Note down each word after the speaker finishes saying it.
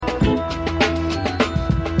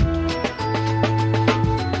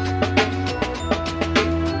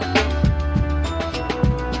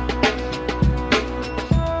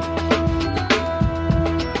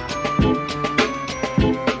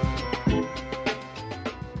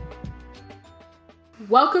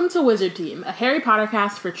Welcome to Wizard Team, a Harry Potter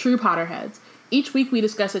cast for true Potterheads. Each week we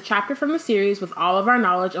discuss a chapter from the series with all of our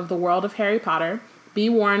knowledge of the world of Harry Potter. Be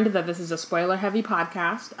warned that this is a spoiler-heavy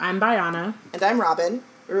podcast. I'm Biana. And I'm Robin.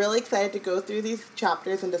 We're really excited to go through these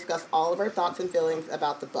chapters and discuss all of our thoughts and feelings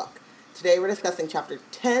about the book. Today we're discussing Chapter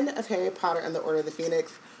 10 of Harry Potter and the Order of the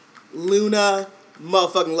Phoenix, Luna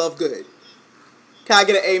motherfucking Lovegood. Can I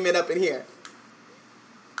get an amen up in here?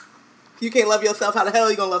 If you can't love yourself, how the hell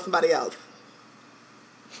are you going to love somebody else?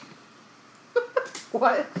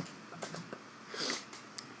 What?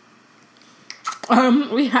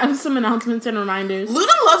 We have some announcements and reminders.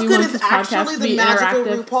 Luna Lovegood is actually the magical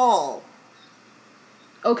RuPaul.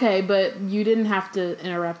 Okay, but you didn't have to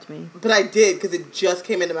interrupt me. But I did, because it just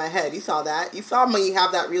came into my head. You saw that? You saw me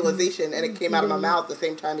have that realization, and it came out of my mouth the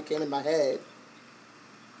same time it came in my head.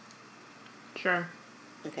 Sure.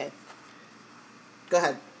 Okay. Go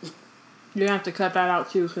ahead. You're going to have to cut that out,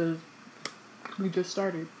 too, because we just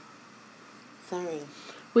started. Sorry.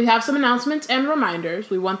 We have some announcements and reminders.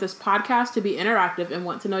 We want this podcast to be interactive and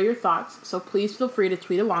want to know your thoughts, so please feel free to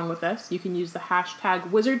tweet along with us. You can use the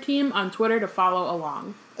hashtag WizardTeam on Twitter to follow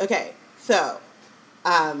along. Okay, so,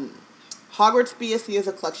 Hogwarts BSU is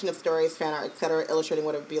a collection of stories, fan art, etc., illustrating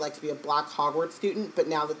what it would be like to be a Black Hogwarts student, but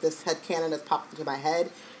now that this headcanon has popped into my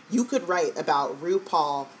head, you could write about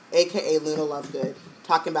RuPaul, a.k.a. Luna Lovegood,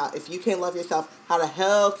 talking about if you can't love yourself, how the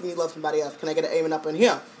hell can you love somebody else? Can I get an amen up in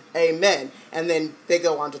here? Amen. And then they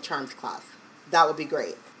go on to Charms class. That would be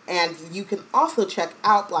great. And you can also check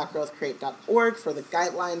out blackgirlscreate.org for the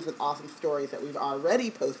guidelines and awesome stories that we've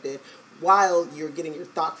already posted while you're getting your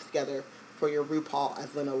thoughts together for your RuPaul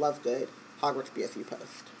as Luna Lovegood Hogwarts BSU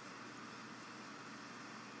post.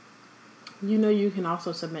 You know you can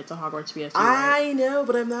also submit to Hogwarts BSU, I right? know,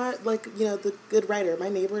 but I'm not, the good writer. My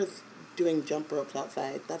neighbor is doing jump ropes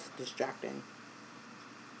outside. That's distracting.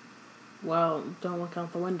 Well, don't look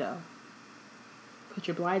out the window. Put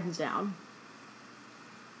your blinds down.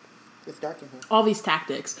 It's dark in here. All these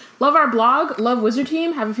tactics. Love our blog, love Wizard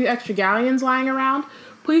Team, have a few extra galleons lying around.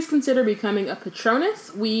 Please consider becoming a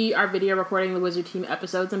Patronus. We are video recording the Wizard Team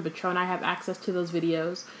episodes, and Patroni have access to those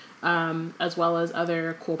videos, as well as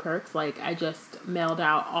other cool perks. Like, I just mailed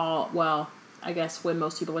out I guess when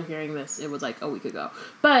most people are hearing this, it was like a week ago.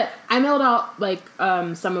 But I mailed out,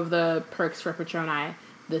 some of the perks for Patroni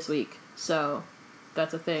this week. So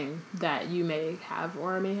that's a thing that you may have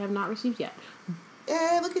or may have not received yet.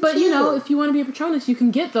 Yeah, look at you. But, if you want to be a Patronus, you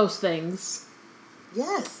can get those things.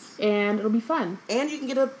 Yes. And it'll be fun. And you can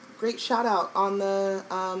get a great shout out on the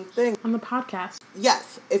thing. On the podcast.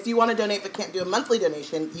 Yes. If you want to donate but can't do a monthly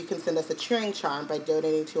donation, you can send us a cheering charm by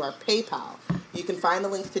donating to our PayPal. You can find the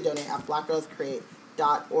links to donate at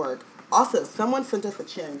blackgirlscreate.org. Also, someone sent us a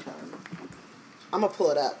cheering charm. I'm going to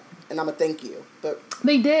pull it up, and I'm going to thank you. But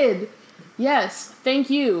they did. Yes. Thank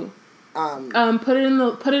you. Put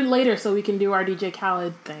it later so we can do our DJ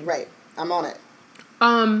Khaled thing. Right. I'm on it.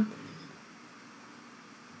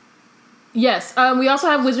 Yes. We also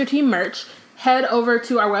have Wizard Team merch. Head over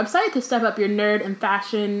to our website to step up your nerd,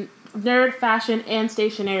 fashion, and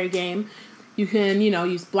stationery game. You can,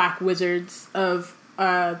 use Black Wizards of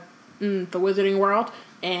the Wizarding world,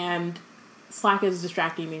 and Slack is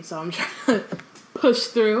distracting me, so I'm trying to push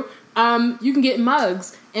through. You can get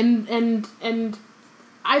mugs and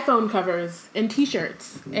iPhone covers and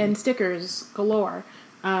t-shirts and stickers galore.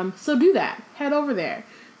 So do that. Head over there.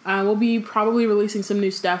 We'll be probably releasing some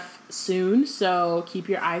new stuff soon, so keep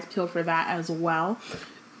your eyes peeled for that as well.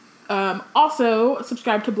 Also,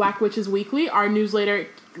 subscribe to Black Witches Weekly, our newsletter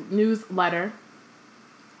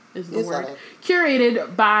is the word.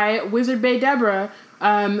 Curated by Wizard Bay Deborah,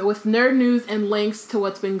 with nerd news and links to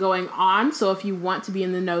what's been going on. So if you want to be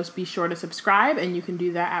in the know, be sure to subscribe, and you can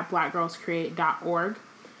do that at blackgirlscreate.org.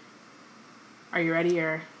 Are you ready,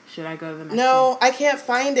 or should I go to the next No, I can't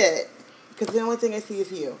find it, because the only thing I see is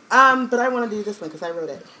you. But I want to do this one, because I wrote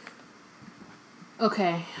it.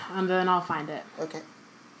 Okay, then I'll find it. Okay.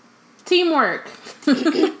 Teamwork!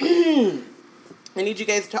 I need you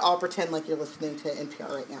guys to all pretend like you're listening to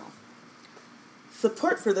NPR right now.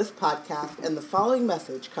 Support for this podcast and the following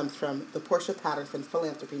message comes from the Portia Patterson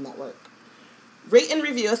Philanthropy Network. Rate and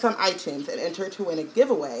review us on iTunes and enter to win a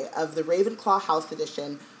giveaway of the Ravenclaw House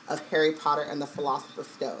edition of Harry Potter and the Philosopher's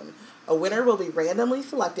Stone. A winner will be randomly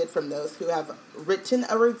selected from those who have written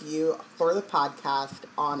a review for the podcast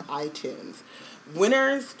on iTunes.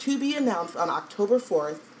 Winners to be announced on October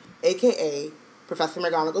 4th, a.k.a. Professor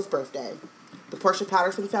McGonagall's birthday. The Portia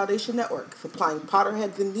Patterson Foundation Network, supplying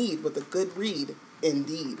Potterheads in need with a good read,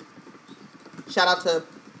 indeed. Shout out to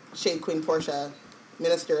Shade Queen Portia,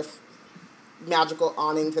 Minister of Magical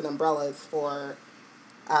Awnings and Umbrellas, for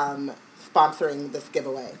sponsoring this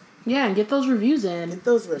giveaway. Yeah, and get those reviews in. Get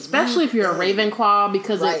those reviews especially if you're a Ravenclaw,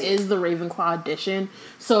 because right. it is the Ravenclaw edition.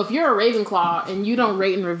 So if you're a Ravenclaw and you don't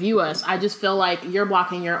rate and review us, I just feel like you're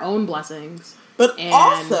blocking your own blessings. But and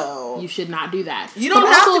also, you should not do that. You don't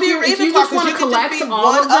have to be a Ravenclaw, if you just want to collect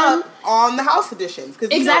all of them on the house editions,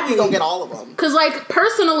 because exactly. You don't get all of them. Because, like,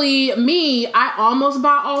 personally, I almost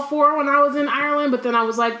bought all 4 when I was in Ireland, but then I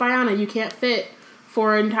was like, Biana, you can't fit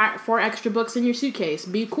 4 extra books in your suitcase.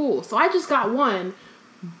 Be cool. So I just got 1.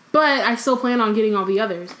 But I still plan on getting all the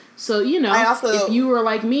others. So, if you were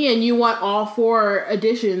like me and you want all 4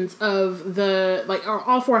 editions of or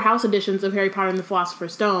all 4 house editions of Harry Potter and the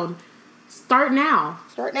Philosopher's Stone, start now.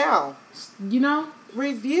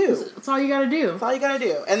 Review. That's all you gotta do. That's all you gotta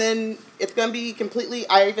do. And then it's gonna be completely,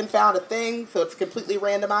 I even found a thing, so it's completely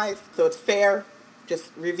randomized, so it's fair.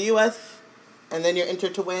 Just review us, and then you're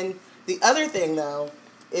entered to win. The other thing, though,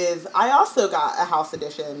 is I also got a house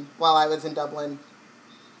edition while I was in Dublin.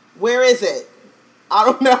 Where is it? I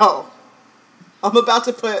don't know. I'm about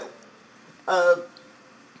to put a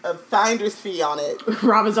finder's fee on it.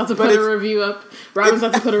 Robin's about to put a review up. Robin's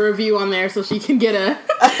about to put a review on there so she can get a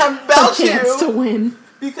chance to win.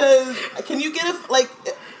 Because, can you get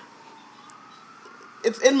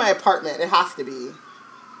it's in my apartment. It has to be.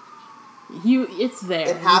 It's there.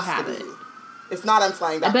 It has to be. If not, I'm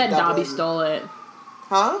flying back to Dublin. I bet Dobby stole it.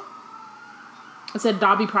 Huh? I said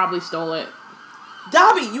Dobby probably stole it.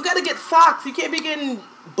 Dobby, you gotta get socks. You can't be getting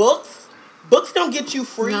books. Books don't get you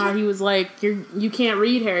free. No, he was like, you can't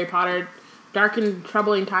read Harry Potter. Dark and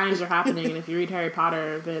troubling times are happening, and if you read Harry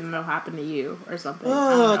Potter, then they'll happen to you, or something. I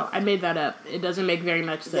don't know. I made that up. It doesn't make very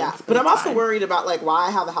much sense. Yeah, but I'm also worried about, why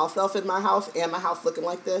I have a house elf in my house, and my house looking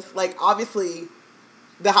like this. Obviously,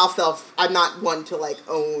 the house elf, I'm not one to,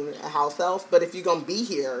 own a house elf, but if you're gonna be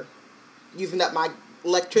here, using up my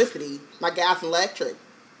electricity, my gas and electric,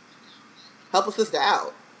 help a sister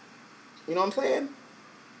out. You know what I'm saying?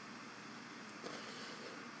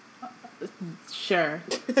 Sure.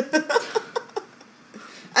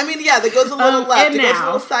 I mean, yeah, that goes a little left. It goes a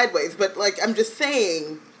little sideways, but I'm just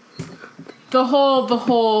saying. The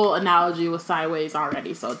whole analogy was sideways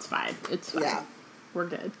already, so it's fine. It's fine. Yeah. We're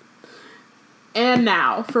good. And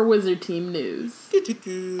now for Wizard Team news.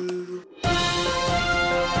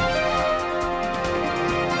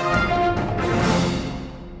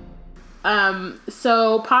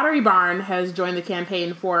 So Pottery Barn has joined the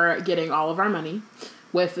campaign for getting all of our money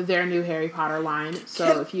with their new Harry Potter line.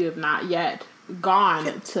 So if you have not yet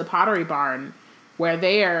gone to Pottery Barn, where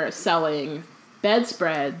they are selling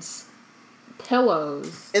bedspreads,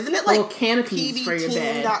 pillows, isn't it little canopies for your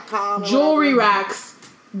bed, jewelry racks,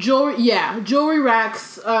 jewelry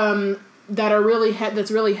racks that are really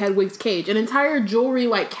that's really Hedwig's Cage, an entire jewelry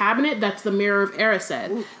cabinet that's the Mirror of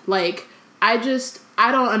Erised.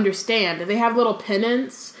 I don't understand. They have little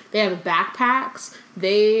pennants. They have backpacks.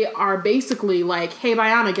 They are basically hey,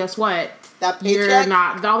 Biana, guess what? That paycheck? You're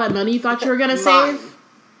not, all that money you thought you were going to save?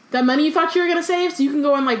 That money you thought you were going to save so you can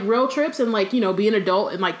go on, real trips and, be an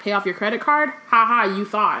adult and, pay off your credit card? Ha, you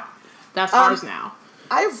thought. That's ours now.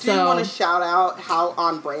 I do want to shout out how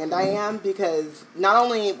on brand I am, because not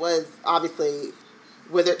only was, obviously,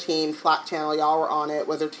 Wizard Team Slack channel, y'all were on it,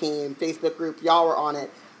 Wizard Team Facebook group, y'all were on it,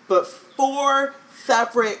 but 4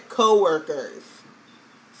 separate coworkers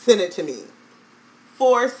sent it to me.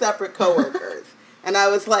 4 separate coworkers. And I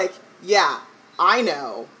was like, yeah, I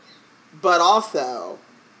know, but also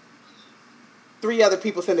 3 other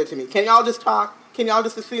people sent it to me. Can y'all just talk? Can y'all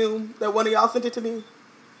just assume that one of y'all sent it to me?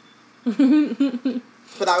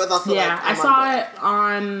 But I was also I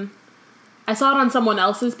saw it on someone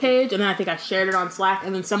else's page, and then I think I shared it on Slack,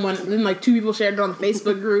 and then 2 people shared it on the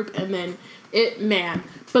Facebook group, and then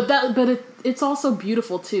it's also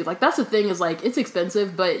beautiful too. That's the thing is it's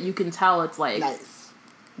expensive, but you can tell it's nice,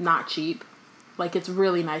 not cheap. It's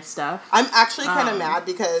really nice stuff. I'm actually kind of mad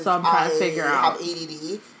because so I'm trying to figure out. Have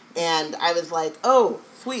ADD, and I was like, oh,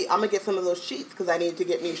 sweet, I'm gonna get some of those sheets because I need to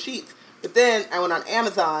get new sheets. But then I went on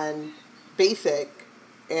Amazon Basic,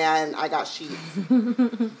 and I got sheets,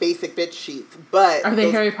 basic bitch sheets. But are they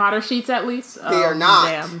Harry Potter sheets at least? They are not.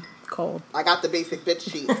 Damn, cold. I got the basic bitch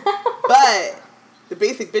sheets, but the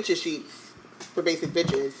basic bitches sheets for basic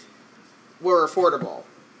bitches were affordable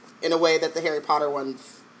in a way that the Harry Potter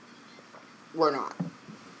ones were not.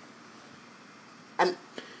 And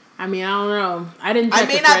I mean, I don't know. I didn't. Check I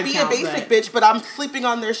may not be a basic bitch, but I'm sleeping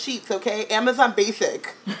on their sheets. Okay, Amazon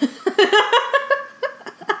Basic.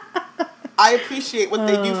 I appreciate what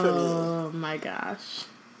they do for me. Oh my gosh,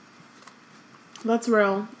 that's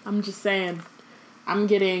real. I'm just saying. I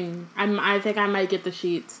think I might get the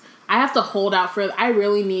sheets. I have to hold out for. I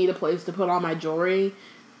really need a place to put all my jewelry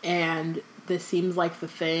and this seems like the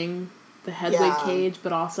thing, the Hedwig cage,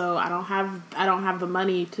 but also I don't have the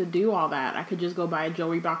money to do all that. I could just go buy a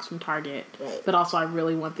jewelry box from Target, right. But also I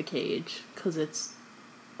really want the cage because it's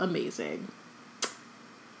amazing.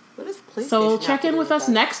 What is PlayStation? So check in with us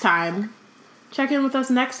next time. Check in with us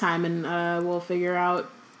next time, and we'll figure out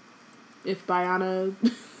if Biana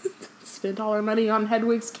spent all her money on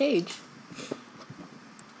Hedwig's cage.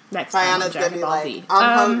 Next time, Biana's gonna be like,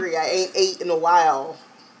 I'm hungry. I ain't ate in a while.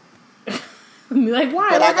 Be like,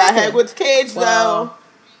 why? But I got Hedwig's cage, though.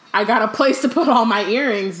 I got a place to put all my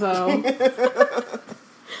earrings, though.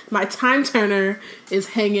 My time turner is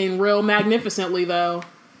hanging real magnificently, though.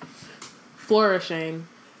 Flourishing.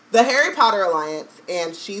 The Harry Potter Alliance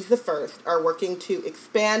and She's the First are working to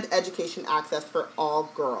expand education access for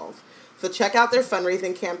all girls. So check out their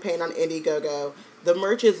fundraising campaign on Indiegogo. The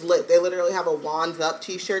merch is lit. They literally have a Wands Up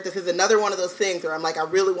t-shirt. This is another one of those things where I'm like, I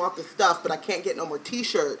really want this stuff, but I can't get no more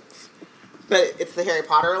t-shirts. But it's the Harry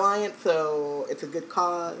Potter Alliance, so it's a good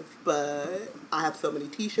cause, but I have so many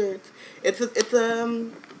t-shirts. It's a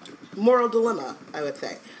moral dilemma, I would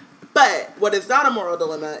say. But what is not a moral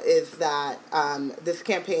dilemma is that this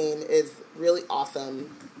campaign is really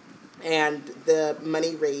awesome, and the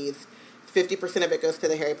money raised, 50% of it goes to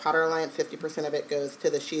the Harry Potter Alliance, 50% of it goes to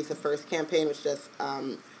the She's the First campaign, which is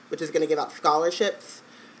going to give out scholarships.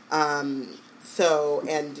 You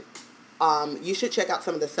should check out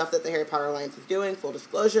some of the stuff that the Harry Potter Alliance is doing. Full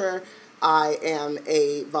disclosure, I am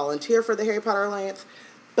a volunteer for the Harry Potter Alliance,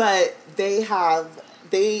 but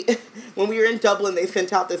when we were in Dublin, they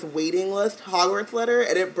sent out this waiting list Hogwarts letter,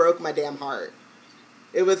 and it broke my damn heart.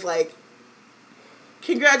 It was like,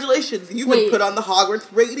 congratulations, you've been put on the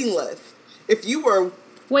Hogwarts waiting list. If you were a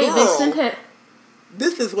girl, they sent it.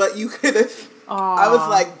 This is what you could have. I was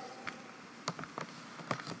like,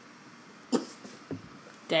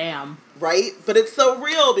 damn. Right? But it's so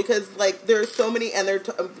real because, like, there's so many, and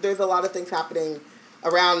there's a lot of things happening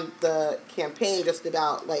around the campaign just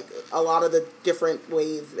about, like, a lot of the different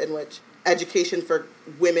ways in which education for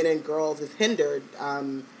women and girls is hindered.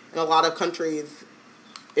 In a lot of countries,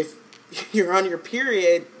 if you're on your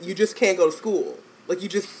period, you just can't go to school. Like,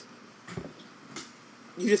 you're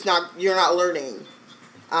not learning.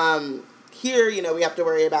 Here, we have to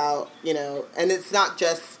worry about, and it's not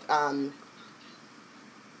just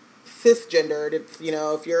cisgendered. It's,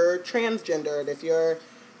 if you're transgendered, if you're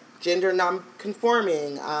gender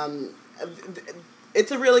non-conforming.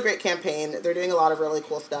 It's a really great campaign. They're doing a lot of really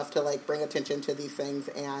cool stuff to, like, bring attention to these things,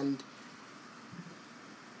 and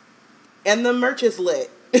the merch is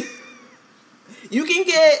lit. You can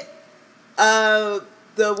get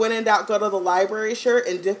the When in Doubt Go to the Library shirt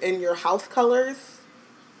in your house colors.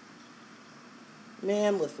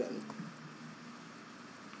 Man, listen.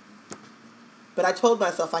 But I told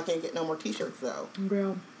myself I can't get no more t-shirts, though.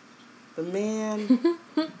 Bro. But man.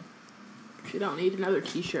 You don't need another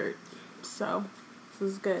t-shirt. So,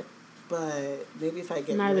 this is good. But maybe if I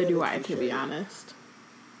get Neither do I, to be honest.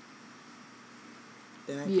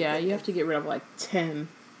 Yeah, you have to get rid of like 10.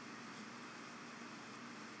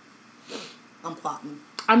 I'm plotting.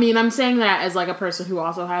 I mean, I'm saying that as like a person who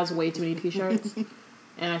also has way too many t-shirts.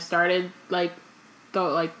 And I started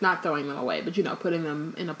not throwing them away, but putting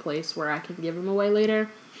them in a place where I can give them away later.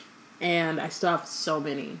 And I still have so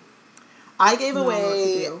many. I gave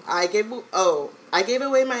away my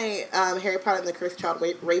Harry Potter and the Cursed Child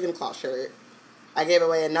Ravenclaw shirt. I gave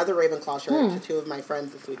away another Ravenclaw shirt to two of my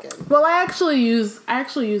friends this weekend. Well, I actually use my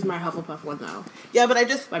Hufflepuff one though. Yeah, but I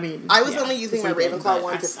was only using my Ravenclaw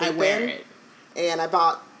one to sleep in. It. And I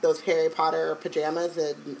bought those Harry Potter pajamas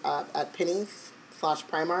at Penny's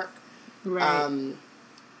 /Primark. Right.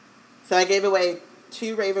 So I gave away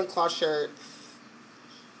 2 Ravenclaw shirts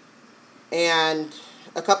and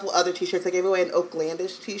a couple other t-shirts. I gave away an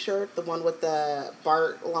Oaklandish t-shirt, the one with the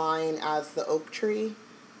Bart line as the oak tree.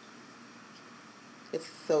 It's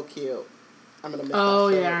so cute. I'm going to miss that shirt. Oh,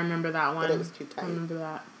 yeah, I remember that one. But it was too tight. I remember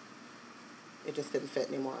that. It just didn't fit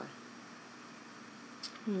anymore.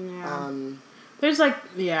 Yeah. There's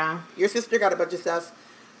Your sister got a bunch of stuff.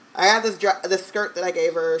 I had this skirt that I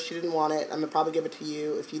gave her. She didn't want it. I'm going to probably give it to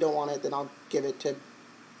you. If you don't want it, then I'll give it to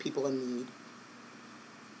people in need.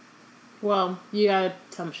 Well, you gotta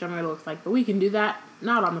show me what it looks like, but we can do that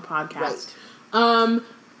not on the podcast. Right.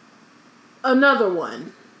 Another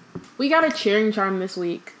one. We got a cheering charm this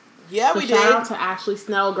week. Yeah, so we did. Shout out to Ashley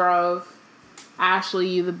Snellgrove. Ashley,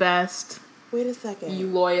 you the best. Wait a second. You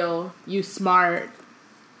loyal. You smart.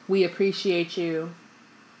 We appreciate you.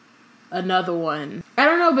 Another one. I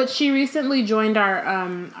don't know, but she recently joined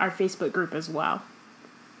our Facebook group as well.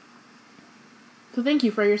 So thank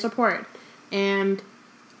you for your support. And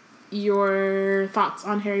your thoughts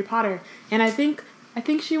on Harry Potter. And I think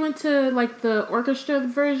she went to like the orchestra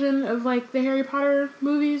version of like the Harry Potter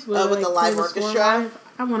movies with the live orchestra.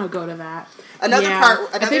 I want to go to that.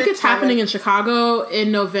 I think it's happening in Chicago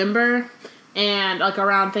in November and like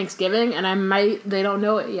around Thanksgiving, and they don't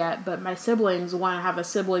know it yet, but my siblings want to have a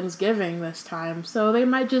siblings giving this time, so they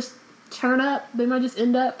might just turn up. They might just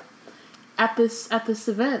end up at this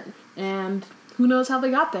event, and who knows how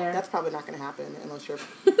they got there. That's probably not going to happen unless your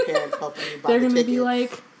parents helping you buy They're the going to tickets. be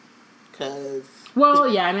like, because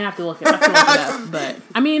well, yeah, I mean, I have to look it up, but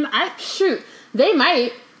I mean, they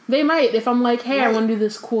might if I'm like, hey, right. I want to do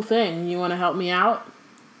this cool thing. You want to help me out?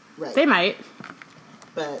 Right. They might.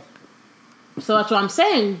 But so that's what I'm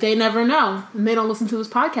saying. They never know, and they don't listen to this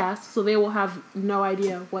podcast, so they will have no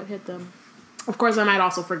idea what hit them. Of course, I might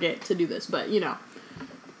also forget to do this, but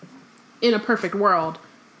in a perfect world,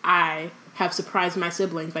 I have surprised my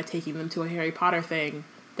siblings by taking them to a Harry Potter thing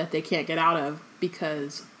that they can't get out of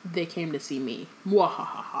because they came to see me.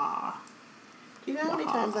 Mwahaha. Do you know how many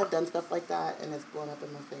times I've done stuff like that and it's blown up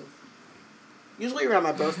in my face? Usually around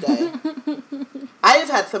my birthday. I have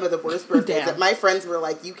had some of the worst birthdays that my friends were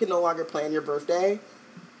like, you can no longer plan your birthday.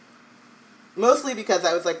 Mostly because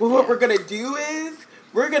I was like, well, what we're going to do is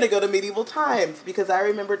we're going to go to Medieval Times. Because I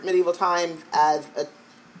remembered Medieval Times as a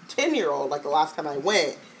 10-year-old, like the last time I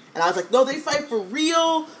went. And I was like, no, they fight for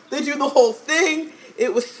real. They do the whole thing.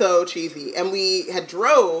 It was so cheesy. And we had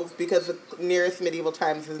drove because the nearest Medieval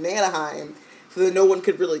Times is in Anaheim. So that no one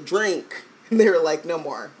could really drink. And they were like, no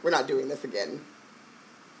more. We're not doing this again.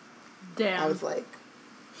 Damn. I was like,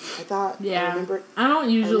 I thought, yeah. I don't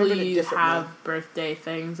usually have birthday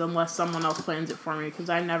things unless someone else plans it for me because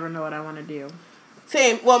I never know what I want to do.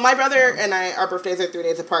 Same. Well, my brother and I, our birthdays are 3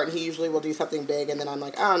 days apart, and he usually will do something big, and then I'm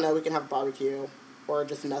like, I don't know, we can have a barbecue or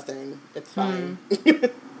just nothing. It's fine.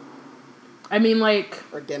 I mean, like...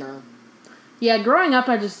 or dinner. Yeah, growing up,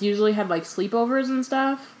 I just usually had, like, sleepovers and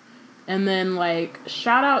stuff. And then, like,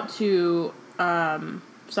 shout out to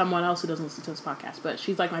someone else who doesn't listen to this podcast, but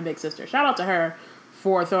she's, like, my big sister. Shout out to her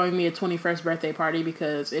for throwing me a 21st birthday party,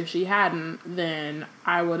 because if she hadn't, then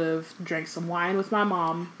I would have drank some wine with my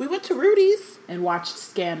mom. We went to Rudy's. And watched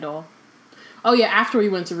Scandal. Oh, yeah, after we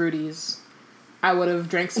went to Rudy's, I would have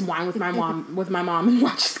drank some wine with my mom and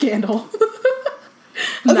watched Scandal.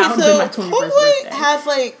 Okay, so Homeboy has,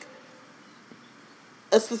 like,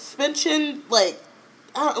 a suspension, like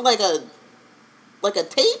a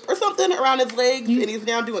tape or something around his legs, and he's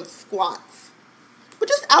now doing squats, but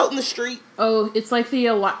just out in the street. Oh, it's like the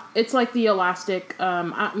elastic.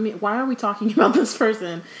 I mean, why are we talking about this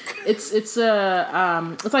person? It's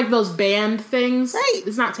like those band things. Right.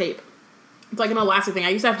 It's not tape. It's like an elastic thing. I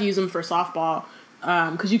used to have to use them for softball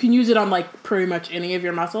because you can use it on like pretty much any of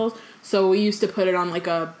your muscles. So we used to put it on like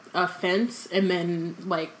a fence and then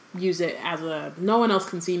like use it as no one else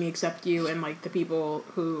can see me except you and like the people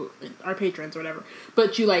who are patrons or whatever.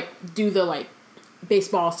 But you like do the like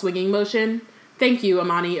baseball swinging motion. Thank you,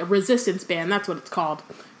 Amani. A resistance band. That's what it's called.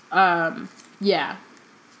 Yeah.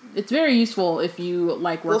 It's very useful if you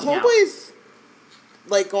like working out. Homeboy's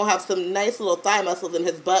like gonna have some nice little thigh muscles in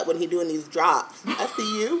his butt when he doing these drops. I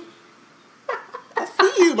see you. I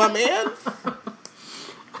see you, my man.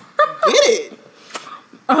 Get it.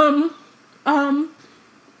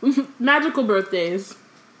 Magical birthdays.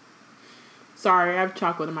 Sorry, I have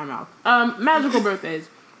chocolate in my mouth. Magical birthdays.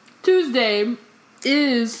 Tuesday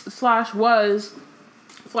is/was/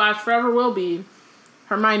 forever will be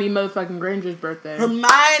Hermione motherfucking Granger's birthday. Hermione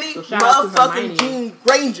motherfucking Jean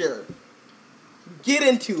Granger. Get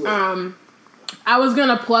into it. I was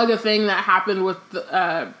gonna plug a thing that happened with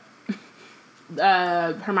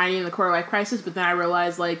Hermione in the Quarter Life Crisis, but then I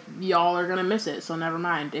realized like y'all are gonna miss it, so never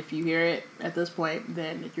mind. If you hear it at this point,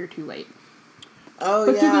 then you're too late. Oh,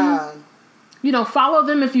 but yeah. You can, follow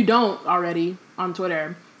them if you don't already on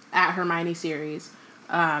Twitter at Hermione Series,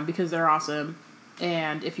 because they're awesome.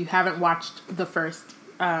 And if you haven't watched the first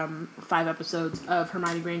 5 episodes of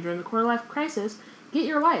Hermione Granger in the Quarter Life Crisis, get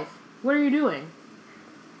your life. What are you doing?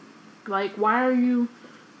 Like, why are you...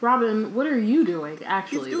 Robin, what are you doing,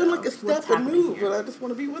 actually? He's doing like a step and move, but I just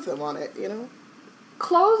want to be with him on it,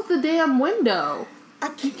 Close the damn window.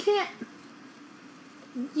 You can't.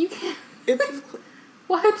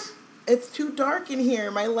 What? It's too dark in here.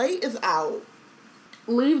 My light is out.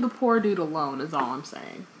 Leave the poor dude alone is all I'm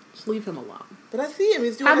saying. Just leave him alone. But I see him.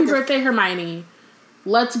 He's doing Happy birthday, Hermione.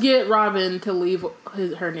 Let's get Robin to leave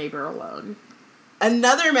her neighbor alone.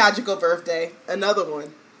 Another magical birthday. Another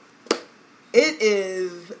one. It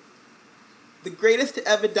is the greatest to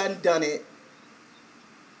ever done it.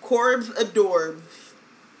 Corbs Adorbs.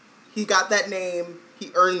 He got that name.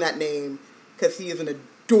 He earned that name because he is an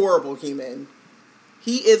adorable human.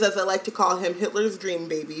 He is, as I like to call him, Hitler's dream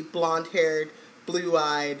baby, blonde-haired,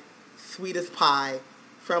 blue-eyed, sweet as pie,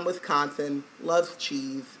 from Wisconsin, loves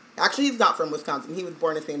cheese. Actually, he's not from Wisconsin. He was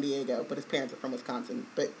born in San Diego, but his parents are from Wisconsin.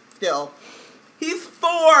 But still, he's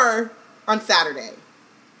 4 on Saturday.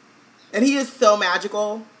 And he is so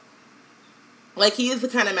magical. Like, he is the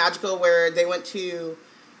kind of magical where they went to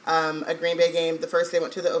a Green Bay game. The first, they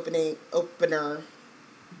went to the opener.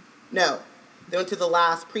 No, they went to the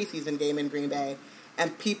last preseason game in Green Bay.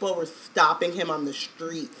 And people were stopping him on the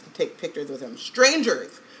streets to take pictures with him.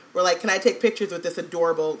 Strangers were like, can I take pictures with this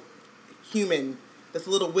adorable human, this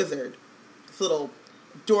little wizard, this little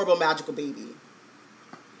adorable magical baby?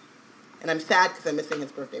 And I'm sad because I'm missing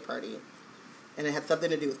his birthday party. And it had something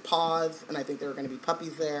to do with paws, and I think there were going to be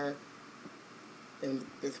puppies there. And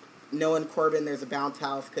there's Noah and Corbin, there's a bounce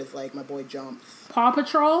house because, like, my boy jumps. Paw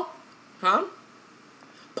Patrol? Huh?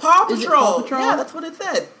 Paw Patrol! Is it Paw Patrol? Yeah, that's what it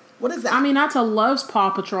said. What is that? Aminata loves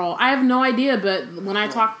Paw Patrol. I have no idea, but when I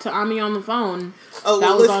talked to Ami on the phone,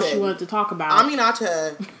 that was all she wanted to talk about.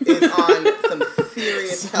 Aminata is on some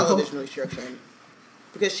serious television restriction.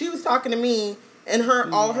 Because she was talking to me, and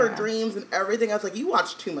all her dreams and everything. I was like, you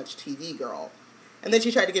watch too much TV, girl. And then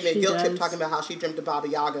she tried to give me a guilt trip talking about how she dreamt of Baba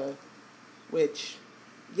Yaga. Which,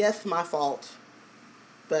 yes, my fault.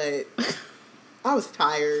 But I was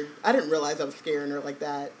tired. I didn't realize I was scaring her like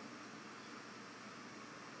that.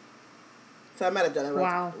 So I might have done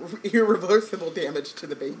irreversible damage to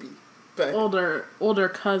the baby. But older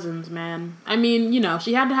cousins, man. I mean,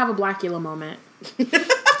 she had to have a Blackula moment. So,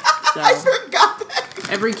 I forgot that.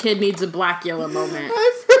 Every kid needs a Blackula moment.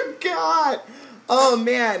 I forgot. Oh,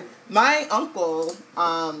 man. My uncle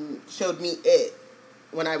showed me it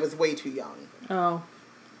when I was way too young. Oh,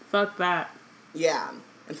 fuck that. Yeah.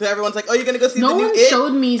 And so everyone's like, oh, you're going to go see the new It? No one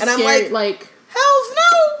showed me and scary, I'm like, hells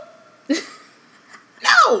no.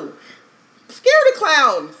 No. Scared of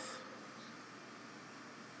clowns.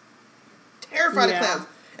 Terrified of clowns.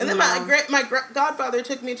 And then my godfather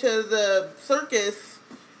took me to the circus,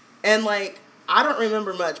 and, like, I don't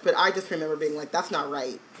remember much, but I just remember being like, that's not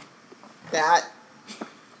right.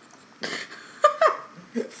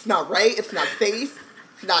 It's not right. It's not safe.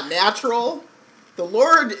 It's not natural. The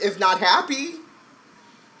Lord is not happy.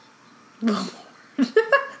 Oh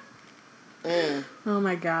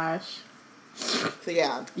my gosh. So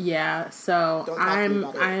yeah. Yeah, so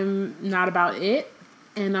I'm not about it,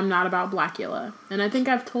 and I'm not about Blackula. And I think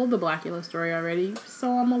I've told the Blackula story already,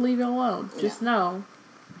 so I'm gonna leave it alone. Just know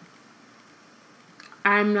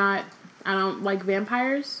I don't like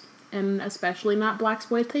vampires, and especially not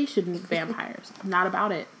blaxploitation vampires. Not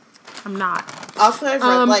about it. I'm not. Also, I've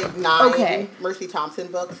read 9 Mercy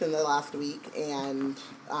Thompson books in the last week, and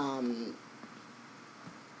I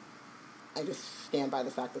just stand by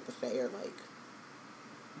the fact that the Fae are, like,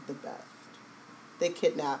 the best. They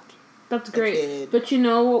kidnapped That's great. Kid, but you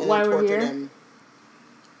know why we're here? Him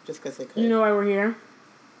just because they could. You know why we're here?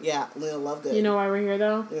 Yeah, Lena Lovegood. You know why we're here,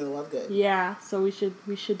 though? Lena Lovegood. Yeah, so we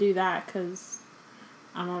should do that, because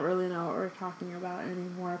I don't really know what we're talking about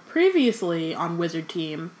anymore. Previously on Wizard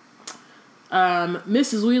Team,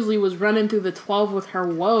 Mrs. Weasley was running through the 12 with her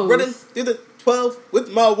woes. Running through the 12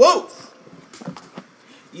 with my woes.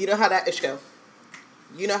 You know how that ish go.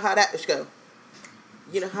 You know how that ish go.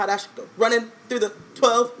 You know how that should go. Running through the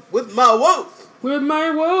 12 with my woes. With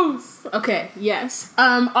my woes. Okay, yes.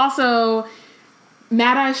 Also,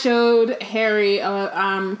 Mad-Eye showed Harry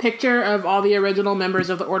a picture of all the original members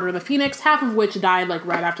of the Order of the Phoenix, half of which died, like,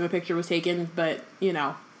 right after the picture was taken, but,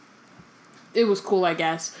 it was cool, I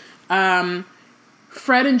guess.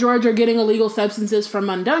 Fred and George are getting illegal substances from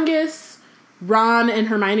Mundungus. Ron and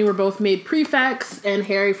Hermione were both made prefects, and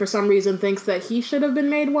Harry, for some reason, thinks that he should have been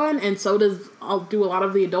made one, and so do a lot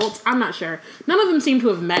of the adults. I'm not sure. None of them seem to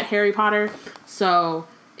have met Harry Potter, so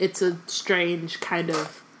it's a strange kind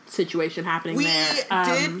of situation happening there.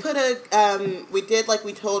 We did, like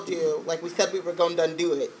we told you, like we said we were going to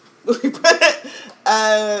undo it. We put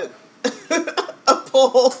a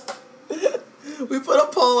poll. We put a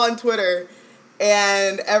poll on Twitter,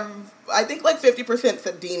 and I think like 50%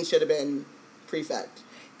 said Dean should have been prefect.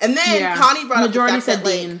 And then Connie brought Majority up the fact said that,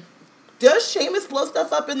 Dean. like, does Seamus blow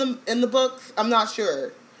stuff up in the books? I'm not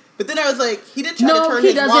sure. But then I was like, he did try to turn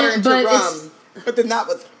his water into rum. But then that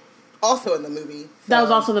was also in the movie. So. That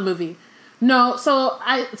was also the movie. No, so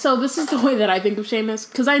this is the way that I think of Seamus,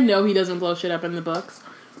 because I know he doesn't blow shit up in the books.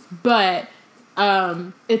 But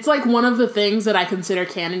it's like one of the things that I consider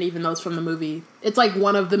canon, even though it's from the movie. It's like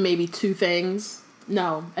one of the maybe 2 things.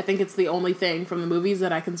 No, I think it's the only thing from the movies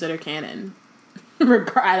that I consider canon.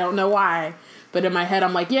 I don't know why, but in my head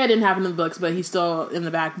I'm like, yeah, it didn't happen in the books, but he's still in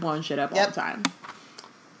the back blowing shit up all the time.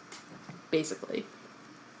 basically.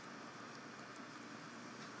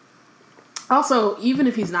 Also, even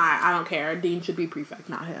if he's not, I don't care. Dean should be prefect,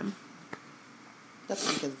 not him.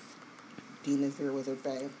 That's because Dean is your wizard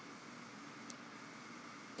bae.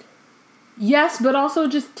 Yes, but also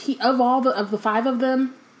just of the 5 of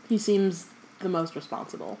them, he seems the most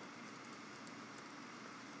responsible.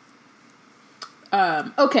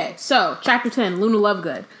 Okay, so chapter 10, Luna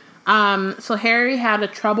Lovegood. So Harry had a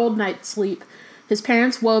troubled night's sleep. His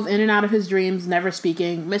parents wove in and out of his dreams, never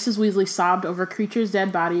speaking. Mrs. Weasley sobbed over Kreacher's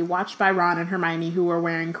dead body, watched by Ron and Hermione, who were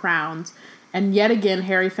wearing crowns. And yet again,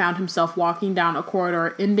 Harry found himself walking down a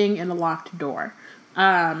corridor, ending in a locked door.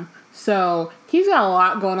 So he's got a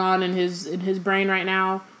lot going on in his brain right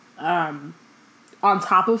now. On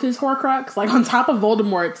top of his Horcrux, like on top of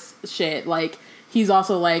Voldemort's shit, like he's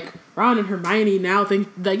also like Ron and Hermione now think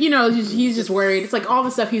like he's just worried. It's like all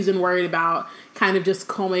the stuff he's been worried about, kind of just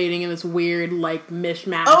culminating in this weird like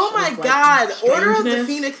mishmash. Oh my god! Order of the strangeness.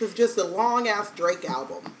 Phoenix is just a long ass Drake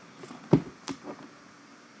album.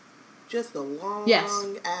 Just a long ass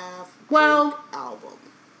Drake album,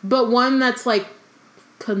 but one that's like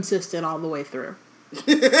consistent all the way through,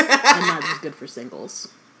 and not just good for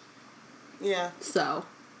singles. Yeah. So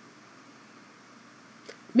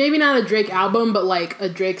maybe not a Drake album, but like a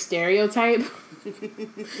Drake stereotype.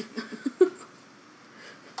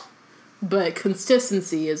 But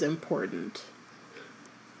consistency is important.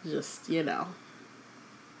 Just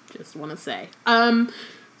just want to say.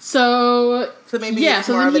 So maybe yeah.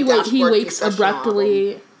 So then he wakes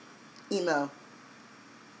abruptly. Album. Emo.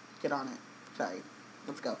 Get on it. Sorry.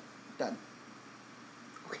 Let's go. Done.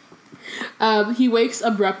 He wakes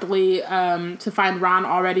abruptly to find Ron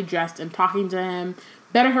already dressed and talking to him.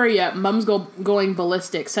 Better hurry up. Mum's going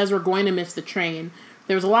ballistic. Says we're going to miss the train.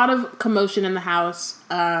 There was a lot of commotion in the house.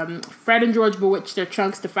 Fred and George bewitched their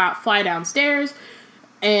trunks to fly downstairs.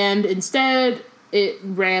 And instead, it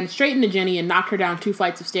ran straight into Jenny and knocked her down 2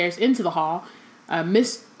 flights of stairs into the hall.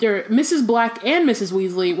 Mrs. Black and Mrs.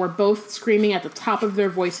 Weasley were both screaming at the top of their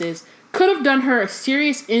voices. Could have done her a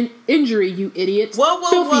serious injury, you idiots. Whoa,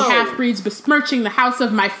 Filthy whoa. half-breeds besmirching the house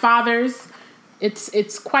of my fathers.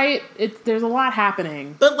 There's a lot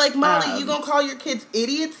happening. But, like, Molly, you gonna call your kids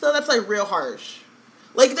idiots, though? That's, like, real harsh.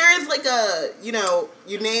 Like, there is, like,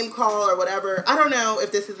 you name call or whatever. I don't know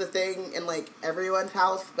if this is a thing in, like, everyone's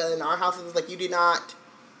house, but in our houses, it's like, you do not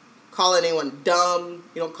call anyone dumb.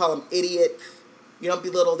 You don't call them idiots. You don't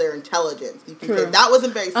belittle their intelligence. You can say, that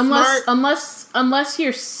wasn't very smart. Unless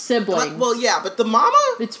your siblings. Well, yeah, but the mama?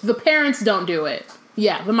 The parents don't do it.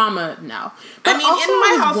 Yeah, the mama, no. But I mean, also, in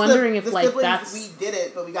my house, wondering if the like siblings, that's. we did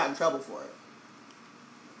it, but we got in trouble for it.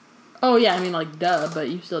 Oh yeah, I mean like duh, but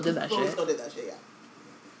you still did that We shit. still did that shit, yeah.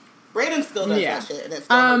 Brayden still does that shit, and it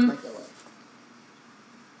still hurts my feelings.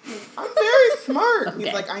 I'm very smart. Okay.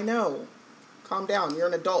 He's like, I know. Calm down. You're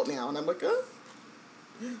an adult now, and I'm like,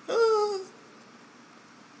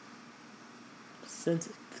 Since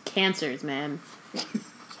cancers, man,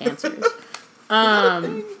 cancers.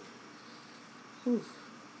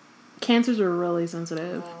 Cancers are really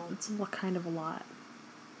sensitive. Wow. It's kind of a lot.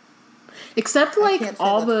 Except like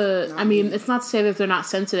all the, I mean, it's not to say that they're not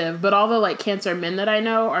sensitive, but all the like Cancer men that I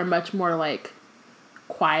know are much more like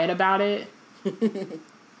quiet about it.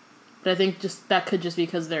 But I think that could just be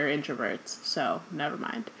because they're introverts. So never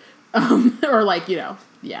mind. Or like, yeah,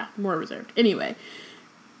 more reserved. Anyway,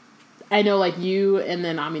 I know like you and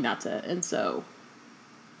then Aminata, and so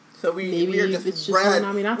we are just it's just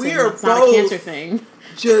Aminata. We are it's not a Cancer thing.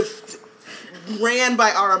 Just ran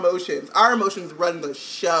by our emotions. Our emotions run the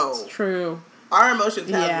show. It's true. Our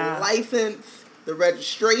emotions have the license, the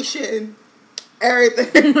registration,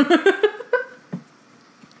 everything.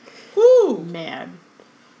 Woo! Man,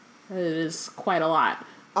 it is quite a lot.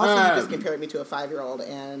 Also, you just compared me to a 5-year-old,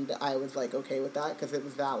 and I was like okay with that because it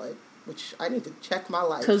was valid. Which I need to check my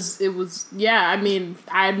life. Because it was, I mean,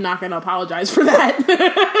 I'm not going to apologize for that.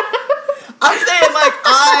 I'm saying, like,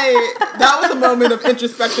 that was a moment of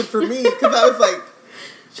introspection for me, because I was like,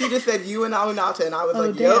 she just said you and Aminata, and I was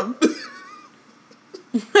like, damn.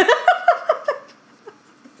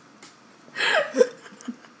 yep.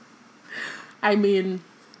 I mean,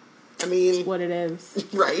 it's what it is.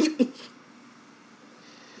 Right.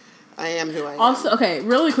 I am who I am. Also, okay,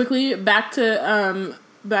 really quickly, back to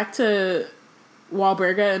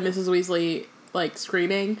Wahlberga and Mrs. Weasley, like,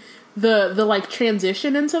 screaming. The like,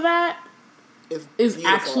 transition into that is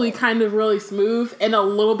actually kind of really smooth and a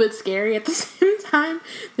little bit scary at the same time.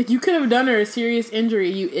 Like, you could have done her a serious injury,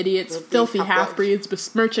 you idiots, filthy half-breeds,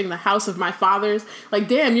 besmirching the house of my fathers. Like,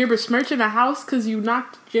 damn, you're besmirching a house because you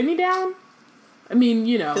knocked Jenny down? I mean,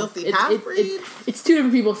 you know, filthy half-breeds. It's two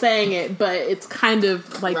different people saying it, but it's kind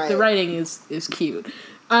of like the writing is cute.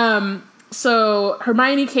 So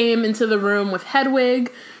Hermione came into the room with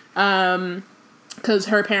Hedwig, because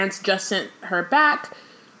her parents just sent her back.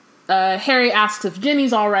 Harry asks if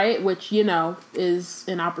Ginny's all right, which, you know, is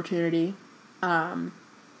an opportunity.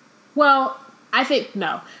 Well, I think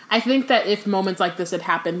that if moments like this had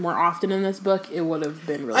happened more often in this book, it would have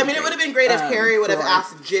been really it would have been great if Harry would have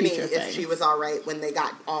asked Ginny if she was all right when they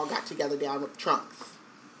all got together down with Trunks.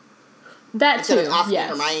 That Instead too, of asking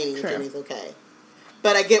Hermione if Ginny's okay.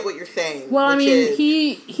 But I get what you're saying. Well, I mean,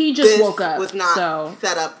 he just woke up. Was not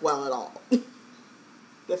set up well at all.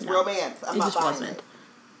 This romance, I'm not buying it.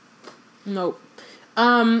 Nope.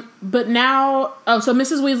 But now, so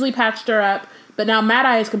Mrs. Weasley patched her up, but now Mad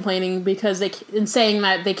Eye is complaining because saying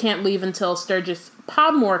that they can't leave until Sturgis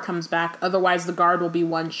Podmore comes back, otherwise the guard will be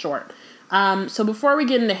one short. So before we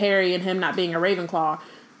get into Harry and him not being a Ravenclaw,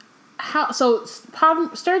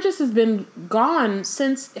 Sturgis has been gone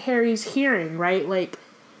since Harry's hearing, right? Like,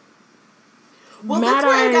 Mad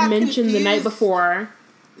Eye mentioned confused. The night before.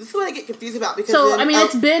 This is what I get confused about because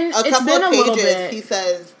it's been a little bit. He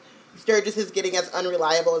says Sturgis is getting as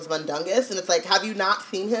unreliable as Mundungus, and it's like, have you not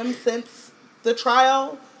seen him since the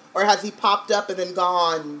trial, or has he popped up and then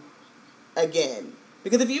gone again?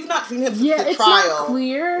 Because if you've not seen him since the trial, not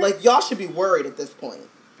clear. Like, y'all should be worried at this point,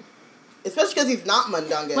 especially because he's not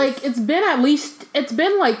Mundungus. Like, it's been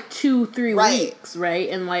like 2-3 weeks, right?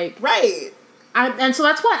 And like, right. And so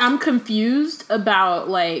that's why I'm confused about,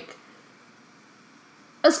 like,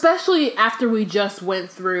 especially after we just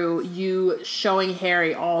went through you showing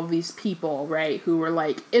Harry all of these people, right, who were,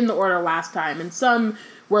 like, in the Order last time, and some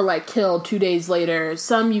were, like, killed 2 days later,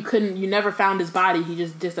 some you never found his body, he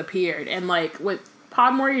just disappeared, and, like, with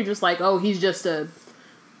Podmore, you're just like, oh, he's just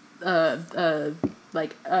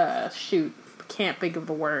shoot, can't think of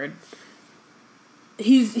the word.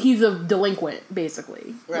 He's a delinquent,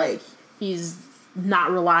 basically. Right. Like, he's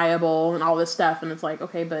not reliable and all this stuff, and it's like,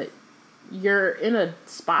 okay, but you're in a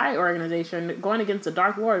spy organization going against the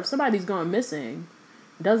Dark Lord. If somebody's going missing,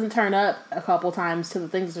 doesn't turn up a couple times to the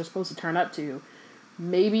things they're supposed to turn up to,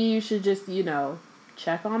 maybe you should just, you know,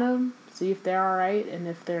 check on them, see if they're alright, and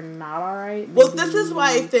if they're not alright. Well, this is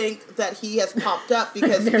why I think that he has popped up,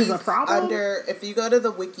 because there's a problem? if you go to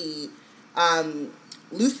the wiki,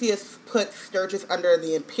 Lucius put Sturgis under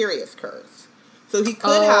the Imperius curse. So he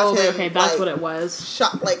could have him, okay, that's what it was.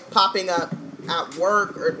 Popping up at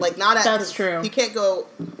work, or, like, not at... That's true. He can't go...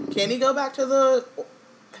 Can he go back to the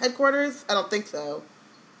headquarters? I don't think so.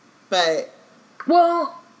 But...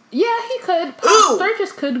 Well, yeah, he could.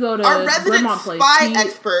 Sturgis could go to our resident Grimmauld Place. Spy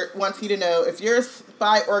expert wants you to know, if you're a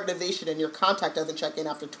spy organization and your contact doesn't check in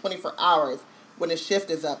after 24 hours, when his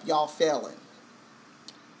shift is up, y'all failing.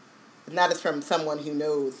 And that is from someone who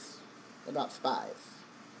knows about spies.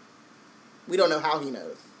 We don't know how he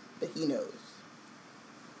knows, but he knows.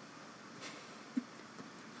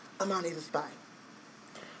 Amani's a spy.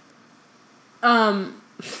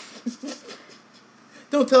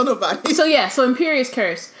 Don't tell nobody. So Imperius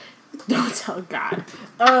Curse. Don't tell God.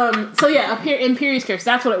 Imperius Curse.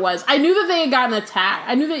 That's what it was. I knew that they had gotten attacked.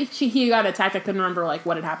 I knew that he got attacked. I couldn't remember, like,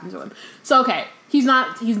 what had happened to him. So, okay. He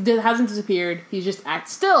hasn't disappeared. He's just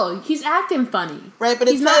he's acting funny. Right, but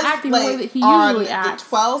he's not acting the way that he usually acts.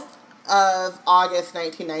 The 12th of August,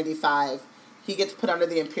 1995, he gets put under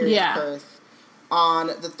the Imperius Curse. On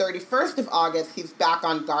the 31st of August, he's back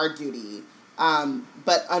on guard duty,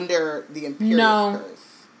 but under the Imperius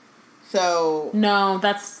Curse. So... No,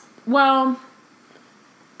 that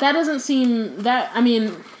doesn't seem... that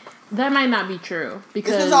might not be true,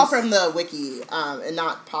 because... This is all from the wiki, and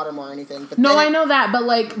not Pottermore or anything. But I know that, but,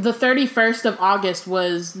 like, the 31st of August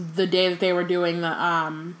was the day that they were doing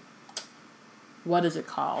the, what is it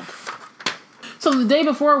called? So the day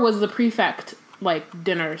before was the prefect, like,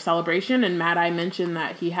 dinner celebration, and Mad Eye mentioned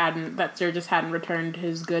that that Sturgis hadn't returned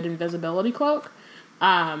his good invisibility cloak.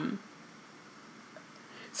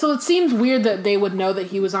 So it seems weird that they would know that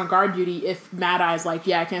he was on guard duty if Mad Eye's like,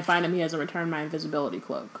 yeah, I can't find him, he hasn't returned my invisibility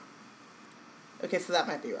cloak. Okay, so that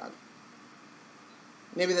might be wrong.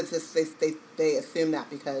 Maybe that's just, they assume that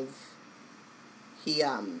because he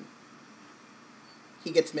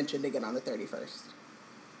gets mentioned again on the 31st.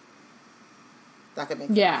 That could make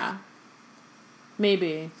sense. Yeah.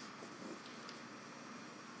 Maybe.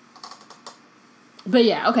 But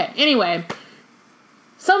yeah, okay. Anyway,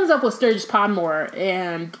 sums up with Sturgis Podmore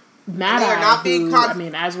and Mad Eye, not being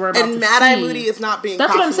as we're about to see. And Mad Eye Moody is not being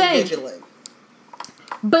constantly vigilant.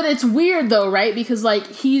 But it's weird though, right? Because, like,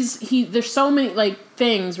 there's so many, like,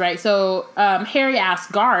 things, right? So, Harry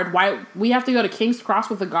asks Guard, why we have to go to King's Cross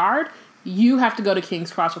with a guard? You have to go to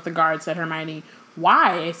King's Cross with the guard, said Hermione.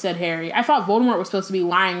 Why? Said Harry. I thought Voldemort was supposed to be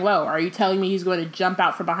lying low. Are you telling me he's going to jump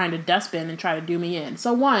out from behind a dustbin and try to do me in?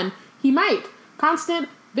 So 1, he might. Constant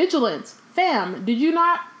vigilance. Fam, did you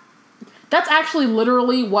not... That's actually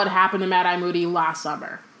literally what happened to Mad-Eye Moody last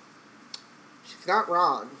summer. She's not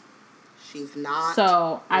wrong. She's not So,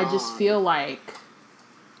 wrong. I just feel like...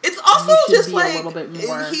 It's also just like, a little bit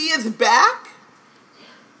more... he is back,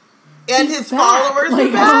 and He's his back. followers like,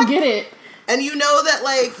 are back. I don't get it. And you know that,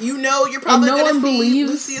 like, you're probably no going to see believes...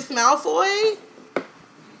 Lucius Malfoy.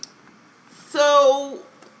 So...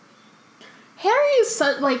 Harry is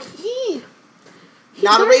such, like, he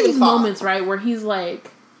not a Ravenclaw. Moments, right, where he's like...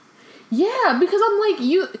 Yeah, because I'm like,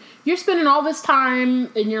 you're spending all this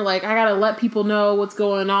time, and you're like, I gotta let people know what's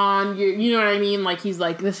going on. You know what I mean? Like, he's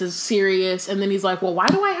like, this is serious. And then he's like, well, why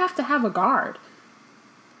do I have to have a guard?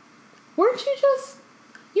 Weren't you just...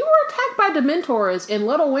 You were attacked by Dementors in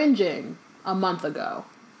Little Whinging a month ago.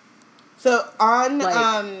 So, on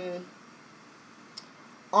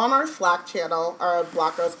our Slack channel, our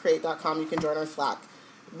blackgirlscreate.com, you can join our Slack.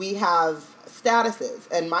 We have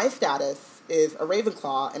statuses, and my status is a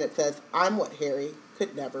Ravenclaw, and it says, I'm what Harry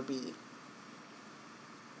could never be.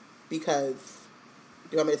 Because,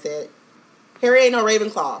 do you want me to say it? Harry ain't no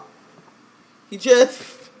Ravenclaw. He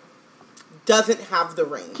just doesn't have the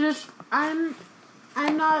range. I'm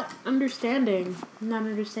not understanding.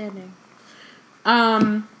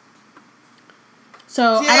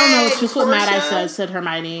 So, Yay, I don't know, it's just Portia. what Mad-Eye says, said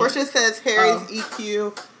Hermione. Portia says Harry's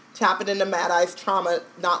EQ tapping into Mad-Eye's trauma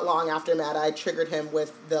not long after Mad-Eye triggered him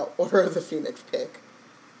with the Order of the Phoenix pick.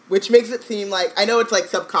 Which makes it seem like, I know it's like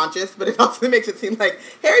subconscious, but it also makes it seem like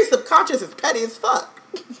Harry's subconscious is petty as fuck.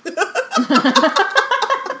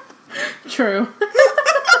 True.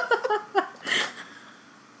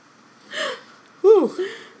 Whew.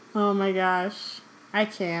 Oh my gosh. I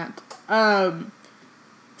can't. So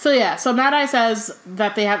Mad-Eye says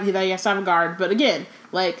that he has to have a guard, but again,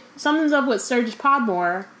 like, something's up with Sturgis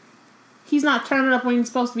Podmore. He's not turning up when he's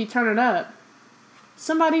supposed to be turning up.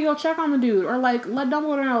 Somebody go check on the dude, or like let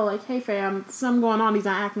Dumbledore know, like, hey fam, something going on. He's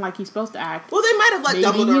not acting like he's supposed to act. Well, they might have let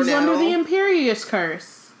Dumbledore know. Maybe he's under the Imperius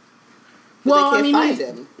curse. Well, they can't find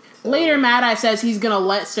him. So. Later, Mad-Eye says he's gonna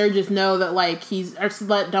let Sturgis know that, like,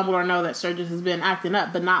 let Dumbledore know that Sturgis has been acting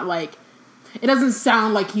up, but not like. It doesn't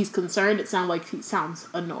sound like he's concerned. It sounds like he sounds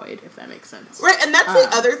annoyed, if that makes sense. Right, and that's the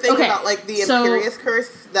other thing about, like, the Imperius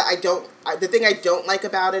curse that the thing I don't like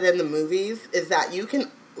about it in the movies is that you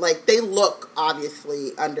can, like, they look,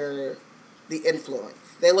 obviously, under the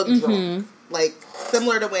influence. They look drunk. Like,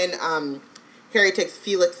 similar to when Harry takes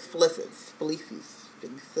Felix Felicis.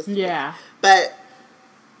 Yeah. But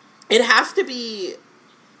it has to be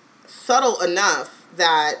subtle enough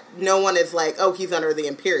that no one is like, oh, he's under the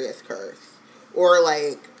Imperius curse. Or,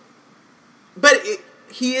 like, but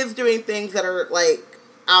he is doing things that are, like,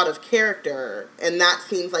 out of character, and that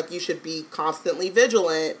seems like you should be constantly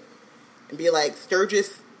vigilant and be like,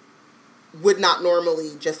 Sturgis would not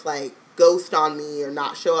normally just, like, ghost on me or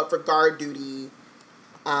not show up for guard duty,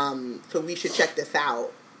 so we should check this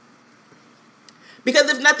out. Because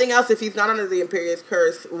if nothing else, if he's not under the Imperius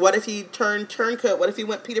curse, what if he turned turncoat? What if he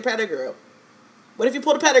went Peter Pettigrew? What if he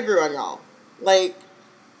pulled a Pettigrew on y'all? Like,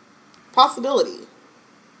 possibility.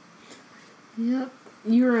 Yep.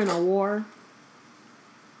 You were in a war.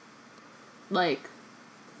 Like,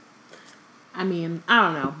 I mean, I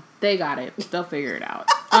don't know. They got it. They'll figure it out.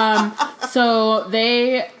 So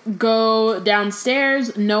they go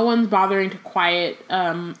downstairs. No one's bothering to quiet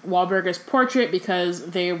Wahlberger's portrait because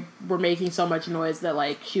they were making so much noise that,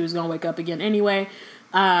 like, she was going to wake up again anyway.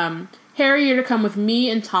 Harry, you're to come with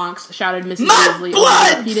me and Tonks, shouted Mrs. Weasley.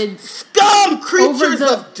 Blood! Repeated scum creatures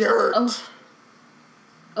of dirt! Oh,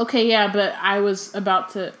 okay, yeah, but I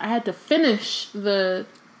had to finish the...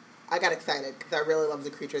 I got excited because I really love the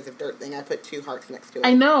creatures of dirt thing. I put 2 hearts next to it.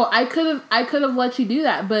 I know. I could have let you do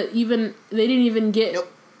that, but they didn't even get...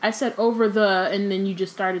 Nope. I said over the, and then you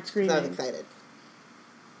just started screaming. So I was excited.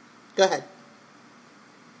 Go ahead.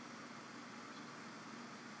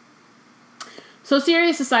 So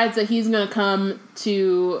Sirius decides that he's going to come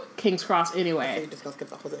to King's Cross anyway. So you're just going to skip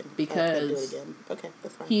the whole thing. Because do it again. Okay,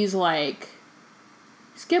 that's fine. He's like,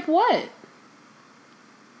 skip what?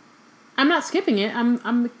 I'm not skipping it.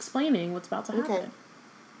 I'm explaining what's about to happen. Okay.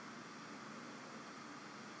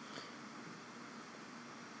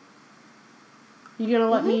 You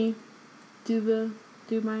gonna let me do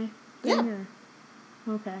my thing? Yeah. Or?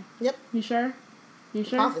 Okay. Yep. You sure?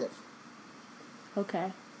 Positive.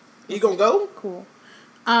 Okay. You gonna go? Cool.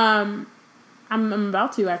 I'm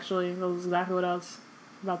about to, actually. That was exactly what I was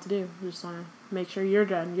about to do. I just want to make sure you're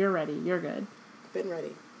done. You're ready. You're good. Been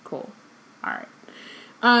ready. Cool. All right.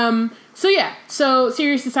 So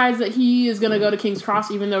Sirius decides that he is going to go to King's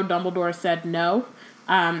Cross, even though Dumbledore said no.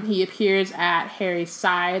 He appears at Harry's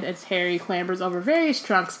side as Harry clambers over various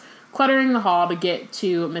trunks, cluttering the hall to get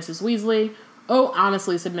to Mrs. Weasley. Oh,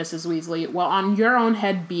 honestly, said Mrs. Weasley, well, on your own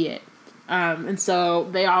head be it. And so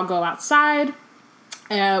they all go outside,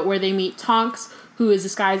 where they meet Tonks, who is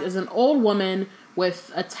disguised as an old woman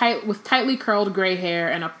with tightly curled gray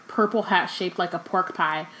hair and a purple hat shaped like a pork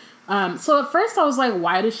pie. So at first I was like,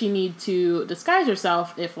 why does she need to disguise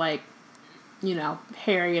herself if, like, you know,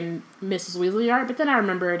 Harry and Mrs. Weasley are? But then I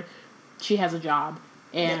remembered she has a job,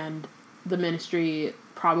 and the Ministry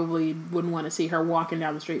probably wouldn't want to see her walking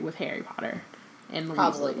down the street with Harry Potter and the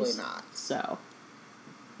Probably Weasleys. not. So,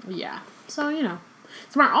 yeah. So, you know.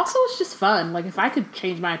 Smart. Also, it's just fun. Like, if I could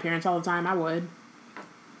change my appearance all the time, I would.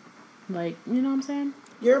 Like, you know what I'm saying?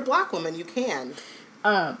 You're a black woman. You can.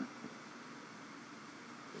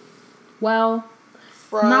 Well,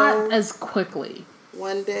 not as quickly.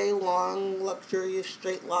 One day, long, luxurious,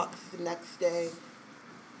 straight locks. The next day.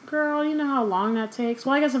 Girl, you know how long that takes?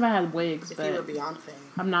 Well, I guess if I had wigs, but... If you were Beyonce.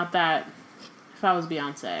 I'm not that... If I was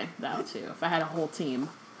Beyonce, that would too. If I had a whole team.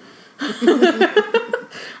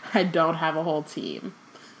 I don't have a whole team.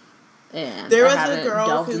 And there was a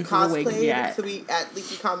girl who cosplayed, so at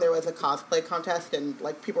LeakyCon there was a cosplay contest, and,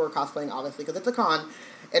 like, people were cosplaying, obviously, because it's a con,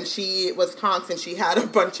 and she was Tonks, and she had a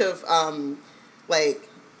bunch of, like,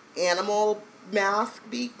 animal mask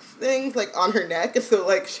beaks things, like, on her neck, and so,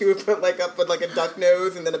 like, she would put, like, up with, like, a duck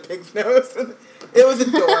nose and then a pig's nose, and it was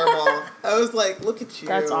adorable. I was like, look at you.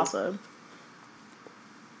 That's awesome.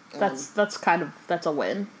 That's a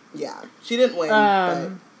win. Yeah. She didn't win, but...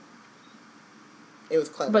 It was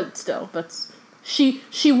clever. But still, that's she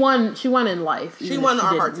won in life. She won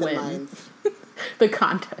our hearts and minds. The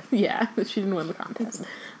contest. Yeah, she didn't win the contest.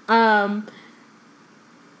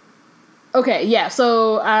 Okay, yeah,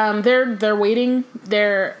 so they're waiting.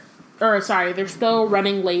 They're still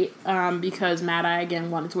running late because Mad-Eye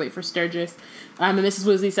again wanted to wait for Sturgis. And Mrs.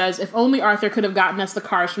 Weasley says, if only Arthur could have gotten us the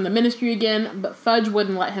cards from the Ministry again, but Fudge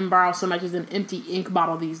wouldn't let him borrow so much as an empty ink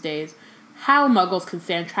bottle these days. How muggles can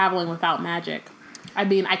stand traveling without magic? I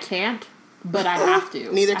mean, I can't, but I have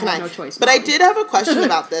to. Neither can I. No choice. But I did have a question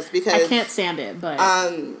about this because... I can't stand it, but...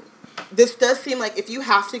 this does seem like if you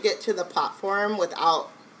have to get to the platform without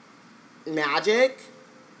magic,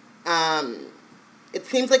 it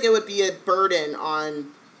seems like it would be a burden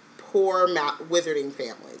on poor wizarding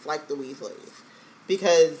families like the Weasleys.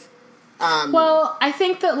 Because... well, I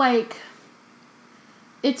think that, like,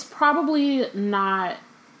 it's probably not...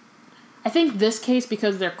 I think this case,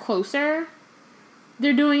 because they're closer...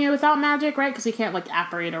 They're doing it without magic, right? Because he can't, like,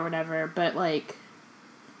 apparate or whatever. But, like...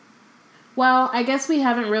 Well, I guess we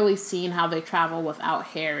haven't really seen how they travel without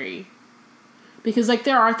Harry. Because, like,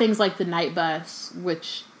 there are things like the night bus,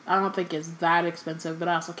 which I don't think is that expensive, but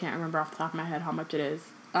I also can't remember off the top of my head how much it is.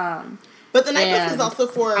 But the night bus is also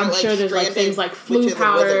for, I'm sure there's, like, things like flu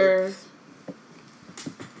powder.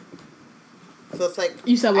 So it's like...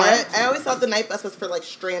 You said what? I always thought the night bus was for, like,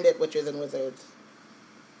 stranded witches and wizards.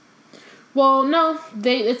 Well, no,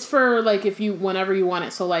 it's for, like, whenever you want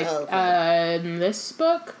it. So, like, in this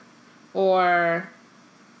book, or,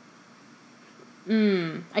 I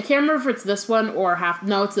can't remember if it's this one or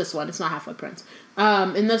no, it's this one. It's not Half-Blood Prince.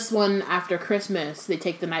 In this one, after Christmas, they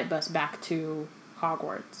take the night bus back to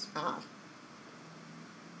Hogwarts. Ah.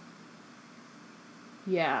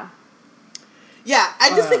 Yeah. Yeah,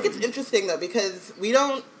 I just think it's interesting, though, because we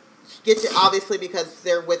don't get to, obviously because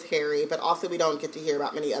they're with Harry, but also we don't get to hear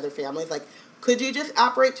about many other families. Like, could you just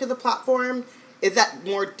apparate to the platform? Is that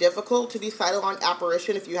more difficult to decide along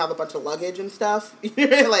apparition if you have a bunch of luggage and stuff?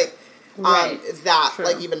 Like, right. Is that, True.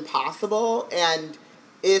 like, even possible? And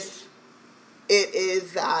if it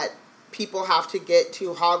is that people have to get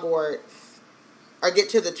to Hogwarts, or get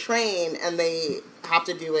to the train, and they have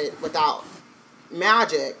to do it without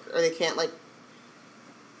magic, or they can't, like,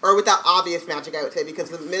 or without obvious magic, I would say, because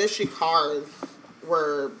the Ministry cars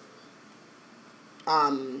were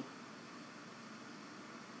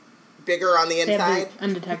bigger on the inside.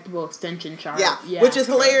 Undetectable extension chart. Yeah, which is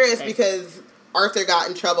hilarious because Arthur got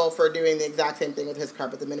in trouble for doing the exact same thing with his car,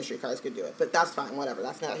 but the Ministry cars could do it. But that's fine, whatever.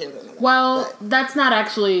 That's not here nor there. Well, that's not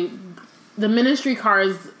actually... The Ministry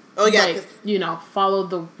cars, followed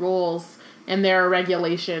the rules, and there are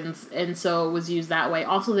regulations, and so it was used that way.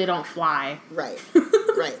 Also, they don't fly. Right.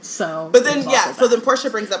 Right. So, but then, so then Portia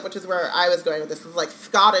brings up, which is where I was going with this, is like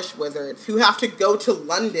Scottish wizards who have to go to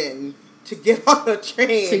London to get on a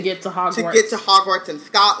train. To get to Hogwarts. To get to Hogwarts in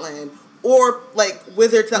Scotland. Or, like,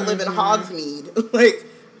 wizards that live in Hogsmeade. Like,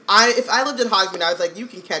 if I lived in Hogsmeade, I was like, you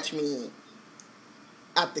can catch me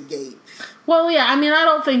at the gates. Well, yeah, I mean, I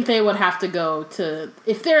don't think they would have to go to...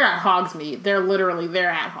 If they're at Hogsmeade, they're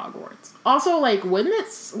at Hogwarts. Also, like, wouldn't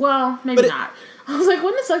it... Well, maybe not. I was like,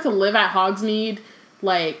 wouldn't it suck to live at Hogsmeade,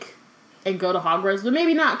 like, and go to Hogwarts? But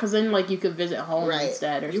maybe not, because then, like, you could visit home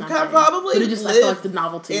instead or something. You could probably but it just, I feel like the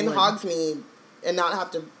novelty in Hogsmeade and not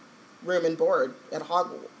have to room and board at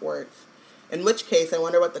Hogwarts. In which case, I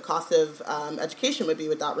wonder what the cost of education would be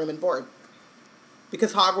without room and board.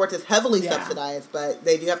 Because Hogwarts is heavily subsidized, but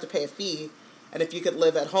they do have to pay a fee. And if you could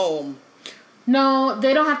live at home... No,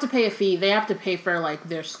 they don't have to pay a fee. They have to pay for, like,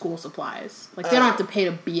 their school supplies. Like, they don't have to pay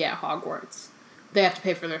to be at Hogwarts. They have to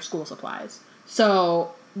pay for their school supplies.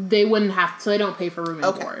 So, they wouldn't have... So, they don't pay for room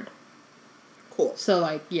and board. Cool. So,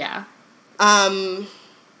 like, yeah.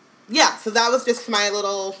 Yeah, so that was just my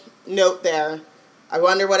little note there. I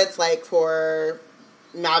wonder what it's like for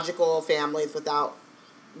magical families without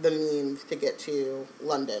the means to get to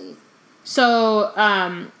London. So,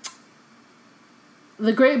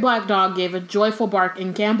 the great black dog gave a joyful bark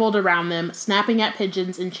and gamboled around them, snapping at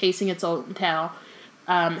pigeons and chasing its own tail.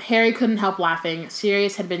 Harry couldn't help laughing.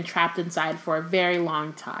 Sirius had been trapped inside for a very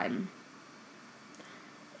long time.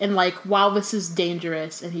 And, like, while this is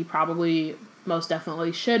dangerous, and he probably most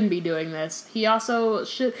definitely shouldn't be doing this, he also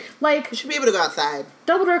should, like... He should be able to go outside.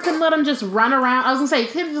 Dumbledore couldn't let him just run around. I was gonna say,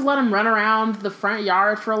 he couldn't just let him run around the front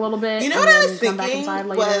yard for a little bit. You know and what then I was come back thinking inside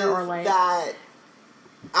later, was or like... that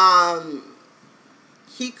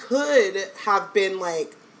he could have been,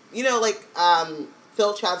 like, you know, like,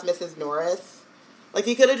 Filch has Mrs. Norris. Like,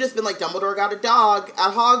 he could have just been like, Dumbledore got a dog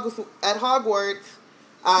at Hogwarts.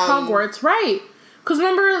 Hogwarts, right. Because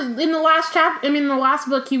remember, in the last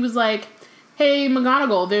book, he was like, hey,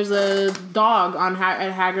 McGonagall, there's a dog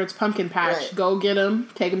at Hagrid's pumpkin patch. Right. Go get him,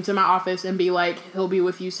 take him to my office, and be like, he'll be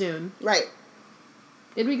with you soon. Right.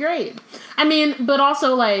 It'd be great. I mean, but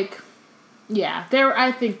also, like, yeah,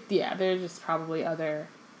 there's just probably other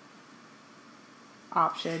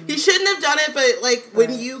options. He shouldn't have done it, but, like,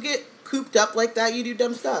 when you get cooped up like that, you do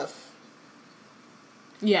dumb stuff.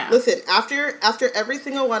 Yeah. Listen, after every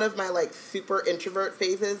single one of my, like, super introvert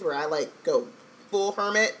phases where I, like, go full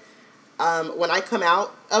hermit, when I come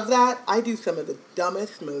out of that, I do some of the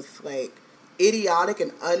dumbest, most, like, idiotic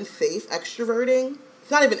and unsafe extroverting.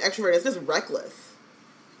 It's not even extroverting, it's just reckless.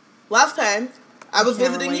 Last time, I was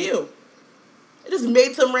visiting you. I just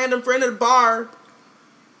made some random friend at a bar,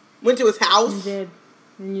 went to his house. You did.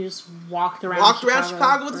 And you just walked around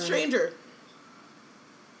Chicago with a stranger.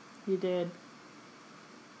 You did.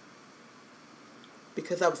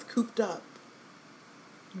 Because I was cooped up.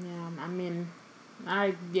 Yeah, I mean,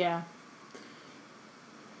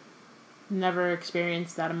 never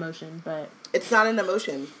experienced that emotion, but... It's not an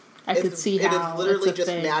emotion. I could see how it is literally just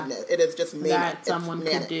madness. It is just mania. That someone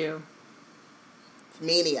could do. It's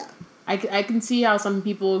mania. I can see how some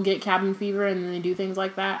people get cabin fever and then they do things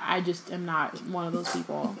like that. I just am not one of those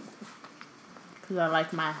people. Because I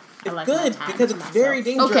like my time because it's very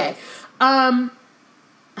dangerous. Okay.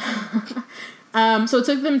 So it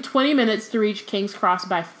took them 20 minutes to reach King's Cross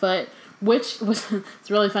by foot, which was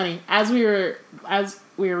it's really funny. As we were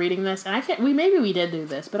reading this, and maybe we did do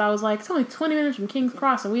this, but I was like, it's only 20 minutes from King's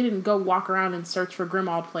Cross, and we didn't go walk around and search for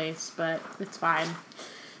Grimmauld Place, but it's fine.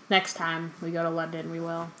 Next time we go to London, we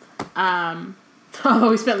will.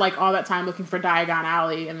 Although we spent like all that time looking for Diagon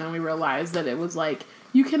Alley, and then we realized that it was like,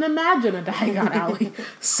 you can imagine a Diagon Alley.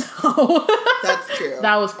 So that's true.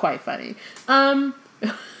 That was quite funny. Oh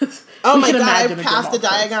my god, I passed the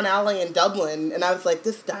Diagon Alley in Dublin, and I was like,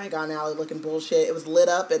 this Diagon Alley looking bullshit. It was lit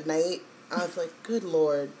up at night. I was like, good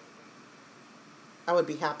lord. I would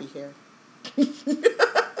be happy here.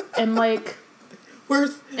 And like,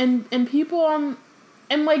 and people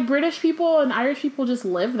and like British people and Irish people just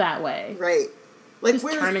live that way. Right. Like, just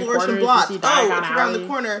where's Flourish and Blotts? Oh, it's around the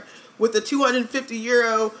corner with the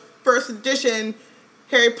 €250 first edition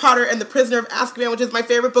Harry Potter and the Prisoner of Azkaban, which is my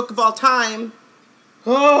favorite book of all time.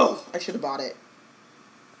 Oh, I should have bought it.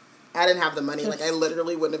 I didn't have the money. Like, I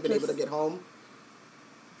literally wouldn't have been able to get home.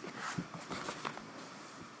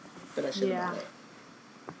 But I should have bought it.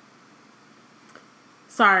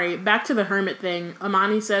 Sorry, back to the hermit thing.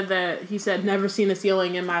 Amani said that he said never seen a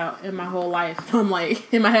ceiling in my whole life. I'm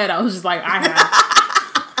like, in my head, I was just like, I have.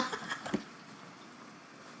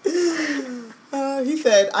 He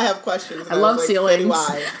said, I have questions. I love ceilings.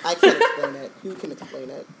 Why? I can't explain it. Who can explain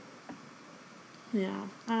it? Yeah,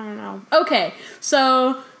 I don't know. Okay,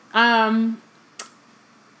 so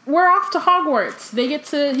we're off to Hogwarts. He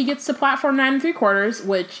gets to platform 9 3/4,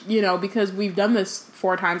 which, you know, because we've done this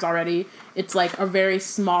 4 times already, it's like a very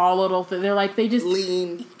small little thing. They just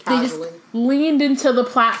leaned into the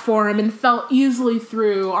platform and fell easily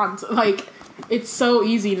through onto, like, it's so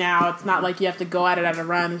easy now. It's not like you have to go at it at a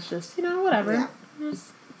run. It's just, whatever. Yeah.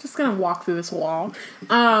 Just gonna walk through this wall.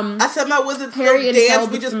 I said my wizards Harry don't dance. inhaled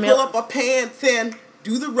We the just smell- pull up our pants and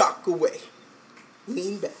do the rock away.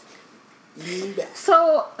 Lean back. Lean back.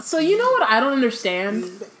 So you know what I don't understand?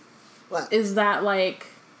 Lean back. What? Is that, like,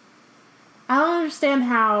 I don't understand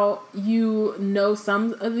how you know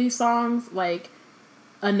some of these songs, like,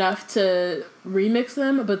 enough to remix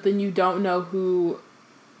them, but then you don't know who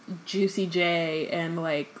Juicy J and,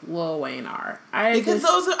 like, Lil Wayne are.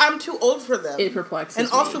 I'm too old for them. It perplexes me.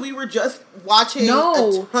 And also, we were just watching a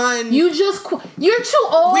ton. You're too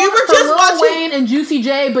old We were for just Lil watching- Wayne and Juicy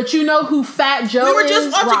J, but you know who Fat Joe is? We were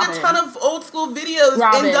just watching Robin. a ton of old school videos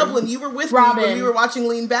in Dublin. You were with me when we were watching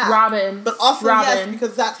Lean Back. Robin. But also, yes, Robin.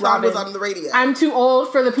 because that song was on the radio. I'm too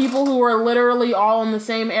old for the people who were literally all in the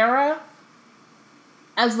same era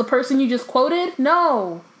as the person you just quoted?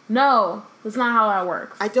 No. That's not how that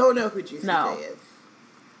works. I don't know who Juicy J is.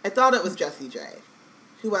 I thought it was Jessie J,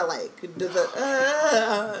 who I like. Who does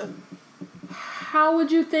a, How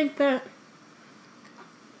would you think that?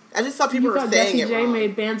 I just thought people were saying Jessie it J wrong.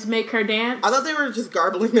 made bands make her dance? I thought they were just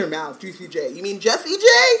garbling their mouths. Juicy J. You mean Jessie J?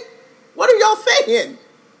 What are y'all saying?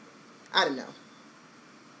 I don't know.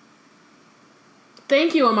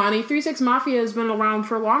 Thank you, Amani. 3 6 Mafia has been around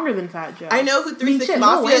for longer than Fat Joe. I know who 3 6 Lil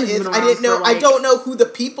Mafia Wayne has is. been I around didn't know. for, like- I don't know who the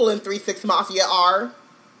people in 3 6 Mafia are.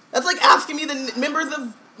 That's like asking me the members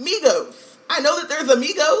of Migos. I know that there's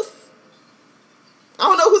Amigos. I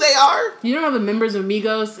don't know who they are. You don't know the members of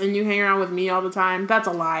Migos and you hang around with me all the time? That's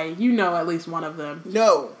a lie. You know at least one of them.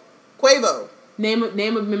 No. Quavo. Name a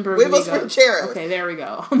member of Huevos Migos. Rancheros. Okay, there we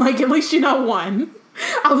go. I'm like, at least you know one.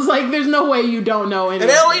 I was like, there's no way you don't know any. And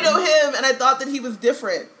I only know him, and I thought that he was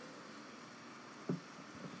different.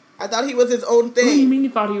 I thought he was his own thing. What do you mean you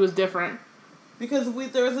thought he was different? Because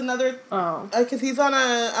there was another... Oh. Because he's on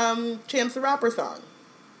a Chance the Rapper song.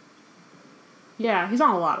 Yeah, he's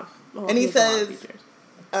on a lot of... And he says,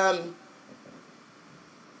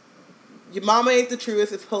 your mama ain't the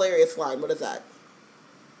truest, it's hilarious line. What is that?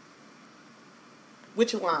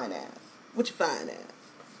 Which line ass? Which fine ass?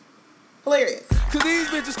 Hilarious. Cause these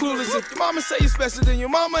bitches clueless. If your mama say you special, then your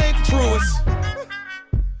mama ain't the truest.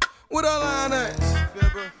 What up, line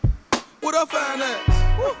ass? What up, fine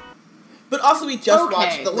ass? Woo. But also, we just Okay,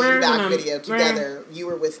 watched the we're Lean Back gonna- video together. You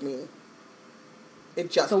were with me. It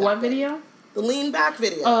just The what happened. video? The Lean Back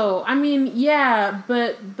video. Oh, I mean, yeah,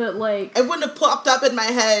 but like... It wouldn't have popped up in my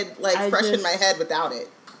head, like, I fresh in just- my head without it.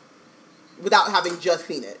 Without having just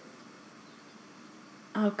seen it.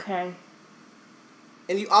 Okay.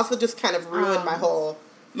 And you also just kind of ruined my whole...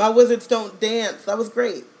 My wizards don't dance. That was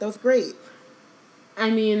great. That was great. I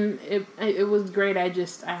mean, it was great. I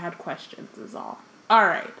had questions is all. All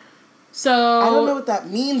right. So... I don't know what that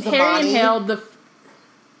means, Harry Amani. inhaled the...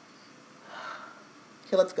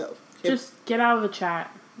 Okay, let's go. Just get out of the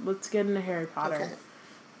chat. Let's get into Harry Potter. Okay.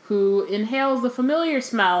 Who inhales the familiar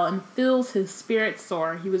smell and feels his spirit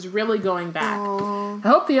soar. He was really going back. Aww. I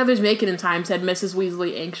hope the others make it in time, said Mrs.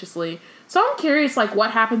 Weasley anxiously. So I'm curious, like,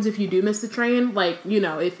 what happens if you do miss the train? Like,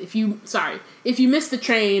 if you miss the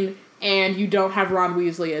train and you don't have Ron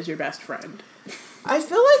Weasley as your best friend. I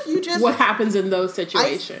feel like you just... What happens in those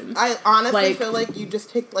situations? I honestly Like- feel like you just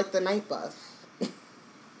take, like, the night bus.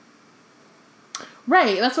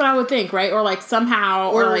 Right, that's what I would think, right? Or like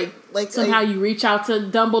somehow, or like somehow you reach out to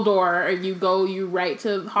Dumbledore, or you write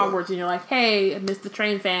to Hogwarts, and you're like, "Hey, I missed the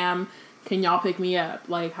train, fam. Can y'all pick me up?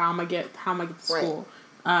 Like, how am I get to school?"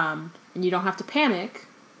 And you don't have to panic.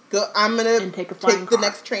 I'm gonna and take a flying the car.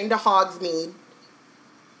 next train to Hogsmeade,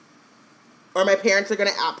 or my parents are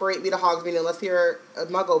gonna apparate me to Hogsmeade unless you're a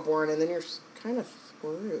Muggle born, and then you're kind of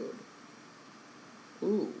screwed.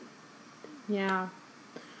 Ooh. Yeah.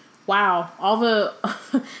 Wow. All the...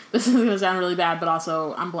 this is going to sound really bad, but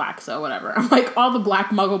also I'm black, so whatever. I'm like, all the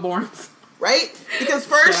black Muggle-borns. Right? Because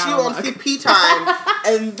first you won't see P time,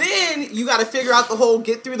 and then you gotta figure out the whole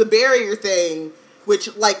get through the barrier thing,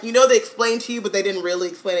 which, like, they explained to you, but they didn't really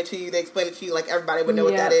explain it to you. They explained it to you like everybody would know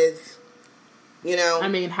what that is. I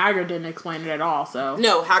mean, Hagrid didn't explain it at all, so...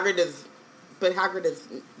 No, Hagrid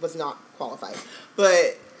was not qualified.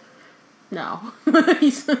 But... No.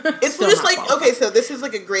 It's just like, okay, so this is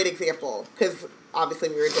like a great example, because obviously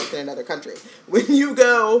we were just in another country. When you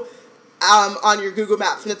go on your Google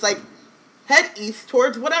Maps and it's like, head east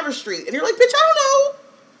towards whatever street, and you're like, bitch, I don't know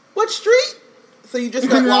what street. So you just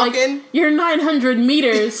start walking. Like, you're 900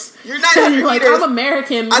 meters. You're 900 and you're like, meters. I'm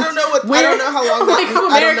American. I don't know how long that I'm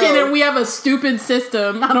American and we have a stupid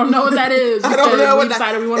system. I don't know what that is. I don't know we what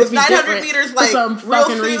decided that we want to is. be 900 different meters, for like, some real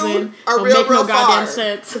fucking soon reason. or Don't real make no goddamn far?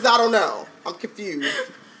 sense. Because I don't know. I'm confused.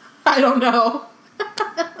 I don't know.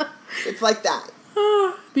 It's like that.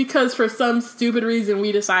 Because for some stupid reason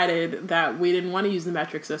we decided that we didn't want to use the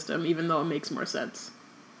metric system, even though it makes more sense.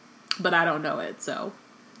 But I don't know it, so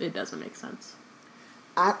it doesn't make sense.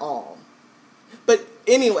 At all. But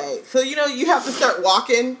anyway, so you have to start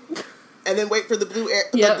walking and then wait for the blue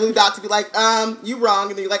the blue dot to be like, you wrong,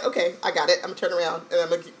 and then you're like, okay, I got it. I'm gonna turn around and I'm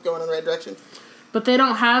gonna keep going in the right direction. But they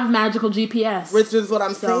don't have magical GPS. Which is what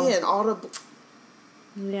I'm saying.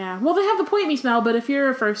 Yeah. Well, they have the point me smell, but if you're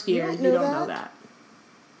a first year, you don't know that.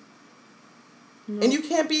 No. And you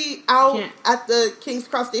can't be out at the King's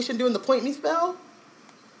Cross station doing the point me spell?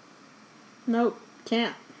 Nope.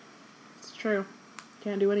 Can't. It's true.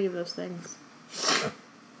 Can't do any of those things.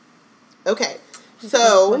 Okay.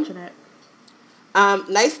 So, unfortunate.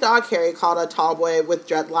 Nice Dog Harry called a tall boy with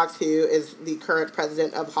dreadlocks who is the current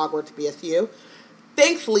president of Hogwarts BSU.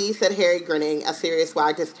 Thankfully, said Harry, grinning, as Sirius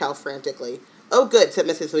wagged his tail frantically. Oh, good, said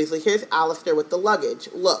Mrs. Weasley. Here's Alistair with the luggage.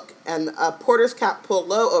 Look. And a porter's cap pulled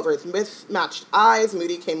low over his mismatched eyes.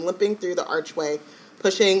 Moody came limping through the archway,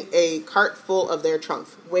 pushing a cart full of their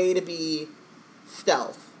trunks. Way to be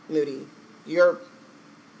stealth, Moody. You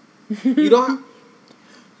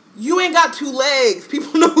ain't got 2 legs.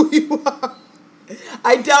 People know who you are.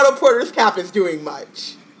 I doubt a porter's cap is doing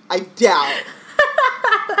much. I doubt.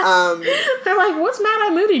 They're like, what's Mad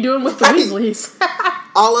Eye Moody doing with the Weasleys?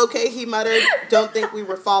 All okay, he muttered. Don't think we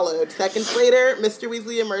were followed. Seconds later, Mr.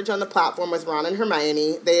 Weasley emerged on the platform with Ron and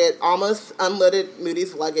Hermione. They had almost unloaded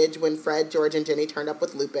Moody's luggage when Fred, George, and Ginny turned up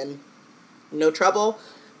with Lupin. No trouble,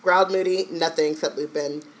 growled Moody. Nothing, said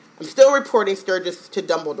Lupin. I'm still reporting Sturgis to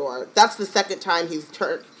Dumbledore. That's the second time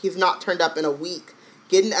he's not turned up in a week,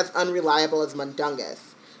 getting as unreliable as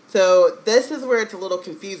Mundungus. So this is where it's a little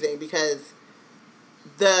confusing because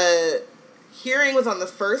the hearing was on the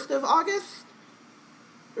 1st of August,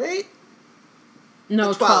 right?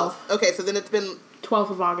 No, 12th. Okay, so then it's been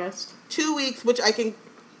 12th of August. 2 weeks, which I can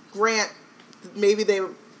grant. Maybe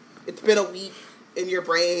it's been a week in your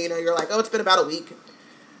brain, or you're like, oh, it's been about a week.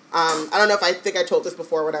 I don't know if I think I told this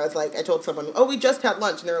before when I was like, I told someone, oh, we just had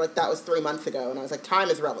lunch, and they were like, that was 3 months ago, and I was like, time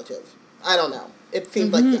is relative. I don't know. It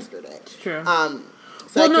seemed like yesterday. It's true.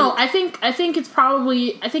 So I think it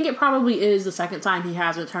probably is the second time he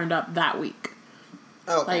hasn't turned up that week.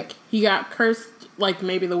 Okay. Like, he got cursed, like,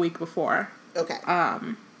 maybe the week before. Okay.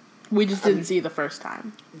 We just didn't see the first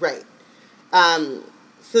time. Right.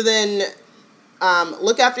 So then,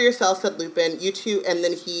 look after yourself, said Lupin. You two, and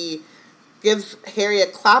then he gives Harry a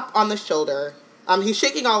clap on the shoulder. He's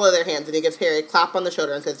shaking all of their hands, and he gives Harry a clap on the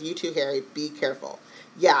shoulder and says, you two, Harry, be careful.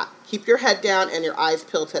 Yeah, keep your head down and your eyes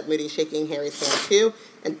peeled, said Moody, shaking Harry's hand too.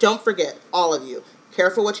 And don't forget, all of you,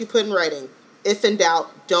 careful what you put in writing. If in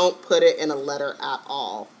doubt, don't put it in a letter at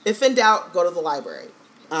all. If in doubt, go to the library.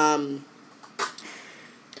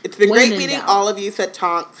 It's been great meeting all of you, said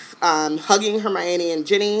Tonks, hugging Hermione and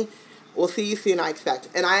Ginny. We'll see you soon, I expect.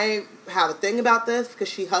 And I have a thing about this, because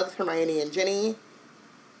she hugs Hermione and Ginny.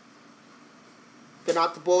 They're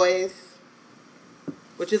not the boys.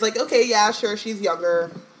 Which is like, okay, yeah, sure, she's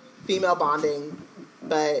younger. Female bonding.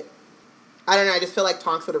 But, I don't know, I just feel like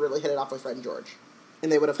Tonks would have really hit it off with Fred and George.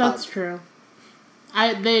 And they would have hugged. That's true.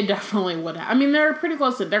 They definitely would have. I mean, they're pretty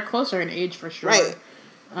close. They're closer in age, for sure. Right.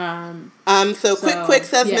 So quick,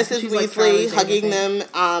 says Mrs. Weasley, like hugging them,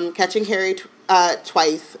 catching Harry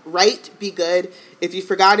twice. Right, be good. If you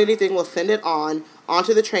forgot anything, we'll send it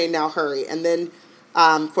onto the train now, hurry. And then,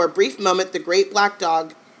 for a brief moment, the great black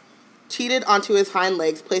dog teetered onto his hind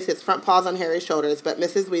legs, placed his front paws on Harry's shoulders, but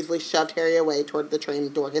Mrs. Weasley shoved Harry away toward the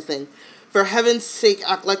train door, hissing, for heaven's sake,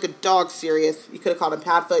 act like a dog, Sirius. You could have called him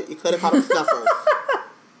Padfoot, you could have called him Snuffles.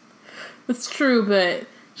 That's true, but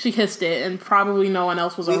she hissed it, and probably no one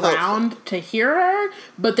else was around to hear her,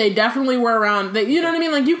 but they definitely were around. You know what I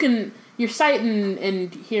mean? Like, your sight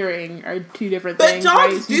and hearing are two different things. But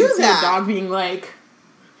dogs do that. See a dog being like,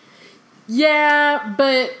 yeah,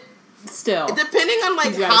 but still. Depending on,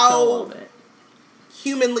 like, how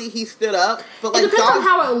humanly he stood up. But, like, it depends on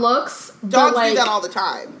how it looks. Dogs do that all the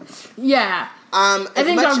time. Yeah. I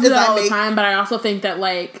think dogs do that all the time, but I also think that,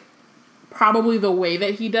 like, probably the way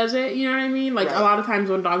that he does it, you know what I mean? Like, a lot of times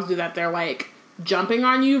when dogs do that, they're, like, jumping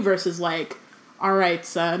on you versus, like, all right,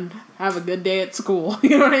 son, have a good day at school.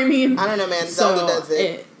 You know what I mean? I don't know, man. Zelda does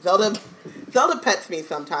it. Zelda pets me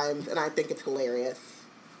sometimes, and I think it's hilarious.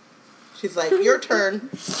 She's like, your turn.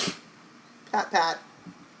 Pat, pat.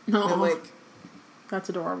 No. And I'm like, that's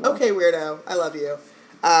adorable. Okay, weirdo. I love you.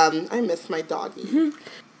 I miss my doggy.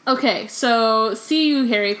 Okay, so see you,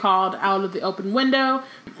 Harry called out of the open window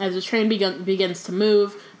as the train begins to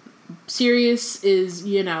move. Sirius is,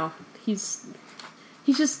 he's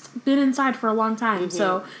he's just been inside for a long time.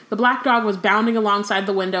 So the black dog was bounding alongside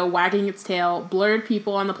the window, wagging its tail. Blurred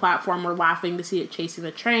people on the platform were laughing to see it chasing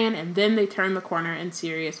the train, and then they turned the corner and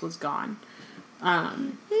Sirius was gone.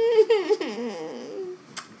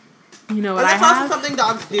 You know what I have? And that's also something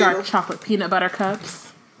dogs do. Dark chocolate peanut butter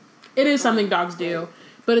cups. It is something dogs do,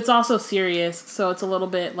 but it's also serious, so it's a little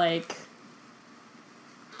bit, like,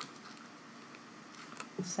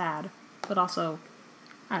 sad, but also,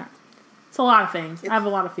 I don't know. It's a lot of things. I have a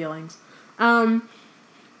lot of feelings.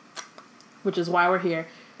 Which is why we're here.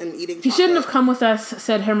 And eating chocolate. He shouldn't have come with us,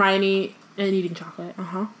 said Hermione, and eating chocolate.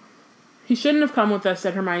 He shouldn't have come with us,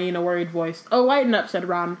 said Hermione in a worried voice. Oh, lighten up, said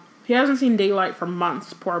Ron. He hasn't seen daylight for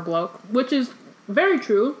months, poor bloke. Which is very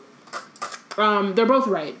true. They're both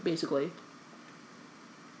right, basically.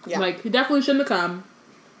 Yeah. Like, he definitely shouldn't have come,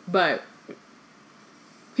 but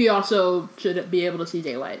he also should be able to see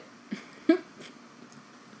daylight.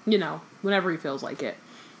 You know, whenever he feels like it.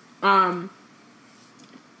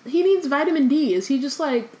 He needs vitamin D. Is he just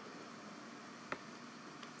like...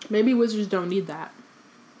 Maybe wizards don't need that.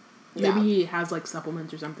 Yeah. Maybe he has, like,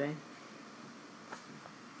 supplements or something.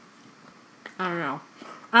 I don't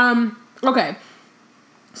know. Okay.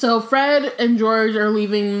 So Fred and George are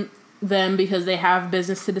leaving them because they have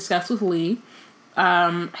business to discuss with Lee.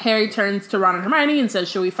 Harry turns to Ron and Hermione and says,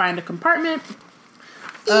 "Shall we find a compartment?"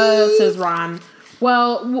 Says Ron.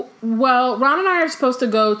 Well, Ron and I are supposed to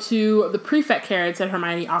go to the prefect carriage, said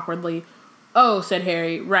Hermione awkwardly. Oh, said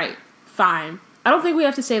Harry. Right. Fine. I don't think we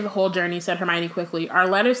have to say the whole journey, said Hermione quickly. Our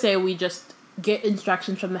letters say we just get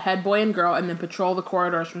instructions from the head boy and girl and then patrol the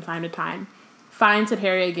corridors from time to time. Fine, said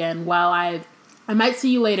Harry again. Well, I might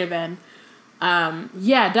see you later then.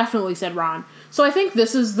 Yeah, definitely, said Ron. So I think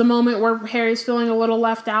this is the moment where Harry's feeling a little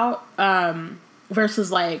left out,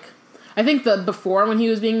 versus, like, I think before when he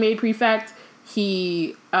was being made prefect,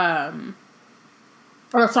 when Ron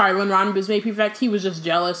was made prefect, he was just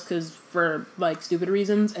jealous for, like, stupid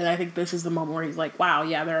reasons, and I think this is the moment where he's like, wow,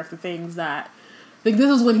 yeah, there are the things that, I think this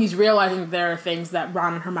is when he's realizing there are things that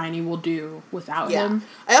Ron and Hermione will do without him.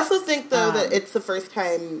 I also think, though, that it's the first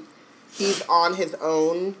time he's on his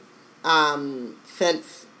own,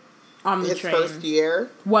 since on the his train. first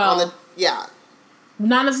year. Well, yeah.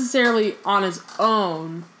 Not necessarily on his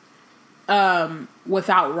own,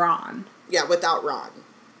 without Ron. Yeah, without Ron.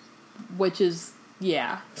 Which is,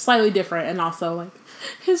 slightly different, and also, like,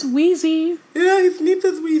 his Wheezy. Yeah, he needs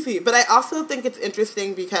his Wheezy. But I also think it's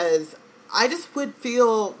interesting because I just would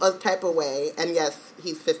feel a type of way, and yes,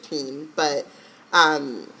 he's 15, but,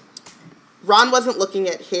 Ron wasn't looking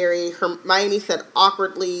at Harry. Hermione said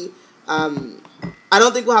awkwardly, I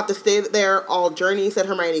don't think we'll have to stay there all journey, said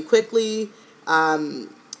Hermione quickly.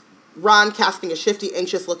 Ron casting a shifty,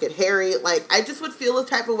 anxious look at Harry. Like, I just would feel a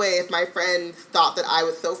type of way if my friends thought that I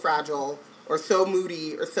was so fragile or so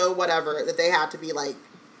moody or so whatever that they had to be like,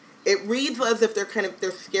 it reads as if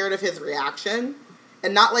they're scared of his reaction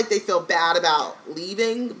and not like they feel bad about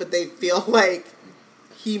leaving, but they feel like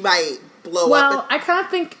he might blow up. Well, I kind of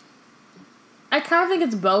think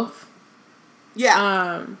it's both. Yeah.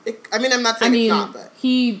 I'm not saying it's not, but.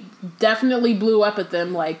 He definitely blew up at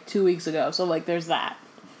them, like, 2 weeks ago, so, like, there's that.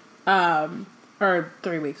 Or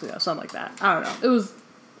 3 weeks ago, something like that. I don't know. It was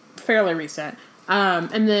fairly recent.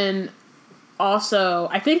 And then, also,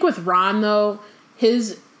 I think with Ron, though,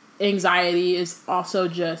 his anxiety is also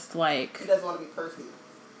just, like... He doesn't want to be Percy.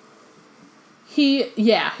 He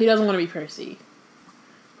doesn't want to be Percy.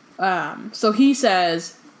 So he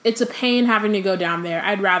says... It's a pain having to go down there.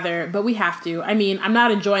 I'd rather, but we have to. I mean, I'm not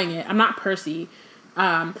enjoying it. I'm not Percy. So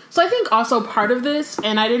I think also part of this,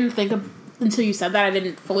 and I didn't think until you said that, I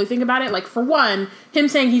didn't fully think about it. Like, for one, him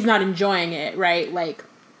saying he's not enjoying it, right? Like,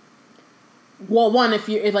 well, one, if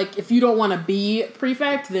you don't want to be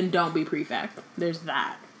prefect, then don't be prefect. There's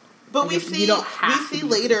that. But we see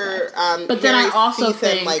later, but then I also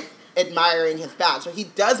think him, like, admiring his badge. So he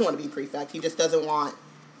does want to be prefect. He just doesn't want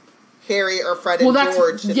Harry or Fred and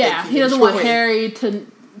George to think he doesn't want Harry to...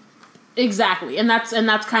 Exactly. And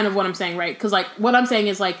that's kind of what I'm saying, right? Because, like, what I'm saying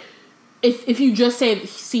is, like, if you just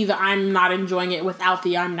see the I'm not enjoying it without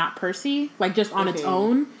the I'm not Percy, like, just on its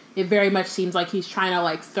own, it very much seems like he's trying to,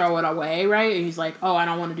 like, throw it away, right? And he's like, oh, I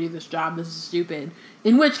don't want to do this job, this is stupid.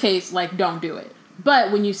 In which case, like, don't do it.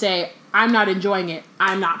 But when you say, I'm not enjoying it,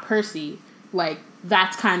 I'm not Percy, like,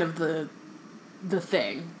 that's kind of the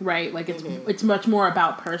thing, right? Like, it's much more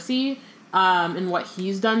about Percy, and what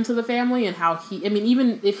he's done to the family, and how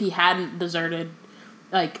even if he hadn't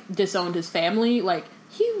disowned his family, like,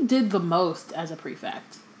 he did the most as a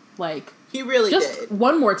prefect. Like, He really Just did.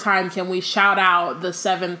 one more time, can we shout out the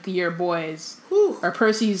 7th year boys, Whew. or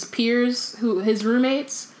Percy's peers, his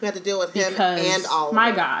roommates? We had to deal with him Because, and Oliver.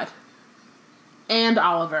 my God. And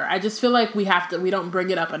Oliver. I just feel like we don't bring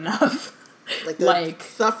it up enough. Like the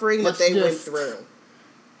suffering that they went through.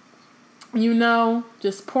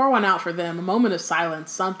 Just pour one out for them. A moment of silence,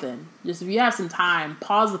 something. Just if you have some time,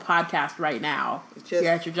 pause the podcast right now. You're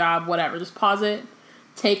at your job, whatever. Just pause it.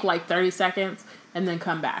 Take like 30 seconds. And then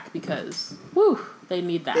come back because, they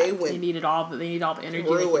need that. They need all the energy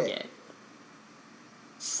they can get.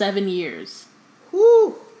 7 years.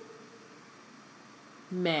 Whew.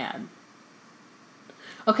 Man.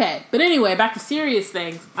 Okay, but anyway, back to serious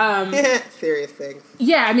things. Serious things.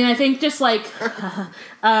 Yeah, I mean, I think just like,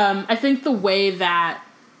 I think the way that,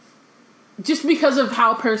 just because of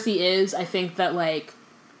how Percy is, I think that like,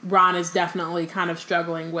 Ron is definitely kind of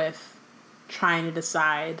struggling with trying to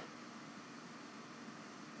decide,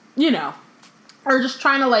 or just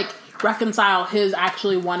trying to like reconcile his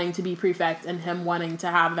actually wanting to be prefect and him wanting to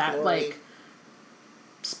have that glory. Like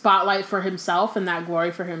spotlight for himself and that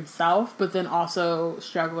glory for himself, but then also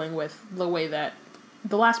struggling with the way that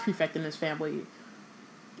the last prefect in his family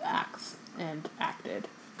acts and acted.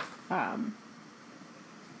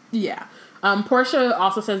 Portia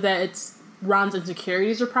also says that it's Ron's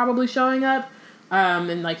insecurities are probably showing up,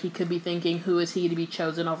 and like he could be thinking, who is he to be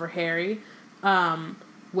chosen over Harry?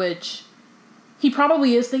 Which he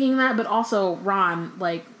probably is thinking that, but also Ron,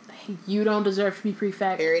 like, you don't deserve to be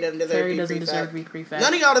prefect. Harry doesn't deserve to be prefect.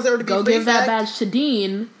 None of y'all deserve to be prefect. Go give that badge to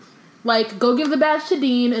Dean. Like, go give the badge to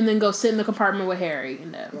Dean and then go sit in the compartment with Harry.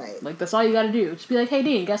 Right. Like, that's all you gotta do. Just be like, hey,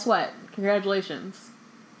 Dean, guess what? Congratulations.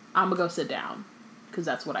 I'm gonna go sit down. Because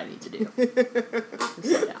that's what I need to do.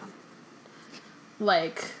 Sit down.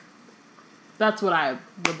 Like, that's what I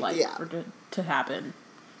would like to happen.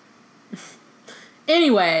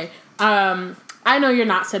 Anyway, I know you're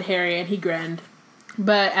not, said Harry, and he grinned.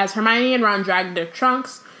 But as Hermione and Ron dragged their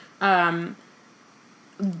trunks away,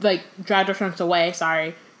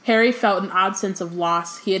 Harry felt an odd sense of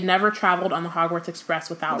loss. He had never traveled on the Hogwarts Express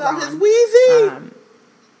without Ron. His Weasley!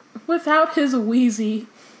 Without his Weasley.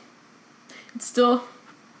 It still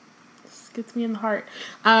gets me in the heart.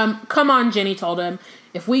 Come on, Ginny told him.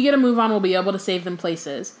 If we get a move on, we'll be able to save them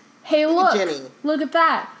places. Hey, look! Ginny. Look at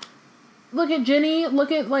that! Look at Ginny. Look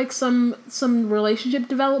at, like, some relationship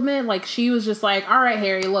development. Like, she was just like, all right,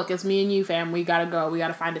 Harry, look, it's me and you, fam. We gotta go. We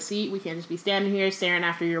gotta find a seat. We can't just be standing here staring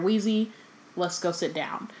after your Weasley. Let's go sit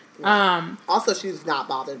down. Yeah. Also, she's not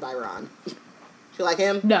bothered by Ron. She like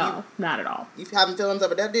him? No, not at all. You having feelings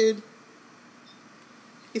over that dude?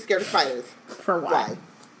 He's scared of spiders. For what?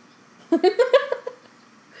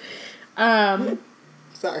 Why?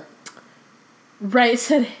 Sorry. Right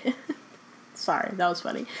said... Sorry, that was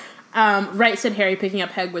funny. Right said Harry, picking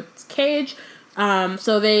up Hagrid's cage.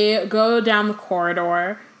 So they go down the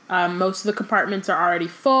corridor. Most of the compartments are already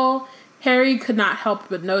full. Harry could not help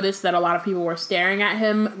but notice that a lot of people were staring at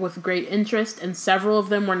him with great interest, and several of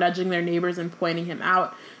them were nudging their neighbors and pointing him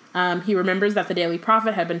out. He remembers that the Daily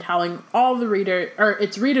Prophet had been telling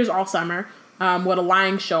its readers all summer, what a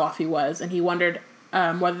lying show-off he was, and he wondered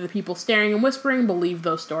whether the people staring and whispering believed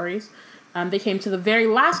those stories. They came to the very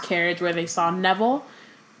last carriage where they saw Neville,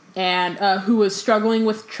 and who was struggling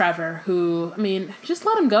with Trevor, who, I mean, just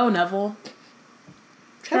let him go, Neville.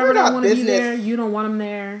 Trevor don't want to be there. You don't want him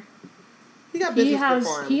there. He got business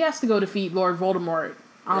before him. He has to go defeat Lord Voldemort.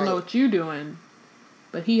 I don't know what you're doing,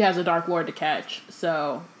 but he has a Dark Lord to catch,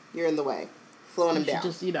 so... You're in the way. Slowing him down.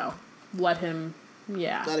 Just, let him,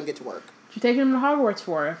 Let him get to work. What you taking him to Hogwarts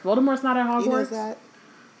for? If Voldemort's not at Hogwarts... He knows that.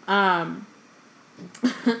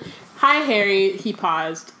 Hi, Harry, he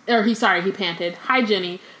paused. He panted. Hi,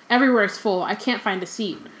 Ginny. Everywhere's full. I can't find a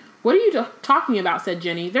seat. What are you talking about, said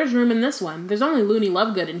Ginny. There's room in this one. There's only Loony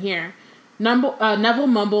Lovegood in here. Neville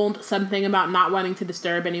mumbled something about not wanting to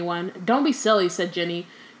disturb anyone. Don't be silly, said Ginny.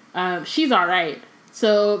 She's all right.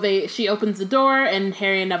 So she opens the door, and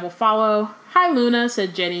Harry and Neville follow. Hi, Luna,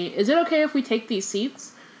 said Ginny. Is it okay if we take these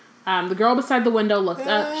seats? The girl beside the window looked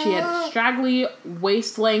up. She had straggly,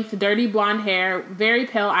 waist-length, dirty blonde hair, very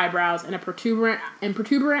pale eyebrows, and protuberant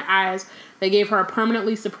eyes that gave her a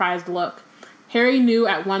permanently surprised look. Harry knew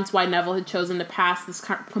at once why Neville had chosen to pass this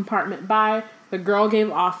compartment by. The girl gave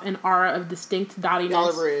off an aura of distinct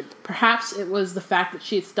dottiness. Perhaps it was the fact that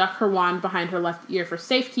she had stuck her wand behind her left ear for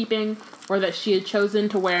safekeeping, or that she had chosen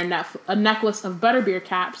to wear a necklace of butterbeer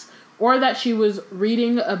caps, or that she was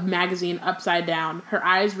reading a magazine upside down. Her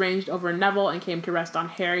eyes ranged over Neville and came to rest on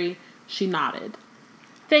Harry. She nodded.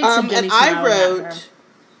 Thanks, Jenny. And I wrote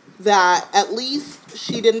that at least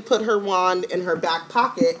she didn't put her wand in her back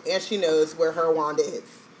pocket, and she knows where her wand is.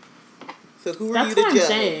 So who are That's you to what I'm judge?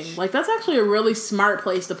 saying. Like, that's actually a really smart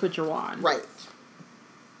place to put your wand. Right.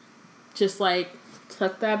 Just, like,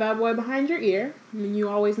 tuck that bad boy behind your ear. I mean, you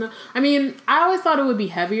always know. I mean, I always thought it would be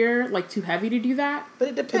heavier, like, too heavy to do that. But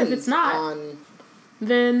it depends. But if it's not, on...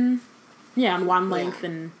 then, yeah, on wand length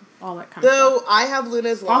and all that kind of Though, stuff. I have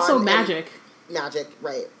Luna's wand. Also, magic. Magic,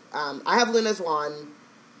 right. I have Luna's wand,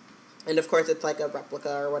 and of course it's like a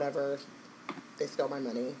replica or whatever. They stole my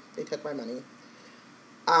money. They took my money.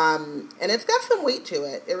 And it's got some weight to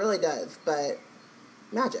it. It really does, but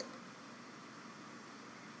magic.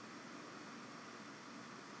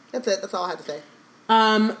 That's it. That's all I have to say.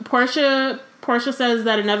 Portia says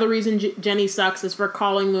that another reason Jenny sucks is for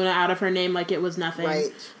calling Luna out of her name like it was nothing.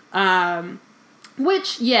 Right.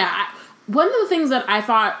 Which, yeah, one of the things that I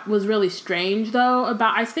thought was really strange, though,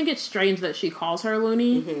 I think it's strange that she calls her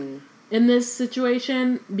Looney in this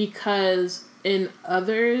situation, because in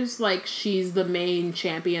others, like, she's the main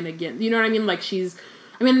champion again. You know what I mean? Like,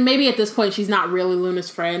 maybe at this point she's not really Luna's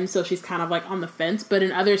friend, so she's kind of, like, on the fence, but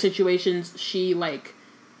in other situations she, like,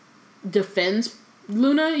 defends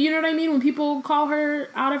Luna, you know what I mean? When people call her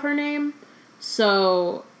out of her name.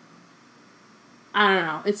 So, I don't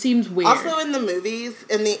know. It seems weird. Also in the movies,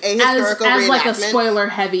 in the ahistorical as like a reenactments,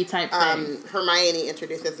 spoiler-heavy type thing. Hermione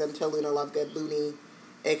introduces them to Luna Lovegood, Looney,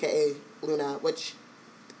 a.k.a. Luna, which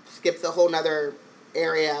skips a whole nother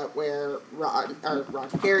area where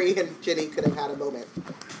Harry and Ginny could have had a moment.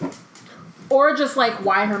 Or just, like,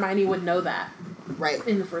 why Hermione would know that. Right.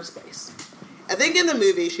 In the first place. I think in the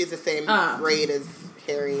movie she's the same grade as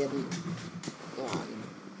Harry and Ron.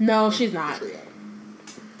 No, she's not.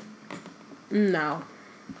 No.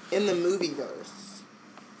 In the movie verse,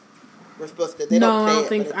 we're supposed to. They don't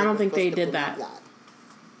say I don't think they did that.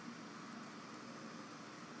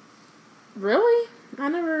 Really? I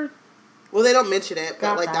never. Well, they don't mention it,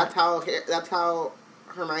 but like that. that's how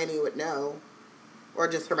Hermione would know, or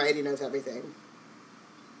just Hermione knows everything.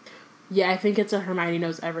 Yeah, I think it's a Hermione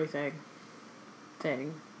knows everything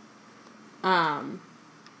thing.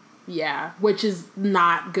 Yeah, which is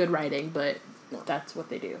not good writing, but that's what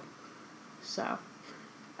they do. So,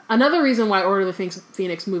 another reason why Order of the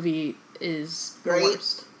Phoenix movie is the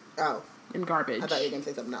worst. Oh. And garbage. I thought you were going to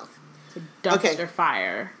say something else. It's a dumpster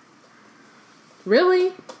fire.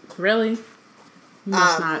 Really? You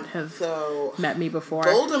must not have met me before.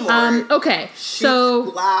 Voldemort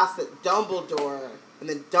shoots glass at Dumbledore, and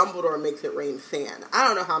then Dumbledore makes it rain sand. I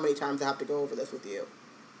don't know how many times I have to go over this with you.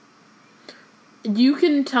 You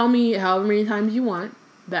can tell me however many times you want.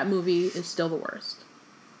 That movie is still the worst.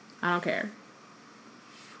 I don't care.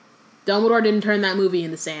 Dumbledore didn't turn that movie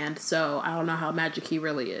into sand, so I don't know how magic he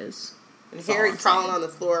really is. And Harry crawling on the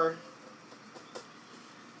floor.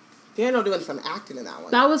 Daniel doing some acting in that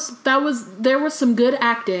one. There was some good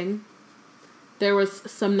acting. There was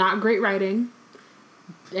some not great writing.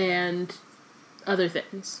 And other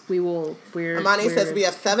things. Hermione says we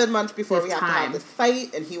have 7 months before we have to have this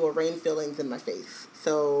fight, and he will rain feelings in my face.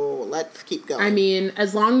 So let's keep going. I mean,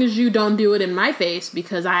 as long as you don't do it in my face,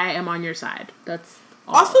 because I am on your side. That's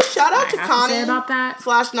all. Also, shout out to Connie. Say about that.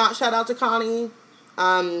 / not shout out to Connie.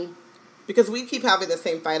 Because we keep having the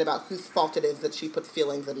same fight about whose fault it is that she puts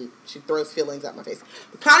feelings and she throws feelings at my face.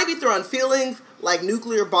 But Connie be throwing feelings like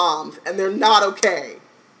nuclear bombs, and they're not okay.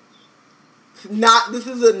 This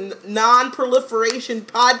is a non-proliferation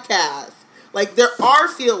podcast. Like, there are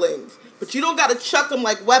feelings, but you don't gotta chuck them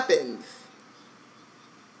like weapons.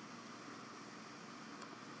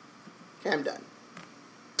 Okay, I'm done.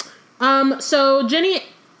 So Jenny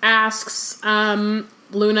asks,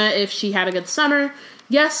 Luna if she had a good summer.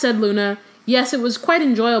 Yes, said Luna. Yes, it was quite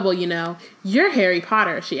enjoyable, you know. You're Harry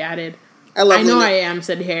Potter, she added. I know Luna. I am,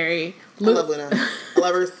 said Harry. I love Luna. I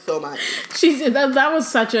love her so much. It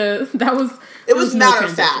was matter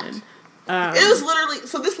of fact. It was literally,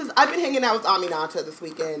 I've been hanging out with Aminata this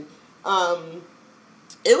weekend.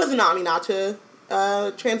 It was an Aminata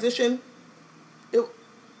transition. It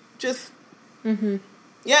just,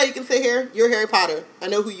 yeah, you can sit here. You're Harry Potter. I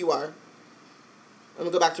know who you are. I'm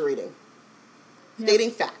gonna go back to reading. Yep.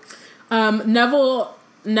 Stating facts. Neville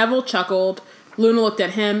chuckled. Luna looked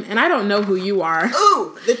at him, and I don't know who you are.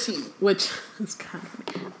 Ooh, the tea. Which is kind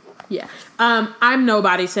of... Yeah. I'm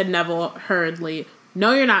nobody, said Neville hurriedly.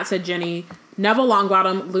 No, you're not, said Jenny. Neville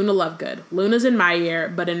Longbottom, Luna Lovegood. Luna's in my year,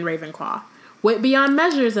 but in Ravenclaw. Wit beyond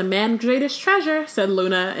measure's a man's greatest treasure, said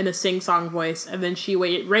Luna in a sing-song voice, and then she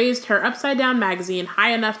raised her upside-down magazine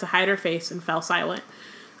high enough to hide her face and fell silent.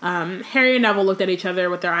 Harry and Neville looked at each other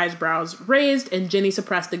with their eyebrows raised, and Ginny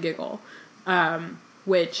suppressed a giggle.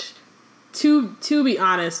 Which, to be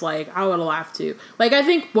honest, like, I would have laughed too. Like, I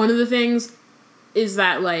think one of the things is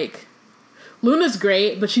that, like, Luna's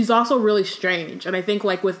great, but she's also really strange. And I think,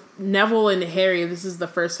 like, with Neville and Harry, this is the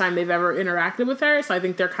first time they've ever interacted with her. So I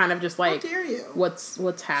think they're kind of just like, how dare you? What's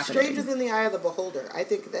happening? Strange is in the eye of the beholder. I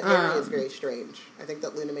think that Harry is very strange. I think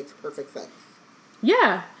that Luna makes perfect sense.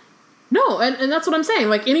 Yeah. No, and that's what I'm saying.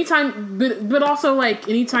 Like, anytime, but also, like,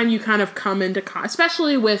 anytime you kind of come into,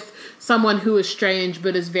 especially with someone who is strange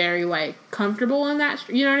but is very, like, comfortable in that,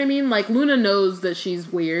 you know what I mean? Like, Luna knows that she's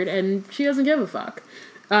weird, and she doesn't give a fuck.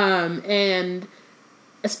 And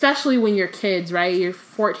especially when you're kids, right? You're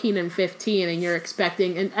 14 and 15 and you're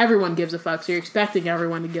expecting, and everyone gives a fuck, so you're expecting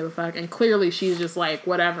everyone to give a fuck. And clearly she's just like,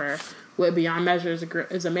 whatever, what beyond measure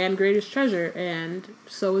is a man greatest treasure, and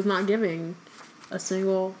so is not giving a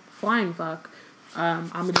single flying fuck. I'm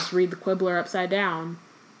gonna just read the Quibbler upside down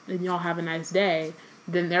and y'all have a nice day.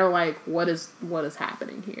 Then they're like, what is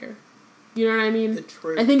happening here? You know what I mean? The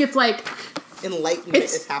truth. I think it's like enlightenment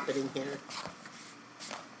is happening here.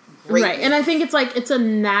 Right, and I think it's a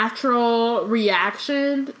natural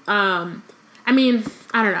reaction. I mean,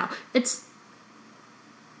 I don't know.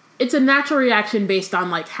 It's a natural reaction based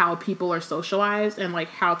on, like, how people are socialized and, like,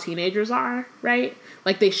 how teenagers are, right?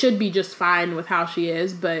 Like, they should be just fine with how she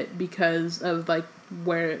is, but because of, like,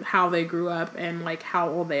 how they grew up and, like, how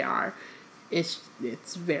old they are, it's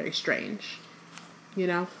very strange, you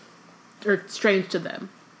know? Or strange to them.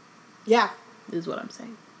 Yeah. Is what I'm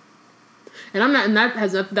saying. And I'm not, and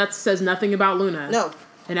that says nothing about Luna. No.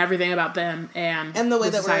 And everything about them and the way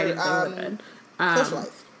that society we're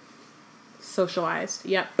socialized. Socialized,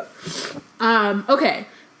 yep. Okay,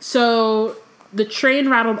 so the train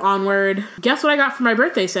rattled onward. Guess what I got for my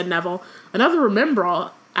birthday, said Neville. Another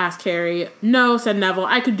Remembrall, asked Harry. No, said Neville.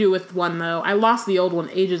 I could do with one, though. I lost the old one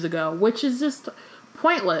ages ago, which is just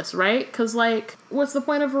pointless, right? Because, like, what's the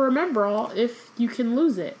point of a Remembrall if you can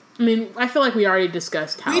lose it? I mean, I feel like we already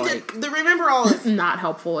discussed how, the Remembrall is not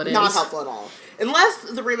helpful it is. Not helpful at all.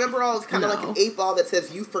 Unless the Remembrall is kind of like an 8-ball that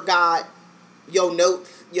says, you forgot, yo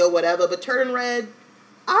notes, yo whatever, but turning red,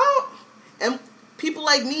 and people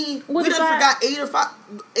like me, we done forgot 8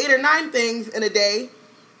 or 9 things in a day.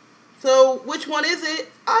 So, which one is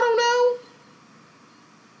it? I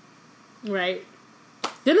don't know. Right.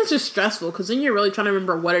 Then it's just stressful, because then you're really trying to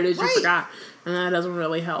remember what it is you forgot, and that doesn't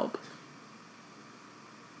really help.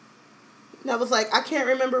 And I was like, I can't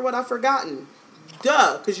remember what I've forgotten.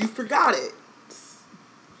 Duh, because you forgot it.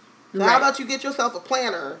 So how about you get yourself a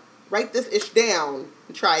planner, write this ish down,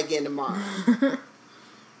 and try again tomorrow.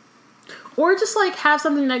 Or just, like, have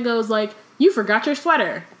something that goes, like, you forgot your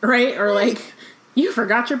sweater, right? Or, like, you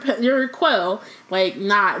forgot your quill. Like,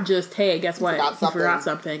 not just, hey, guess what? You forgot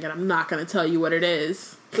something, and I'm not going to tell you what it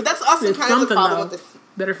is. But that's also kind of the problem with this.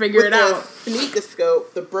 Better figure it out. The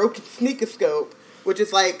sneakoscope, the broken sneakoscope, which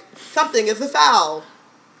is like, something is a foul.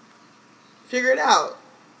 Figure it out.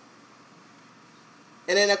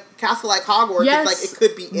 And in a castle like Hogwarts, it's like, it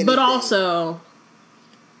could be anything. But also,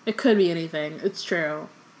 it could be anything. It's true.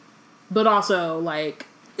 But also, like,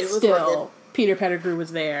 still, Peter Pettigrew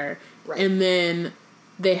was there. Right. And then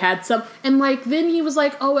they had and, like, then he was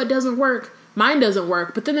like, oh, it doesn't work. Mine doesn't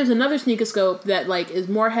work. But then there's another sneakoscope that, like, is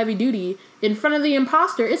more heavy duty in front of the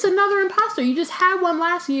imposter. It's another imposter. You just had one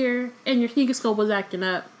last year, and your sneakoscope was acting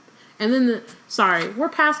up. And then, sorry, we're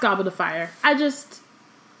past Goblet of Fire.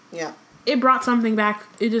 Yeah. It brought something back.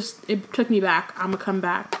 It took me back. I'm gonna come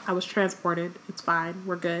back. I was transported. It's fine.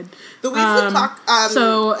 We're good. The Weasley talk.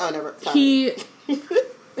 Never. He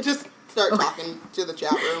just start talking to the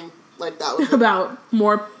chat room like that was about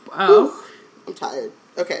more. I'm tired.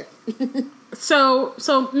 Okay. So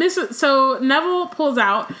Neville pulls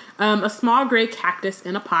out a small gray cactus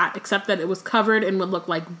in a pot, except that it was covered in what looked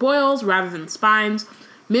like boils rather than spines.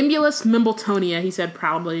 Mimbulus Mimbletonia, he said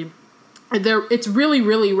proudly. It's really,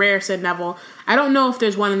 really rare, said Neville. I don't know if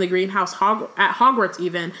there's one in the greenhouse at Hogwarts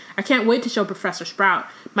even. I can't wait to show Professor Sprout.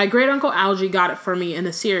 My great-uncle Algie got it for me in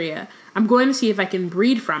Assyria. I'm going to see if I can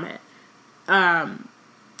breed from it.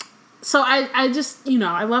 So I just,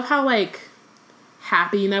 I love how, like,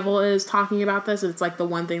 happy Neville is talking about this. It's, like, the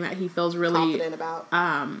one thing that he feels really confident about.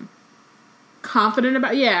 Confident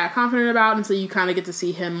about, and so you kind of get to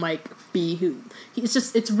see him, like, be who...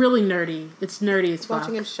 It's really nerdy. It's nerdy as fuck.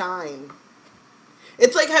 Watching him shine.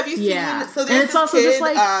 It's like, have you seen... Yeah. So there's this also kid, just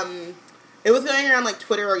like... it was going around, like,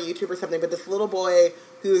 Twitter or YouTube or something, but this little boy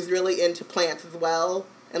who is really into plants as well,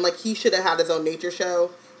 and, like, he should have had his own nature show,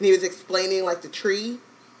 and he was explaining, like, the tree,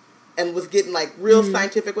 and was getting, like, real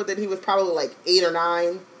scientific with it. He was probably, like, 8 or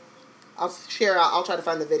 9. I'll try to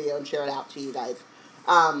find the video and share it out to you guys.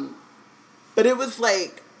 But it was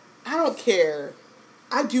like, I don't care.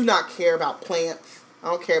 I do not care about plants. I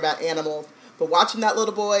don't care about animals. But watching that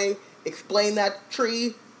little boy explain that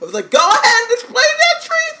tree I was like, go ahead and display that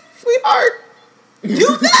tree, sweetheart.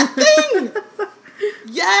 Do that thing.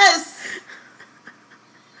 Yes.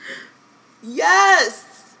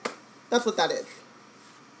 Yes. That's what that is.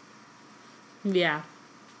 Yeah.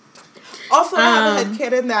 Also, I have a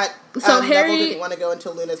headcanon that so Harry Neville didn't want to go into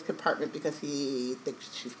Luna's compartment because he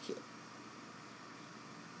thinks she's cute.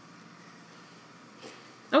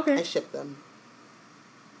 Okay. I ship them.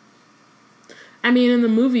 I mean, in the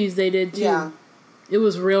movies they did too. Yeah. It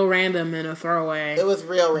was real random and a throwaway. It was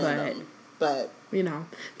real random, but you know,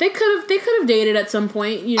 they could have dated at some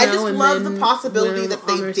point. You know, I just love the possibility that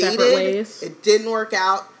they dated. It didn't work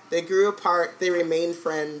out. They grew apart. They remained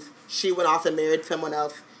friends. She went off and married someone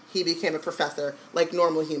else. He became a professor, like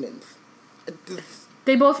normal humans.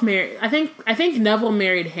 They both married. I think Neville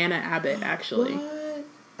married Hannah Abbott, actually. What?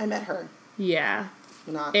 I met her. Yeah.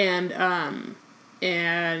 Not. And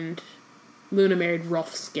Luna married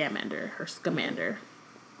Rolf Scamander, her Scamander.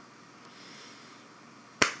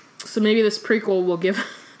 So maybe this prequel will give...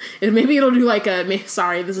 maybe it'll do like a...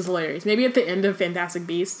 Sorry, this is hilarious. Maybe at the end of Fantastic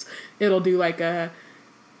Beasts, it'll do like a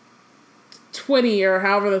 20 or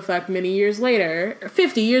however the fuck many years later,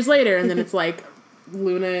 50 years later, and then it's like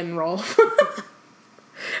Luna and Rolf.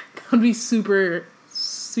 That would be super,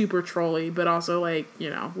 super trolly, but also like, you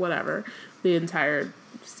know, whatever the entire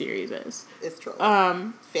series is. It's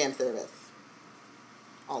trolly. Fan service.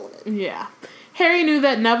 All of it. Yeah. Harry knew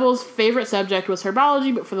that Neville's favorite subject was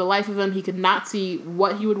herbology, but for the life of him, he could not see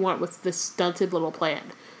what he would want with this stunted little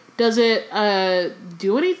plant. Does it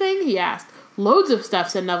do anything? He asked. Loads of stuff,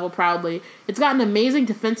 said Neville proudly. It's got an amazing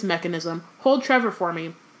defense mechanism. Hold Trevor for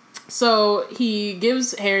me. So he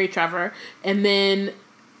gives Harry Trevor, and then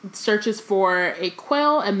searches for a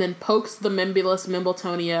quill, and then pokes the Membulus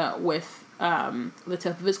Mimbletonia with the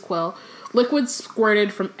tip of his quill. Liquid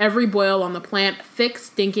squirted from every boil on the plant, thick,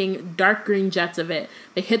 stinking, dark green jets of it.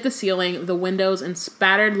 They hit the ceiling, the windows, and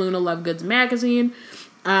spattered Luna Lovegood's magazine.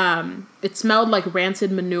 It smelled like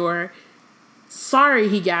rancid manure. Sorry,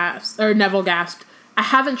 Neville gasped. I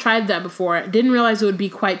haven't tried that before. Didn't realize it would be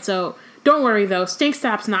quite so. Don't worry, though.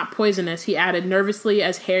 Stinksap's not poisonous, he added nervously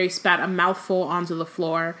as Harry spat a mouthful onto the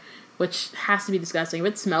floor, which has to be disgusting.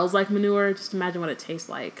 If it smells like manure, just imagine what it tastes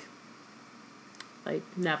like. Like,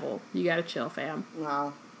 Neville, you gotta chill, fam.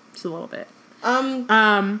 Wow. Just a little bit.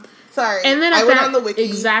 Sorry. And then I at went that on the wiki.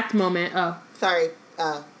 exact moment, Sorry,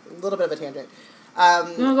 a little bit of a tangent.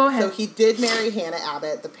 No, go ahead. So he did marry Hannah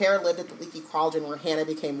Abbott. The pair lived at the Leaky Cauldron where Hannah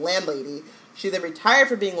became landlady. She then retired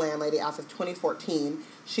from being landlady as of 2014.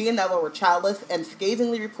 She and Neville were childless and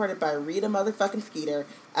scathingly reported by Rita motherfucking Skeeter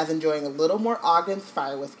as enjoying a little more Ogden's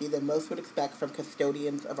fire whiskey than most would expect from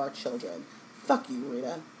custodians of our children. Fuck you,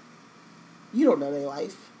 Rita. You don't know their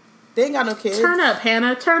life. They ain't got no kids. Turn up,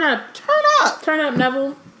 Hannah. Turn up. Turn up. Turn up,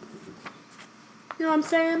 Neville. You know what I'm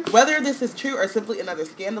saying? Whether this is true or simply another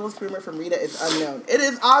scandalous rumor from Rita is unknown. It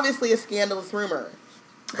is obviously a scandalous rumor.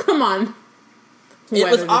 Come on.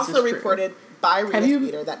 It was also reported by Rita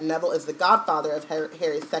Skeeter that Neville is the godfather of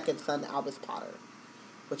Harry's second son, Albus Potter.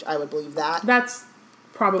 Which I would believe that. That's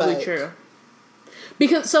probably true.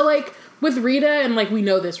 Because, so, like, with Rita, and, like, we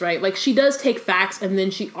know this, right? Like, she does take facts, and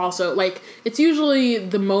then she also, like, it's usually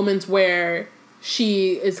the moments where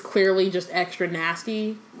she is clearly just extra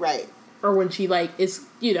nasty. Right. Or when she, like, is,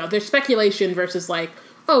 you know, there's speculation versus, like,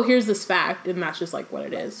 oh, here's this fact, and that's just, like, what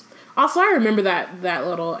it is. Also, I remember that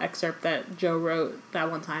little excerpt that Joe wrote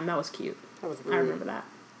that one time. That was cute. That was weird. I remember that.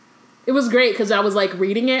 It was great, because I was, like,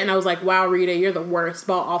 reading it, and I was like, wow, Rita, you're the worst,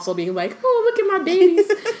 but also being like, oh, look at my babies.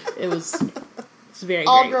 It was very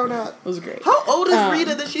all great. Grown up. It was great. How old is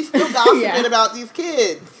Rita that she's still gossiping about these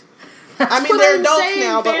kids? I mean, they're adults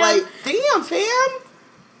now, but, like, damn, fam.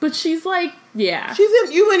 But she's like, yeah.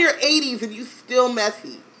 You in your 80s and you still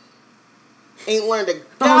messy. Ain't learned a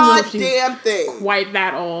goddamn thing. Quite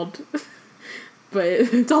that old. But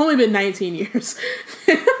it's only been 19 years.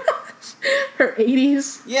 Her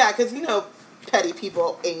 80s. Yeah, because, you know, petty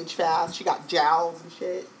people age fast. She got jowls and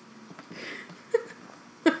shit.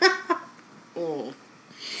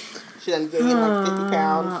 She done gained like 50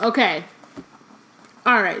 pounds. Okay.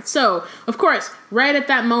 Alright, so, of course, right at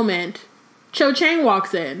that moment, Cho Chang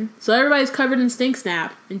walks in. So everybody's covered in stink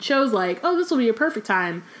snap. And Cho's like, oh, this will be a perfect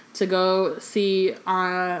time to go see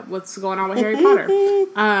what's going on with Harry Potter.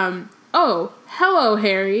 Oh, hello,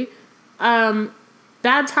 Harry.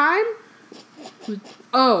 Bad time?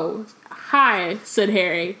 Oh, hi, said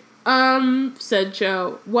Harry. Said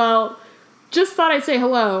Cho. Well, just thought I'd say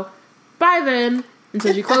hello. Bye then. And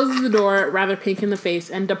so she closes the door, rather pink in the face,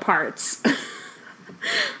 and departs.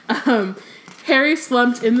 Harry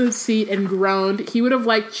slumped in the seat and groaned. He would have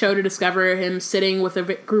liked Cho to discover him sitting with a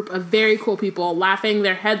group of very cool people, laughing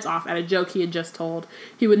their heads off at a joke he had just told.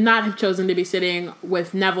 He would not have chosen to be sitting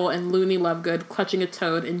with Neville and Looney Lovegood, clutching a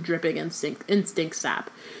toad and dripping in stink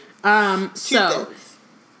sap. Two things.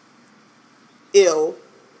 Ill.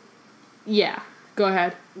 Yeah, go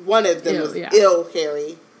ahead. One of them was ill,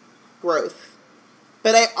 Harry. Gross.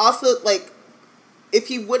 But I also, like, if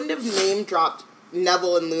he wouldn't have name-dropped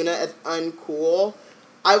Neville and Luna as uncool,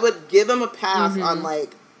 I would give him a pass on,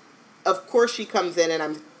 like, of course she comes in and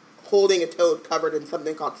I'm holding a toad covered in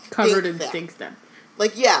something called stink sap.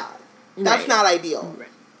 Like, yeah, that's not ideal. Right.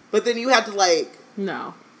 But then you had to, like,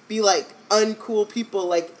 be, like, uncool people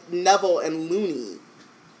like Neville and Looney.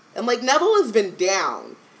 And, like, Neville has been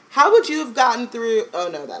down. How would you have gotten through... Oh,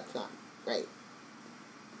 no, that's not right.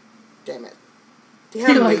 Damn it.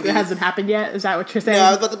 Like, it hasn't happened yet? Is that what you're saying? No, I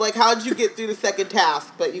was about to be like, how did you get through the second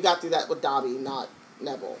task? But you got through that with Dobby, not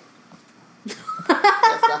Neville. That's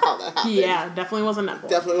not how that happened. Yeah, definitely wasn't Neville.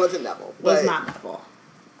 Definitely wasn't Neville. Was not Neville.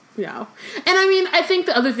 No. And I mean, I think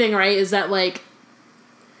the other thing, right, is that, like,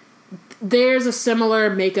 there's a similar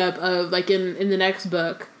makeup of, like, in the next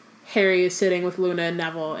book, Harry is sitting with Luna and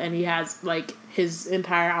Neville, and he has, like, his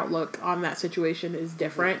entire outlook on that situation is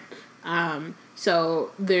different.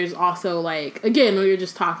 So there's also, like, again, we were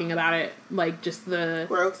just talking about it, like, just the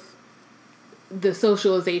growth, the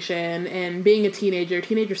socialization, and being a teenager.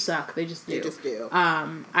 Teenagers suck. They just do. They just do.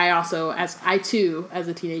 I too, as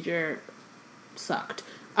a teenager, sucked.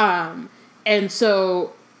 And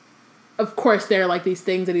so, of course, there are, like, these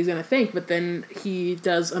things that he's going to think, but then he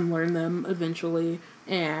does unlearn them eventually.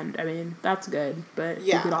 And, I mean, that's good. But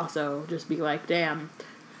he could also just be like, damn.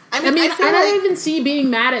 I don't even see being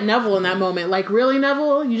mad at Neville in that moment. Like, really,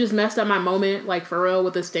 Neville? You just messed up my moment, like, for real,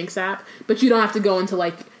 with the stink sap? But you don't have to go into,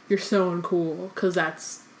 like, you're so uncool, because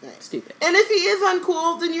that's stupid. And if he is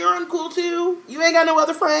uncool, then you're uncool, too. You ain't got no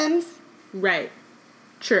other friends. Right.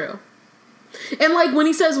 True. And, like, when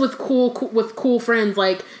he says with cool friends,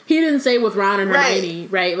 like, he didn't say with Ron and Hermione,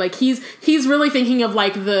 right? Like, he's really thinking of,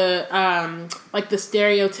 like, the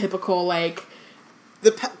stereotypical, like,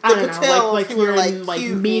 I don't know, like you're in, like,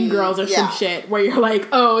 Mean Girls or some shit, where you're like,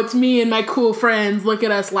 oh, it's me and my cool friends, look at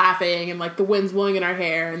us laughing, and, like, the wind's blowing in our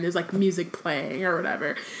hair, and there's, like, music playing, or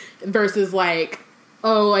whatever, versus, like,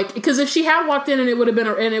 oh, like, because if she had walked in and it would have been,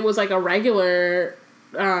 and it was, like, a regular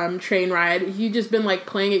train ride, he'd just been, like,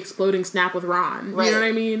 playing Exploding Snap with Ron, you know what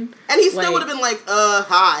I mean? And he still would have been like,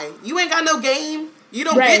 hi, you ain't got no game? You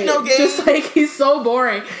don't get no game. Just, like, he's so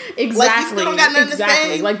boring. Exactly. Like, you still don't got nothing to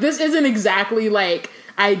say. Like, this isn't exactly, like,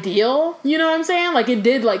 ideal, you know what I'm saying? Like, it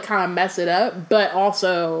did, like, kind of mess it up, but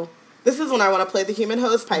also... This is when I want to play the human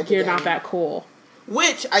hose pipe You're not that cool.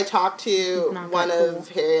 Which I talked to one of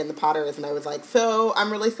Harry and the Potters, and I was like, so,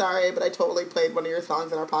 I'm really sorry, but I totally played one of your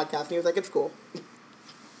songs in our podcast, and he was like, it's cool.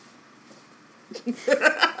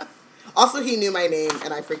 Also, he knew my name,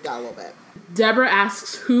 and I freaked out a little bit. Deborah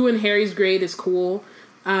asks who in Harry's grade is cool.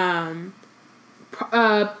 Parvati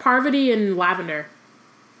and Lavender.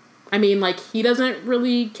 I mean, like, he doesn't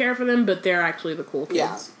really care for them, but they're actually the cool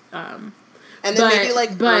kids. Yeah. And then maybe,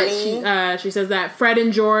 like, Ernie. She says that Fred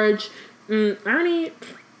and George... Ernie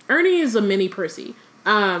is a mini Percy.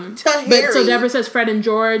 Harry. But, so Deborah says Fred and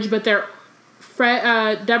George, but they're...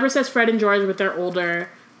 Deborah says Fred and George, but they're older.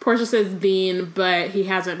 Portia says Dean, but he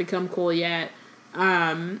hasn't become cool yet.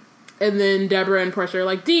 And then Deborah and Portia are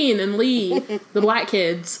like, Dean and Lee, the black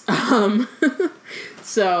kids.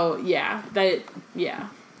 So, yeah. Yeah,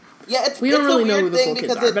 we don't really know who the cool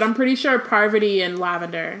kids are, but I'm pretty sure Parvati and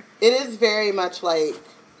Lavender. It is very much like,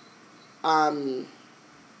 the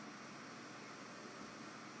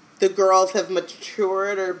girls have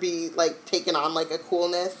matured or taken on, like, a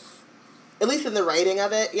coolness. At least in the writing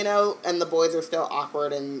of it, you know, and the boys are still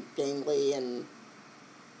awkward and gangly and...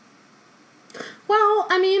 Well,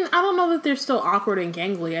 I mean, I don't know that they're still awkward and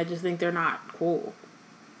gangly. I just think they're not cool.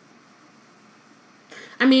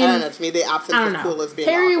 I mean... I don't know, to me, the absence of cool is being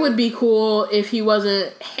Harry awkward. would be cool if he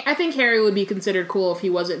wasn't... I think Harry would be considered cool if he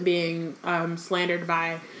wasn't being slandered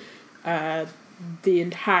by the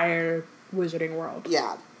entire Wizarding world.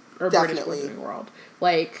 Yeah. Or definitely. British Wizarding world.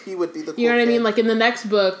 Like, he would be the cool you know what kid. I mean? Like, in the next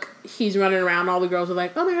book, he's running around, all the girls are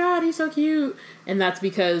like, oh my god, he's so cute. And that's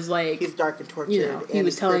because, like... He's dark and tortured. You know, he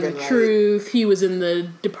was telling the truth. He was in the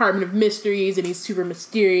Department of Mysteries, and he's super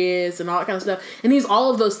mysterious, and all that kind of stuff. And he's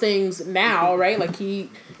all of those things now, right? Like,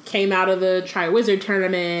 he came out of the Triwizard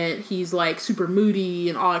Tournament. He's, like, super moody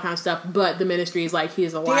and all that kind of stuff. But the Ministry is like,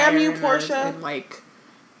 he's a liar. Damn you, Portia. And, like...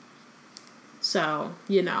 So,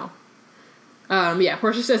 you know...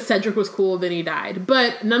 Portia says Cedric was cool, then he died.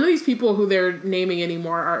 But none of these people who they're naming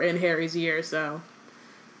anymore are in Harry's year, so...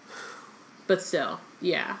 But still,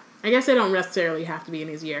 yeah. I guess they don't necessarily have to be in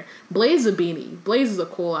his year. Blaze a beanie. Blaze is a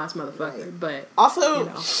cool-ass motherfucker, right. but...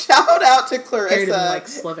 Also, shout out to Clarissa like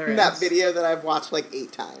in that video that I've watched like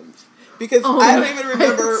 8 times. Because I don't even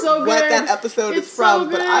remember what that episode is from,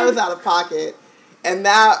 but I was out of pocket. And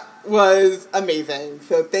that was amazing.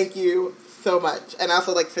 So thank you so much. And I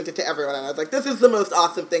also like sent it to everyone. And I was like, this is the most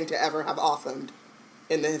awesome thing to ever have awesomed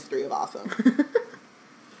in the history of awesome.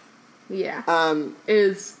 Yeah. It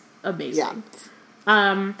is amazing.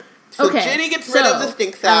 Yeah. So okay. Ginny gets rid of the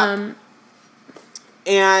stink sack.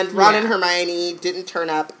 And Ron and Hermione didn't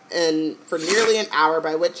turn up for nearly an hour,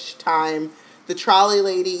 by which time the trolley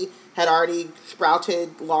lady had already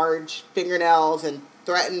sprouted large fingernails and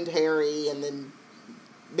threatened Harry and then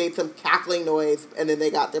made some cackling noise, and then they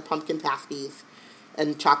got their pumpkin pasties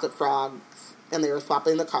and chocolate frogs, and they were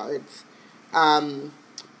swapping the cards. Ron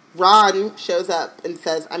shows up and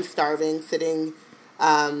says, I'm starving, sitting,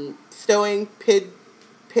 stowing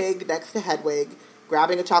Pig next to Hedwig,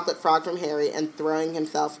 grabbing a chocolate frog from Harry and throwing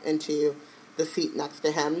himself into the seat next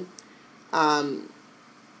to him.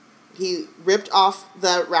 He ripped off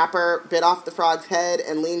the wrapper, bit off the frog's head,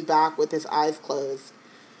 and leaned back with his eyes closed.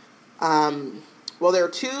 Well, there are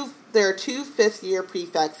two fifth-year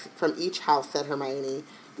prefects from each house, said Hermione,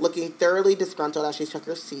 looking thoroughly disgruntled as she took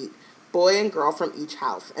her seat. Boy and girl from each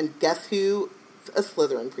house. And guess who? A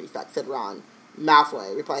Slytherin prefect, said Ron.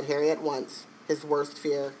 Malfoy, replied Harry at once, his worst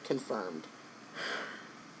fear confirmed.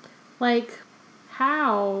 Like,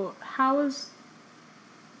 how is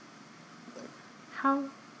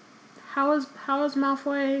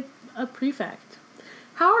Malfoy a prefect?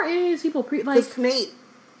 How are any of these people Because Snape.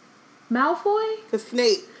 Malfoy? Because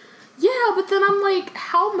Snape. Yeah, but then I'm like,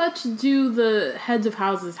 how much do the heads of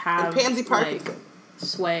houses have? And Pansy Parkinson. Like,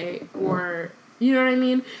 sway or... You know what I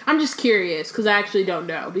mean? I'm just curious, because I actually don't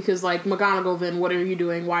know. Because, like, McGonagall, then, what are you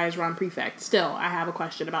doing? Why is Ron prefect? Still, I have a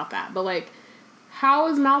question about that. But, like, how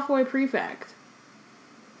is Malfoy prefect?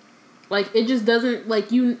 Like, it just doesn't,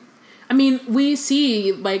 like, you... I mean, we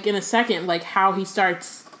see, like, in a second, like, how he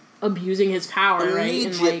starts abusing his power, right?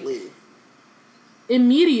 And, like,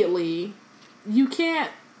 immediately, you can't...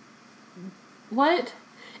 What?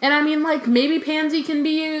 And, I mean, like, maybe Pansy can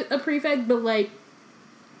be a prefect, but, like,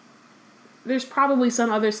 there's probably some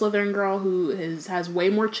other Slytherin girl who has way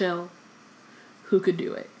more chill who could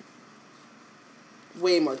do it.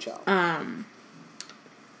 Way more chill.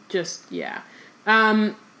 Just, yeah.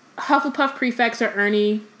 Hufflepuff prefects are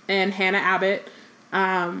Ernie and Hannah Abbott,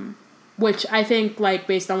 which I think, like,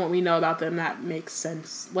 based on what we know about them, that makes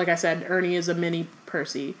sense. Like I said, Ernie is a mini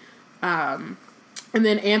Percy. And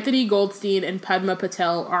then Anthony Goldstein and Padma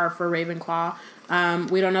Patel are for Ravenclaw.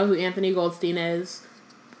 We don't know who Anthony Goldstein is.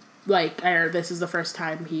 Like, this is the first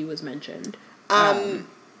time he was mentioned.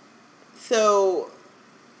 So,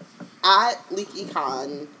 at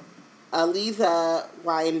LeakyCon, Lisa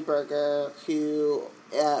Weinberger, who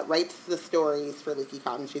writes the stories for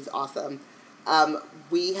LeakyCon, she's awesome,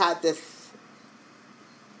 we had this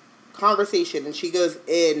conversation, and she goes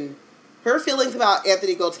in, her feelings about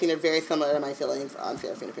Anthony Goldstein are very similar to my feelings on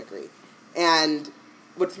Serafina Pickery. And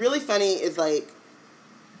what's really funny is, like,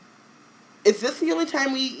 is this the only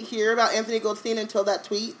time we hear about Anthony Goldstein until that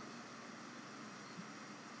tweet?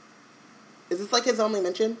 Is this, like, his only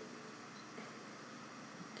mention?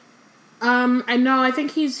 I know. I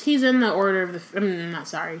think he's in the Order of the...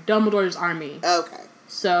 Dumbledore's Army. Okay.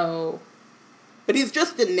 So... But he's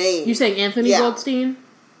just a name. You're saying Anthony Goldstein?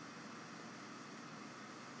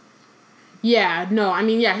 Yeah, no, I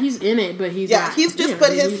mean, yeah, he's in it, but he's not... Yeah, he's just...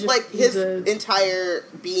 But his entire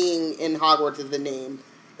being in Hogwarts is the name.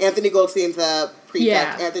 Anthony Goldstein's a prefect.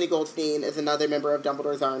 Yeah. Anthony Goldstein is another member of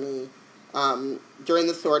Dumbledore's Army. During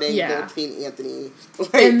the sorting, Goldstein, Anthony.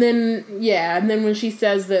 Like, and then when she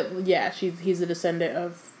says that, he's a descendant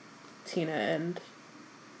of Tina and...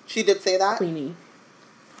 She did say that? Queenie.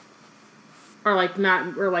 Or, like,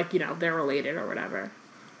 not... Or, like, you know, they're related or whatever.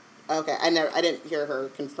 Okay, I didn't hear her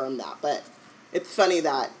confirm that, but it's funny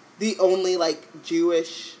that the only, like,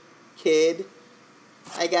 Jewish kid,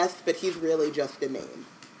 I guess, but he's really just a name.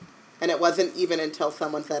 And it wasn't even until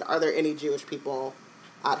someone said, are there any Jewish people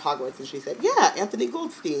at Hogwarts? And she said, yeah, Anthony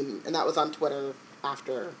Goldstein. And that was on Twitter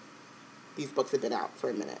after these books had been out for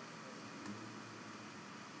a minute.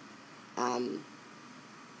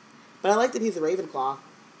 But I like that he's a Ravenclaw.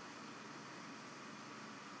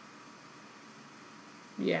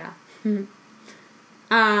 Yeah.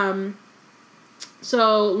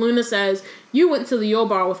 So Luna says, you went to the Yule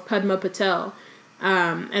Ball with Padma Patel.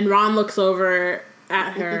 And Ron looks over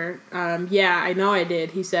at her. Yeah, I know I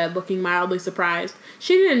did, he said, looking mildly surprised.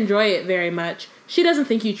 She didn't enjoy it very much. She doesn't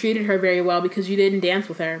think you treated her very well because you didn't dance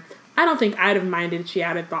with her. I don't think I'd have minded, she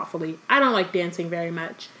added thoughtfully. I don't like dancing very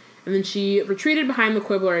much. And then she retreated behind the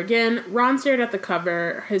quibbler again. Ron stared at the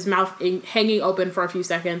cover, his mouth hanging open for a few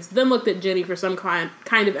seconds, then looked at Jenny for some kind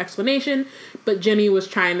of explanation, but Jenny was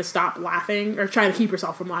trying to stop laughing, or trying to keep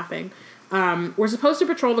herself from laughing. We're supposed to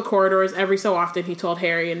patrol the corridors every so often, he told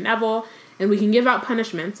Harry and Neville, and we can give out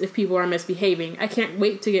punishments if people are misbehaving. I can't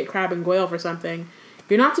wait to get Crabbe and Goyle for something.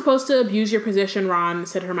 You're not supposed to abuse your position, Ron,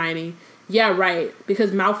 said Hermione. Yeah, right,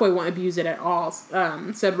 because Malfoy won't abuse it at all,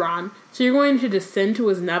 said Ron. So you're going to descend to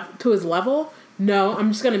his level? No,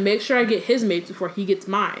 I'm just going to make sure I get his mates before he gets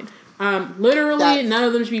mine. Literally, none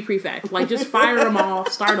of them should be prefect. Like, just fire them all,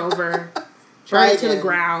 start over, burn it to the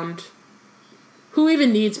ground. Who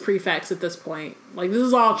even needs prefects at this point? Like, this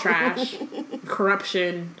is all trash.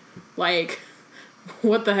 Corruption. Like,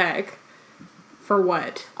 what the heck? For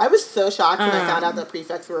what? I was so shocked when I found out that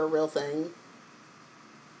prefects were a real thing.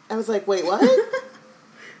 I was like, wait, what?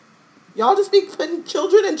 Y'all just be putting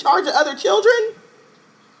children in charge of other children?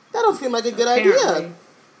 That don't seem like a good idea.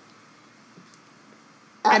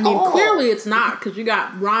 I mean, clearly it's not, because you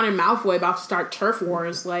got Ron and Malfoy about to start turf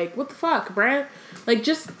wars. Like, what the fuck, bruh? Like,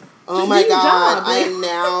 just oh my god, I am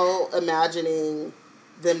now imagining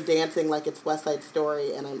them dancing like it's West Side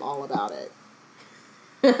Story, and I'm all about it.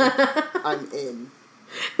 I'm in.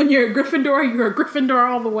 When you're a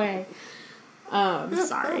Gryffindor all the way.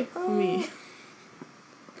 Sorry. Me.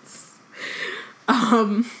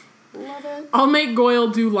 Love it. I'll make Goyle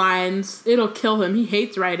do lines. It'll kill him. He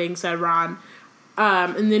hates writing, said Ron.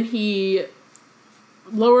 And then he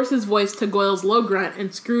lowers his voice to Goyle's low grunt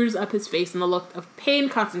and screws up his face in the look of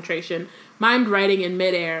pained concentration, mimed writing in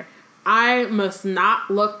midair. I must not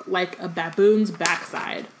look like a baboon's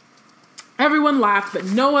backside. Everyone laughed, but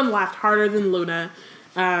no one laughed harder than Luna.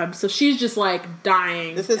 So she's just like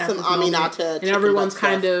dying. This is some Aminata, and everyone's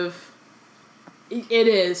kind of. It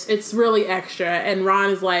is. It's really extra. And Ron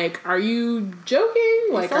is like, "Are you joking?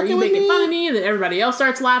 Like, are you making fun of me?" And then everybody else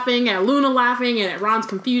starts laughing at Luna, laughing, and at Ron's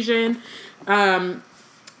confusion. And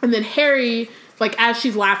then Harry, like as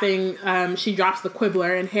she's laughing, she drops the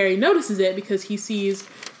quibbler, and Harry notices it because he sees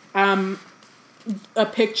a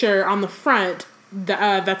picture on the front.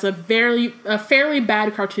 That's a fairly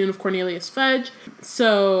bad cartoon of Cornelius Fudge.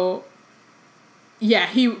 So, yeah,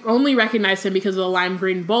 he only recognized him because of the lime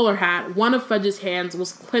green bowler hat. One of Fudge's hands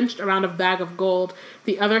was clenched around a bag of gold.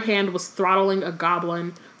 The other hand was throttling a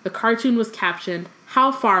goblin. The cartoon was captioned,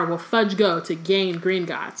 "How far will Fudge go to gain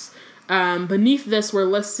Gringotts?" Beneath this were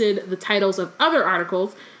listed the titles of other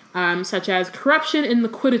articles, such as Corruption in the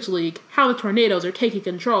Quidditch League, How the Tornadoes Are Taking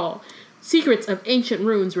Control, Secrets of Ancient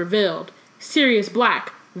Runes Revealed, Sirius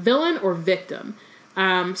Black, Villain or Victim.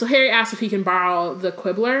 So Harry asks if he can borrow the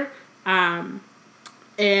quibbler,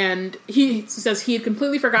 and he says he had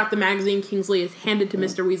completely forgot the magazine Kingsley had handed to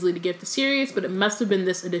Mr. Weasley to give to Sirius, but it must have been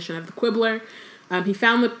this edition of the quibbler. He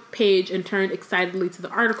found the page and turned excitedly to the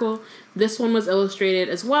article. This one was illustrated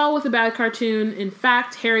as well with a bad cartoon. In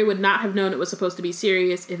fact, Harry would not have known it was supposed to be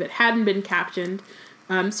Sirius if it hadn't been captioned.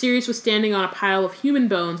 Sirius was standing on a pile of human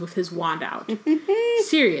bones with his wand out.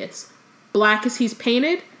 Sirius, black as he's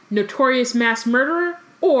painted, notorious mass murderer,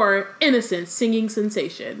 or innocent singing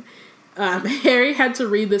sensation. Harry had to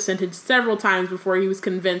read the sentence several times before he was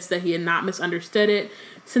convinced that he had not misunderstood it.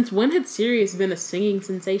 Since when had Sirius been a singing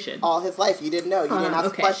sensation? All his life. You didn't know. You didn't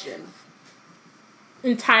ask questions.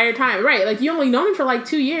 Entire time. Right. Like, you only known him for like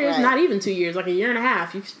 2 years. Right. Not even 2 years. Like a year and a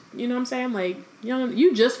half. You know what I'm saying? Like,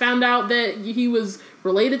 you just found out that he was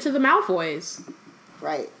related to the Malfoys.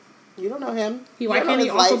 Right. You don't know him. Why can't he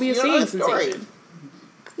also be a singing sensation?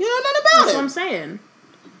 You don't know nothing about That's what I'm saying.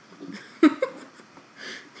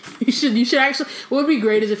 You should actually. What would be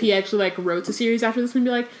great is if he actually like wrote to Sirius after this and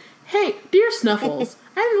be like, "Hey, dear Snuffles,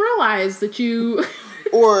 I didn't realize that you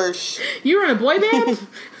or you were in a boy band.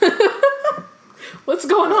 What's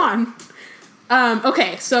going on?"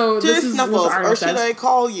 Okay, so dear this is Snuffles, what the artist or should I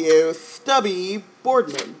call you Stubby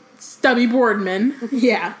Boardman? Stubby Boardman.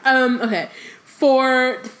 Yeah. Okay.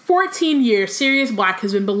 For 14 years, Sirius Black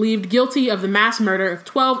has been believed guilty of the mass murder of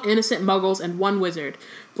 12 innocent muggles and 1 wizard.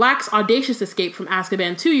 Black's audacious escape from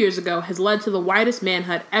Azkaban 2 years ago has led to the widest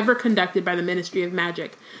manhunt ever conducted by the Ministry of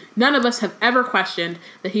Magic. None of us have ever questioned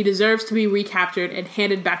that he deserves to be recaptured and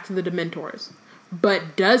handed back to the Dementors.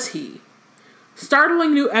 But does he?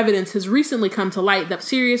 Startling new evidence has recently come to light that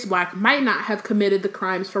Sirius Black might not have committed the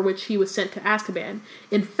crimes for which he was sent to Azkaban.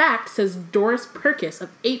 In fact, says Doris Purkis of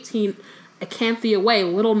 18 Acanthia Way,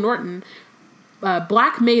 Little Norton,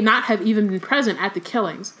 Black may not have even been present at the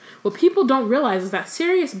killings. What people don't realize is that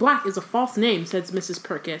Sirius Black is a false name, says Mrs.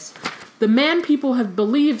 Purkis. The man people have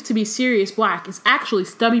believed to be Sirius Black is actually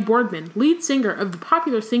Stubby Boardman, lead singer of the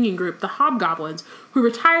popular singing group The Hobgoblins, who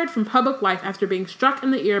retired from public life after being struck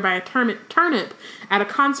in the ear by a turnip at a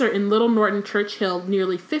concert in Little Norton Church Hill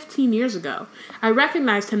nearly 15 years ago. I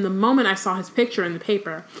recognized him the moment I saw his picture in the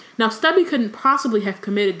paper. Now, Stubby couldn't possibly have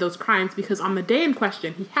committed those crimes because on the day in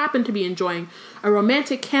question, he happened to be enjoying a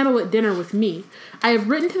romantic candlelit dinner with me. I have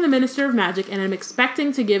written to the Minister of Magic and am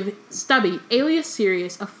expecting to give Stubby, alias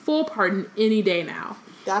Sirius, a full pardon any day now.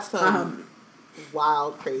 That's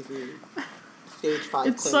wild, crazy stage 5.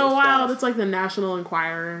 It's so wild. Stuff. It's like the National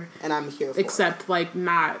Enquirer. And I'm here for except, like,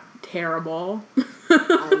 not terrible.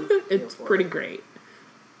 It's pretty great.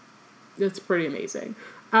 It's pretty amazing.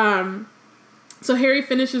 So Harry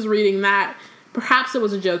finishes reading that. Perhaps it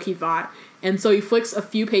was a joke, he thought. And so he flicks a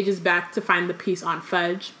few pages back to find the piece on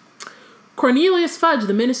Fudge. Cornelius Fudge,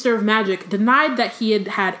 the Minister of Magic, denied that he had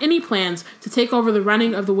had any plans to take over the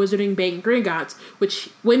running of the Wizarding Bank Gringotts, which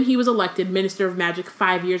when he was elected Minister of Magic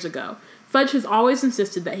 5 years ago. Fudge has always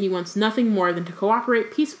insisted that he wants nothing more than to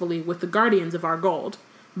cooperate peacefully with the guardians of our gold.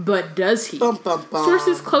 But does he? Bum, bum, bum.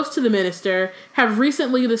 Sources close to the minister have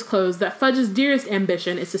recently disclosed that Fudge's dearest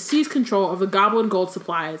ambition is to seize control of the goblin gold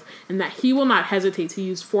supplies and that he will not hesitate to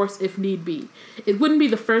use force if need be. It wouldn't be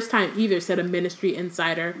the first time either, said a ministry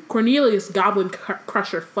insider. Cornelius Goblin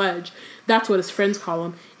Crusher Fudge, that's what his friends call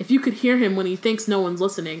him. If you could hear him when he thinks no one's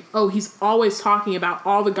listening. Oh, he's always talking about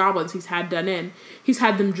all the goblins he's had done in. He's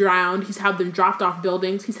had them drowned, he's had them dropped off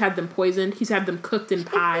buildings, he's had them poisoned, he's had them cooked in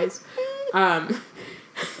pies.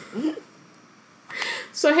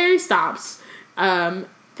 So Harry stops,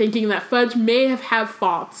 thinking that Fudge may have had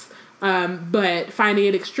faults, but finding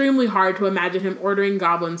it extremely hard to imagine him ordering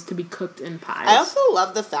goblins to be cooked in pies. I also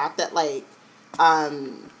love the fact that, like,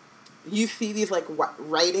 you see these, like,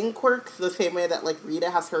 writing quirks the same way that, like,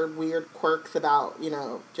 Rita has her weird quirks about, you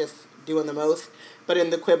know, just doing the most. But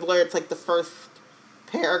in the Quibbler, it's, like, the first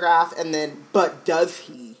paragraph and then, but does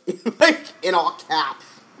he? Like, in all caps.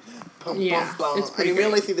 Bum, yeah, bum, bum. it's pretty we great.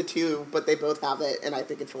 only see the two, but they both have it, and I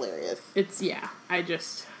think it's hilarious. It's, yeah, I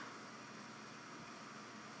just...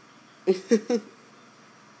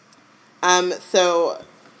 So,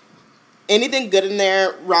 anything good in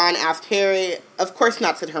there? Ron asked Harry. Of course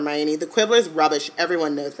not, said Hermione. The Quibbler's rubbish,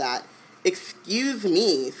 everyone knows that. Excuse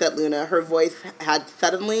me, said Luna. Her voice had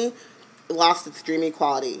suddenly lost its dreamy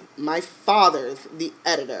quality. My father's the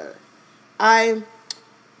editor.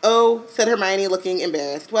 Oh, said Hermione, looking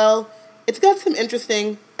embarrassed. Well, it's got some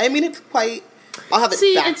interesting... I mean, it's quite... I'll have it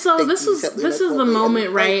See, back. and so this is the moment,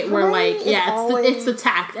 right, where, like, yeah, it's the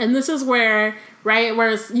tact. And this is where, right, where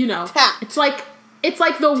it's, you know... Tact. It's like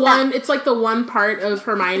the one part of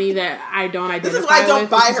Hermione that I don't identify with. This is why I don't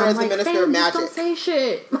buy her as the Minister of Magic. Just don't say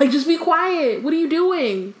shit. Like, just be quiet. What are you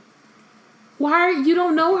doing? You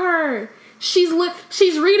don't know her. She's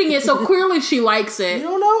reading it, so clearly she likes it. You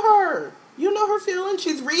don't know her. You know her feeling.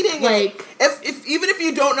 She's reading like, it. Even if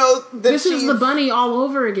you don't know that this is the bunny all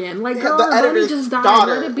over again. Like, girl, the bunny just died.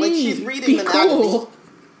 Daughter. Let it be. Like, she's reading the cool.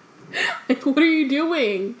 Magazine. Like, what are you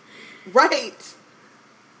doing? Right.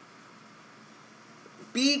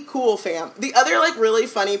 Be cool, fam. The other, like, really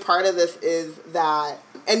funny part of this is that,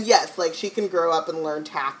 and yes, like, she can grow up and learn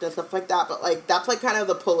tact and stuff like that, but, like, that's, like, kind of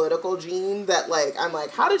the political gene that, like, I'm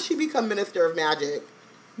like, how did she become Minister of Magic?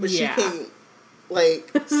 But she can,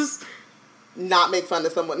 like... not make fun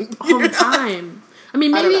of someone all the time. I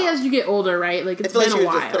mean, maybe as you get older, right? Like, it's been a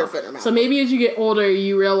while. Just put her foot in her mouth. So maybe as you get older,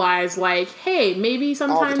 you realize, like, hey, maybe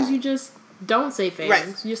sometimes you just don't say things. Right.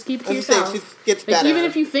 You just keep it to yourself. She gets better. Even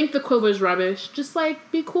if you think the Quibbler's rubbish, just,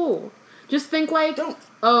 like, be cool. Just think, like,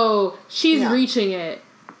 she's reaching it.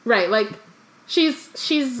 Right, like, she's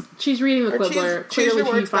reading the Quibbler. Clearly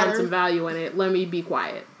she finds some value in it. Let me be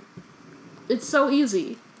quiet. It's so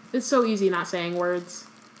easy. It's so easy not saying words.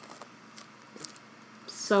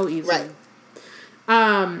 So easy. Right.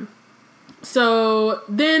 So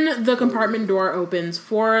then the compartment door opens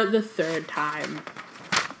for the third time.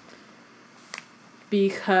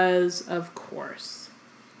 Because, of course.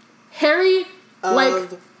 Harry,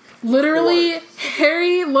 literally,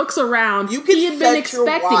 Harry looks around. He had been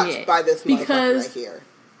expecting it. By this because right here.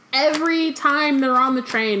 Every time they're on the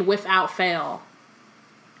train, without fail.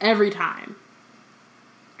 Every time.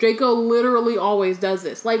 Draco literally always does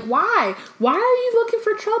this. Like, why? Why are you looking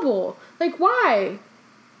for trouble? Like, why?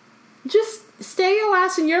 Just stay your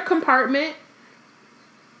ass in your compartment.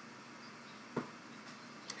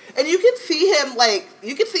 And you can see him,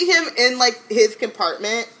 in, like, his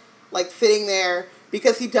compartment, like, sitting there,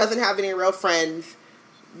 because he doesn't have any real friends,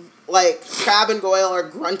 like, Crabbe and Goyle are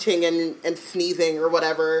grunting and sneezing or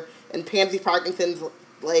whatever, and Pansy Parkinson's,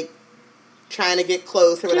 like, trying to get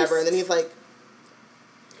close or whatever, and then he's like,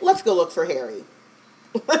 let's go look for Harry.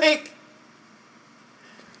 Like,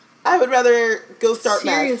 I would rather go start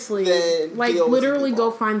seriously, mess than like, deal with literally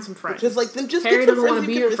people. go find some friends. Just, like, then just Harry get some doesn't want friends to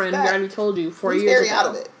be you your can friend. I respect. already told you 4 Leave years Harry ago. out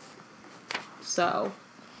of it. So,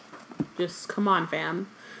 just come on, fam.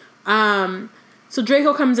 So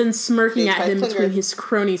Draco comes in smirking at him between his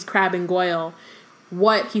cronies Crabbe and Goyle.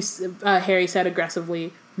 Harry said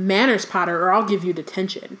aggressively, "Manners, Potter, or I'll give you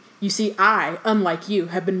detention. You see, I, unlike you,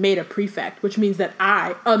 have been made a prefect, which means that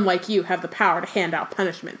I, unlike you, have the power to hand out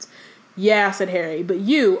punishments." "Yeah," said Harry, "but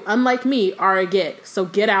you, unlike me, are a git, so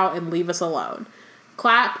get out and leave us alone."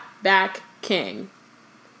 Clap back king.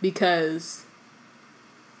 Because,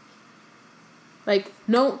 like,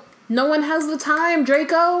 no one has the time,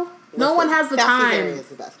 Draco. No one has the time. Harry is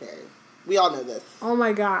the best Harry. We all know this. Oh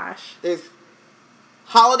my gosh. There's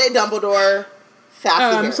Holiday Dumbledore,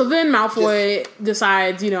 sassy Harry. So then Malfoy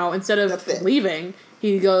decides, instead of leaving,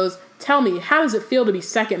 he goes, "Tell me, how does it feel to be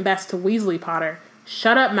second best to Weasley, Potter?"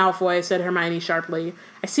 "Shut up, Malfoy," said Hermione sharply.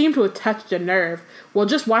 "I seem to have touched a nerve." "Well,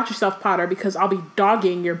 just watch yourself, Potter, because I'll be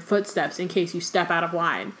dogging your footsteps in case you step out of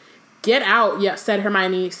line." "Get out," said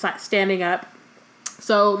Hermione, standing up.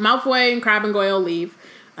 So Malfoy and Crabbe and Goyle leave.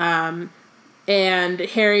 And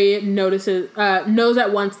Harry knows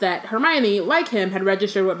at once that Hermione, like him, had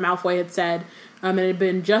registered what Malfoy had said, and had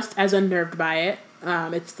been just as unnerved by it.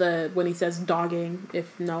 It's when he says dogging,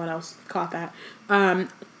 if no one else caught that.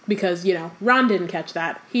 Because, Ron didn't catch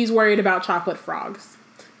that. He's worried about chocolate frogs.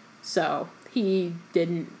 So, he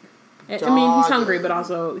didn't. Dogging. I mean, he's hungry, but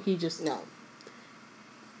also he just... No.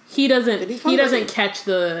 He doesn't catch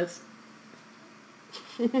the...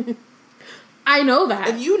 I know that.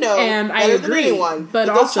 And you know, and I agree, anyone, but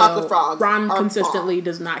also Ron are consistently bomb.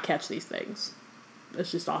 Does not catch these things.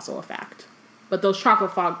 It's just also a fact. But those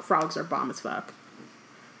chocolate frogs are bomb as fuck.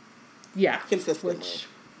 Yeah. Consistently.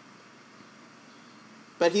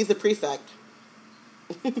 But he's a prefect.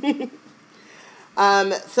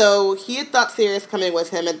 So he had thought Sirius coming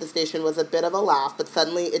with him at the station was a bit of a laugh, but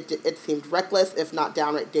suddenly it seemed reckless, if not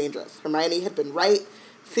downright dangerous. Hermione had been right.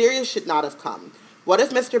 Sirius should not have come. What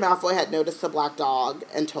if Mr. Malfoy had noticed the black dog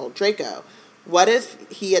and told Draco? What if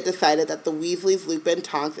he had decided that the Weasleys, Lupin,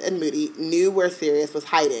 Tonks, and Moody knew where Sirius was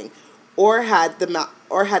hiding? Or had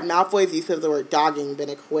Malfoy's use of the word dogging been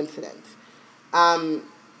a coincidence? I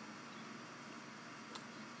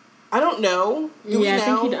don't know. Do we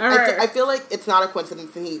know? I feel like it's not a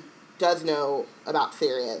coincidence and he does know about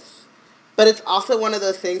Sirius. But it's also one of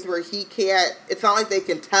those things where he can't... It's not like they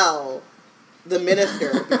can tell... the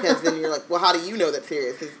minister, because then you're like, well, how do you know that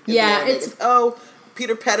Sirius is it's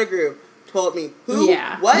Peter Pettigrew told me. Who?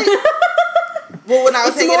 Yeah. What? Well, when I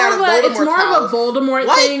was hanging out at Voldemort's it's more house, of a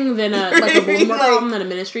Voldemort thing than a Voldemort problem than a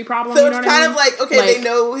ministry problem. So it's kind of like, okay, they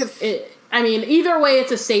know his... either way,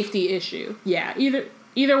 it's a safety issue. Yeah,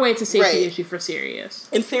 either way, it's a safety issue for Sirius.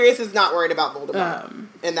 And Sirius is not worried about Voldemort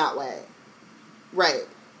in that way. Right.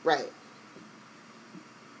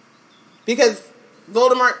 Because...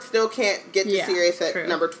 Voldemort still can't get to Sirius at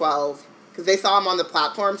number 12 because they saw him on the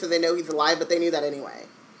platform, so they know he's alive, but they knew that anyway.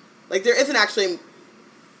 Like, there isn't actually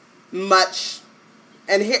much,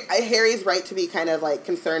 and Harry's right to be kind of, like,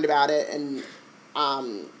 concerned about it, and,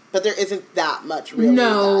 but there isn't that much, really.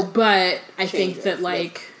 No, but I think that,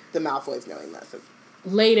 like... The Malfoys knowing this.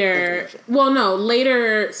 Later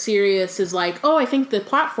Sirius is like, "Oh, I think the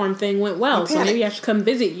platform thing went well, so maybe I should come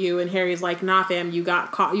visit you." And Harry's like, "Nah, fam, you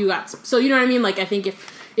got caught. So you know what I mean? Like, I think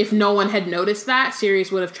if no one had noticed that,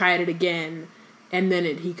 Sirius would have tried it again, and then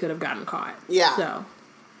he could have gotten caught. Yeah. So,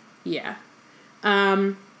 yeah.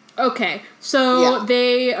 Okay. So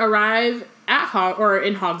they arrive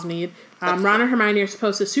in Hogsmeade. Ron and Hermione are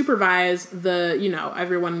supposed to supervise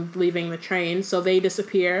everyone leaving the train, so they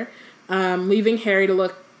disappear. Leaving Harry to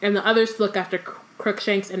look, and the others to look after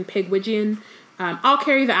Crookshanks and Pigwidgeon. "I'll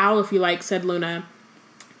carry the owl if you like," said Luna.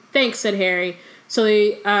 "Thanks," said Harry. So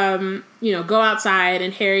they, go outside,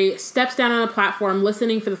 and Harry steps down on the platform,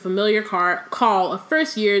 listening for the familiar call of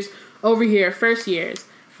first years, over here, first years.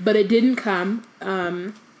 But it didn't come.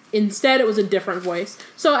 Instead, it was a different voice.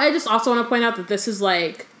 So I just also want to point out that this is,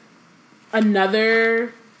 like,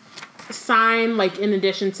 another... sign, like, in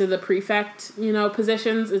addition to the prefect,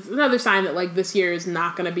 positions, it's another sign that, like, this year is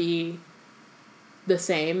not going to be the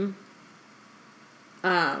same.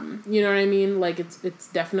 You know what I mean? Like, it's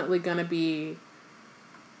definitely going to be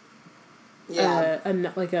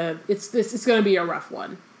it's going to be a rough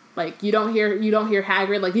one. Like, you don't hear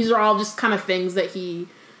Hagrid. Like, these are all just kind of things that he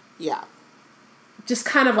just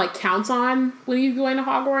kind of like counts on when he's going to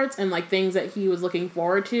Hogwarts, and like things that he was looking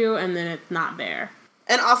forward to, and then it's not there.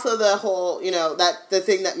 And also the whole, that the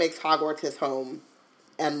thing that makes Hogwarts his home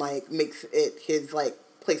and like makes it his like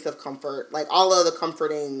place of comfort, like all of the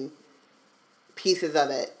comforting pieces of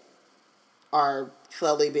it are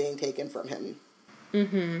slowly being taken from him.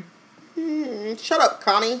 Shut up,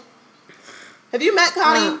 Connie. Have you met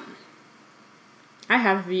Connie? I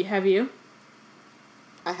have. Have you?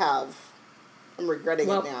 I have. I'm regretting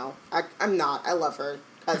it now. I'm not. I love her.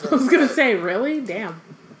 I was going to say, really? Damn.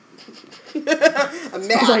 I'm mad.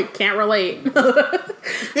 I was like, can't relate.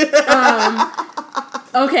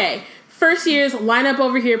 Okay. First years, line up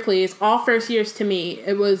over here, please. All first years to me.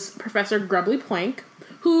 It was Professor Grubbly Plank,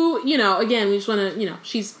 who, again, we just want to,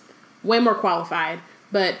 she's way more qualified,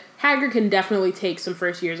 but Hagrid can definitely take some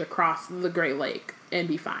first years across the Great Lake and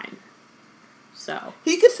be fine. So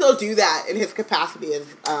he could still do that in his capacity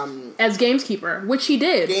as gameskeeper, which he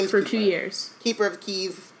did for 2 years. Keeper of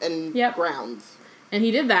keys and grounds. And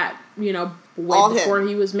he did that, way before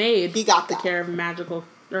he was made. He got the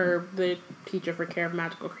the teacher for care of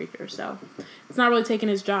magical creatures. So it's not really taking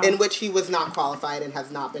his job. In which he was not qualified and has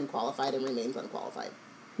not been qualified and remains unqualified.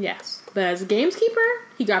 Yes, but as a gameskeeper,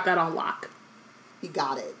 he got that on lock. He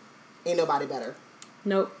got it. Ain't nobody better.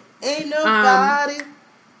 Nope. Ain't nobody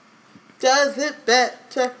does it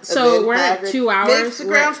better. So we're at 2 hours. Makes the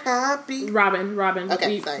grounds happy. Robin.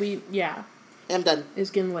 Okay, sorry. I'm done.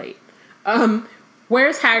 It's getting late.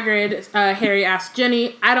 Where's Hagrid? Harry asked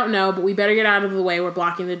Ginny. I don't know, but we better get out of the way. We're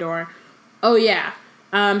blocking the door. Oh, yeah.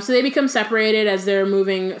 So they become separated as they're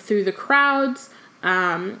moving through the crowds.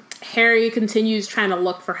 Harry continues trying to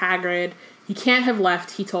look for Hagrid. He can't have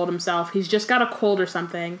left, he told himself. He's just got a cold or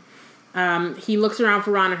something. He looks around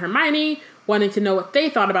for Ron and Hermione, wanting to know what they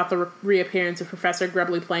thought about the reappearance of Professor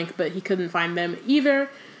Grubbly Plank, but he couldn't find them either.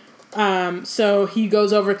 So he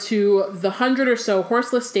goes over to the 100 or so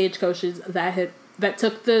horseless stagecoaches that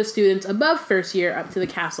took the students above first year up to the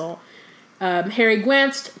castle. Harry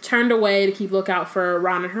glanced, turned away to keep lookout for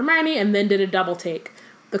Ron and Hermione, and then did a double take.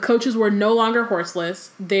 The coaches were no longer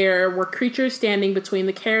horseless. There were creatures standing between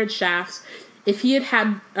the carriage shafts. If he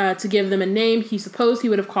had to give them a name, he supposed he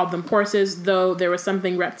would have called them horses, though there was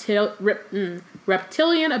something reptilian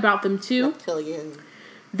about them too. Reptilian.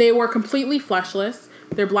 They were completely fleshless,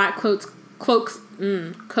 their black coats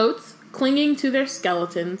clinging to their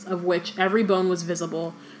skeletons, of which every bone was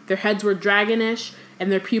visible. Their heads were dragonish, and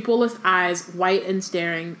their pupilless eyes white and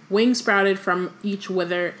staring. Wings sprouted from each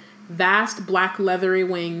wither, vast black leathery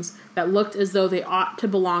wings that looked as though they ought to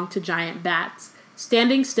belong to giant bats.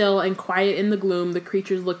 Standing still and quiet in the gloom, the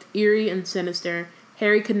creatures looked eerie and sinister.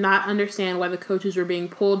 Harry could not understand why the coaches were being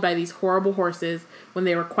pulled by these horrible horses when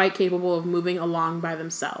they were quite capable of moving along by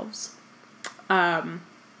themselves.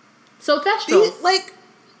 So Thestrals.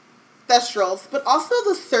 Thestrals, but also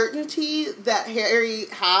the certainty that Harry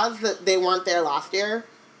has that they weren't there last year.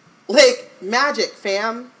 Magic,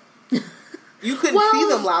 fam. You couldn't see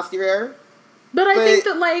them last year. But I think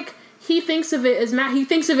that, he thinks of it as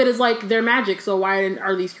they're magic, so why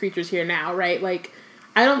are these creatures here now, right?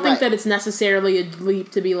 I don't think that it's necessarily a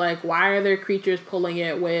leap to be why are there creatures pulling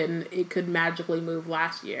it when it could magically move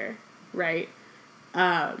last year, right?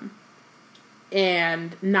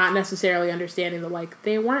 And not necessarily understanding that,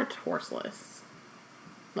 they weren't horseless.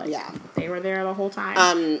 They were there the whole time.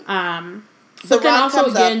 So but then Ron also,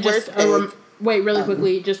 again, up, just really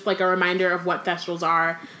quickly, just a reminder of what Thestrals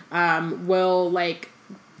are. We'll,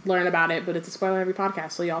 learn about it, but it's a spoiler every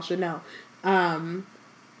podcast, so y'all should know.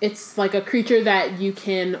 It's a creature that you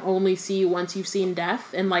can only see once you've seen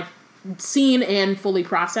death, and seen and fully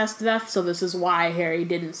processed death, so this is why Harry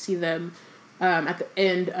didn't see them at the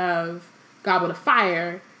end of Goblet of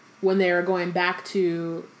Fire when they were going back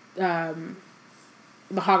to the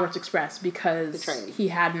Hogwarts Express, because he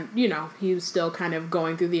hadn't, he was still kind of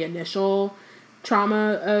going through the initial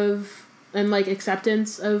trauma of and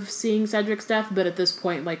acceptance of seeing Cedric's death, but at this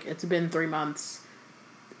point, it's been 3 months.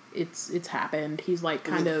 It's happened. He's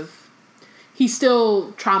he's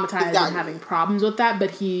still traumatized and having problems with that,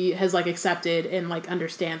 but he has accepted and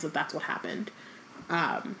understands that that's what happened.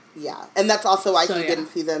 Yeah, and that's also why he didn't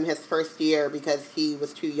see them his first year, because he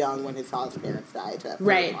was too young when he saw his parents die to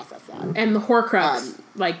process that. And the Horcrux,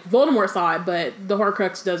 Voldemort saw it, but the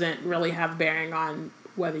Horcrux doesn't really have bearing on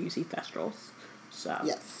whether you see Thestrals. So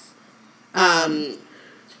yes.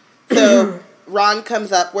 So Ron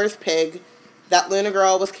comes up. Where's Pig? That Luna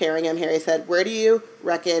girl was carrying him. Harry said, "Where do you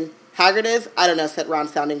reckon Hagrid is?" "I don't know," said Ron,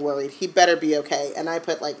 sounding worried. "He better be okay." And I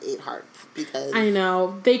put 8 hearts because I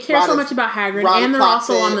know they care so much about Hagrid, and they're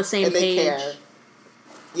also on the same page.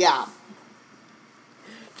 Yeah.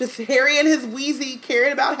 Just Harry and his Wheezy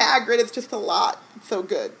caring about Hagrid. It's just a lot. It's so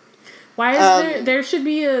good. Why is there should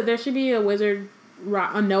be a wizard...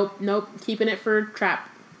 nope. Keeping it for Trap.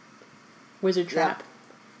 Wizard Trap. Yep.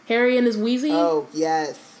 Harry and his Wheezy? Oh,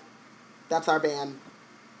 yes. That's our band.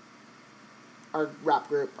 Our rap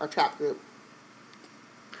group. Our trap group.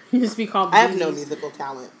 You just be called I have no musical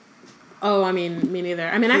talent. Oh, I mean, me neither.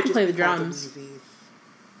 I mean, I can play the drums.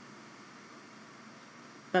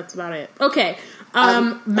 That's about it. Okay.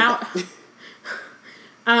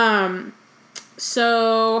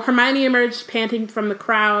 So Hermione emerged panting from the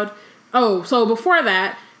crowd. Oh, so before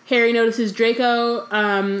that, Harry notices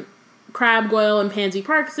Draco, Crabbe, Goyle, and Pansy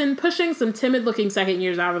Parkinson pushing some timid-looking second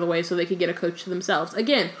years out of the way so they could get a coach to themselves.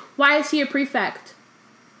 Again, why is he a prefect?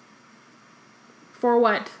 For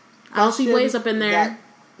what? I'll see Blaze up in there.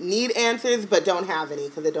 Need answers, but don't have any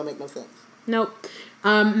because they don't make no sense. Nope.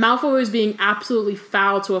 Malfoy was being absolutely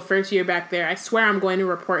foul to a first year back there. I swear I'm going to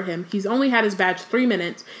report him. He's only had his badge 3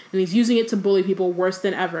 minutes, and he's using it to bully people worse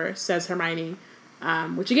than ever, says Hermione.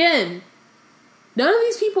 Which, again, none of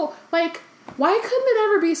these people, like, why couldn't it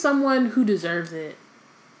ever be someone who deserves it?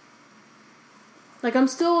 Like, I'm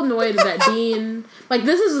still annoyed that Dean... Like,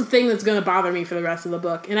 this is the thing that's going to bother me for the rest of the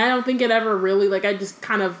book. And I don't think it ever really... Like, I just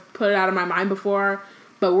kind of put it out of my mind before.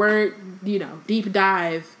 But we're, deep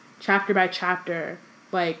dive, chapter by chapter.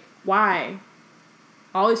 Like, why?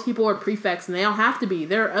 All these people are prefects, and they don't have to be.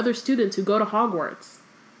 There are other students who go to Hogwarts.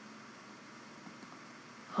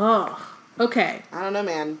 Ugh. Okay. I don't know,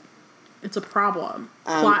 man. It's a problem.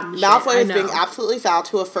 Malfoy is being absolutely foul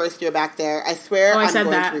to a first year back there. I swear I'm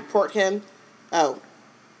going to report him. Oh.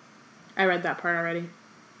 I read that part already.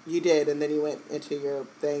 You did, and then you went into your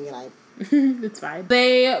thing, and I... It's fine.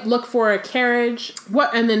 They look for a carriage.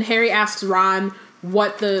 And then Harry asks Ron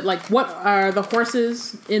what are the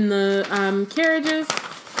horses in the carriages?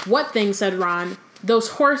 What thing, said Ron. Those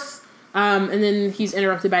horse... and then he's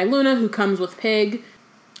interrupted by Luna, who comes with Pig.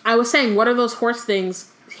 I was saying, what are those horse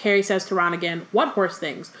things? Harry says to Ron again. What horse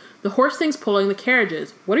things? The horse things pulling the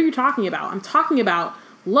carriages. What are you talking about? I'm talking about,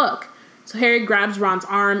 look. So Harry grabs Ron's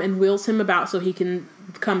arm and wheels him about so he can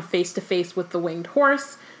come face to face with the winged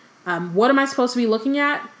horse. What am I supposed to be looking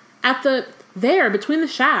at? There, between the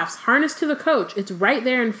shafts, harnessed to the coach. It's right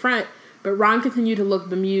there in front. But Ron continued to look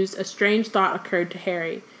bemused. A strange thought occurred to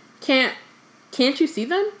Harry. Can't you see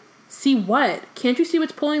them? See what? Can't you see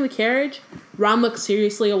what's pulling the carriage? Ron looks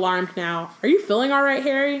seriously alarmed now. Are you feeling all right,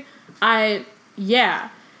 Harry? Yeah.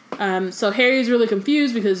 So Harry's really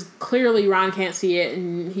confused because clearly Ron can't see it,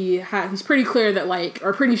 and he's pretty clear that,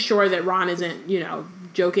 or pretty sure that Ron isn't,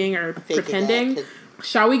 joking or pretending.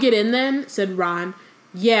 Shall we get in then? Said Ron.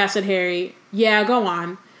 Yeah, said Harry. Yeah, go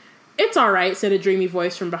on. It's all right, said a dreamy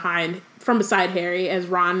voice from beside Harry as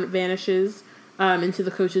Ron vanishes into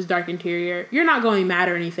the coach's dark interior. You're not going mad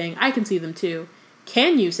or anything. I can see them too.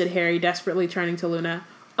 Can you? Said Harry, desperately turning to Luna.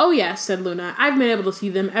 Oh yes, said Luna. I've been able to see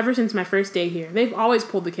them ever since my first day here. They've always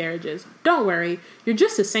pulled the carriages. Don't worry. You're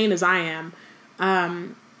just as sane as I am.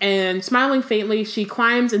 And smiling faintly, she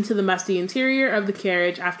climbs into the musty interior of the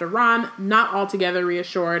carriage after Ron, not altogether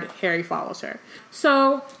reassured, Harry follows her.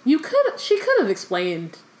 So, she could have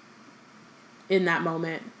explained in that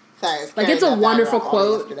moment. Sorry, it's a wonderful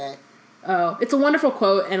quote. Oh, it's a wonderful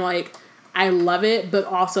quote, and, I love it, but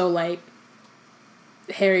also,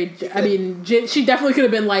 Harry, she definitely could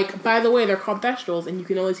have been by the way, they're called Thestrals, and you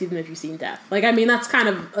can only see them if you've seen death. That's kind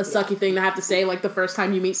of a sucky thing to have to say, the first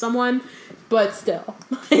time you meet someone, but still.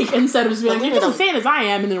 Instead of just being you're just as sane as I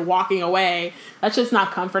am, and then walking away, that's just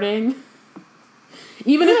not comforting.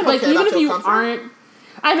 Even if you aren't...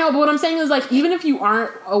 I know, but what I'm saying is, even if you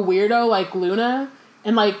aren't a weirdo like Luna,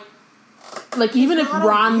 and, even if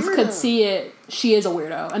Ron could see it, she is a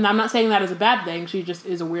weirdo. And I'm not saying that is a bad thing, she just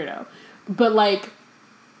is a weirdo. But,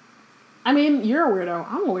 you're a weirdo.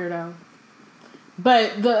 I'm a weirdo.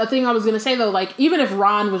 But the thing I was going to say, though, even if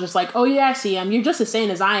Ron was just oh, yeah, I see him, you're just as sane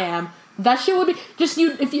as I am, that shit would be... Just,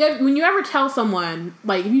 when you ever tell someone,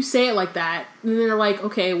 if you say it like that, and they're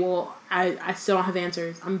okay, well, I still don't have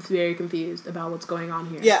answers. I'm very confused about what's going on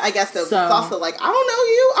here. Yeah, I guess so. It's also I don't know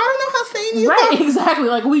you. I don't know how sane you are. Right,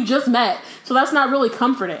 exactly. We just met. So that's not really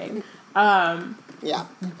comforting. Yeah.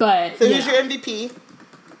 But, so who's your MVP?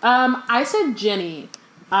 I said Ginny.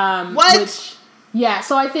 What?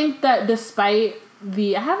 So I think that despite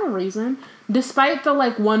I have a reason. Despite the,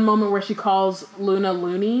 one moment where she calls Luna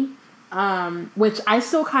loony, which I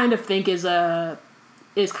still kind of think is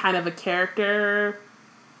kind of a character...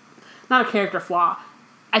 Not a character flaw.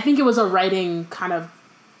 I think it was a writing kind of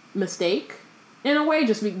mistake, in a way,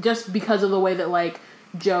 just because of the way that,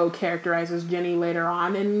 Jo characterizes Ginny later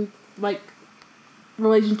on in,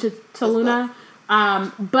 relation to Luna.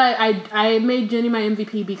 But I made Ginny my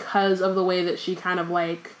MVP because of the way that she kind of,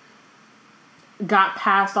 like, got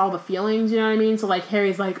past all the feelings, you know what I mean? So, like,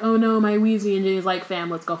 Harry's like, oh no, my Weasley, and Ginny's like, fam,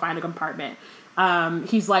 let's go find a compartment.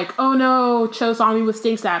 He's like, oh no, Cho saw me with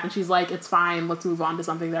Stinkstaff, and she's like, it's fine, let's move on to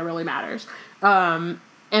something that really matters.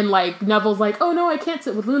 And, like, Neville's like, oh no, I can't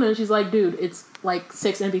sit with Luna, and she's like, dude, it's, like,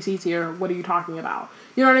 6 NPCs here, what are you talking about?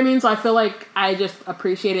 You know what I mean? So I feel like I just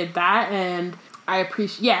appreciated that, and I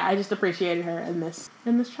just appreciated her in this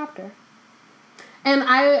chapter. And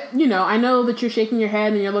I know that you're shaking your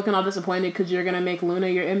head and you're looking all disappointed because you're going to make Luna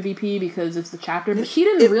your MVP because it's the chapter, but she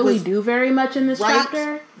didn't really do very much in this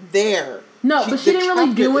chapter. There. No, but she didn't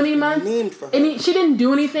really do any much. She didn't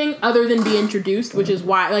do anything other than be introduced, which is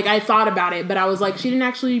why, like, I thought about it, but I was like, she didn't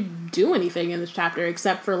actually do anything in this chapter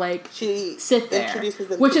except for, like, sit there,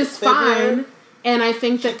 which is fine. And I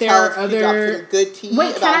think that there are other. Good tea.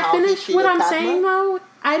 Wait, can I finish what I'm saying though?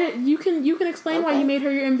 You can explain why you made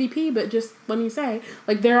her your MVP, but just let me say,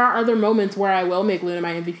 like, there are other moments where I will make Luna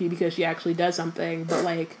my MVP because she actually does something, but,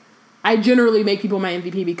 like, I generally make people my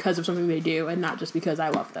MVP because of something they do and not just because I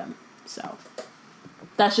love them. So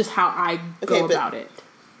that's just how I go about it.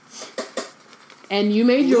 And you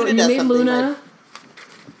made Luna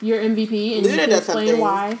your MVP, and Luna you can explain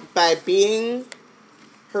why by being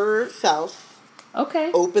herself.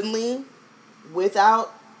 Okay. Openly,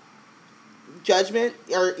 without judgment,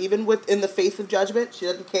 or even in the face of judgment. She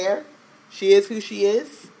doesn't care. She is who she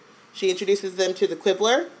is. She introduces them to the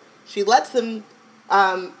Quibbler. She lets them,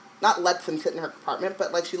 not lets them sit in her compartment,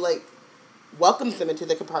 but, like, she, like, welcomes them into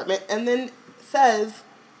the compartment and then says,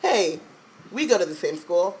 hey, we go to the same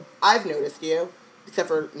school. I've noticed you. Except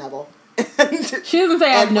for Neville. She doesn't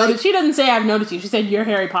say I've noticed. Like, she doesn't say I've noticed you. She said you're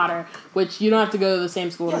Harry Potter, which you don't have to go to the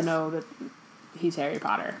same school to know that he's Harry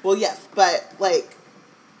Potter. Well, yes, but, like,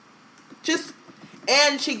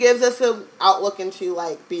 and she gives us an outlook into,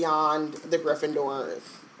 like, beyond the Gryffindors.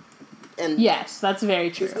 And yes, that's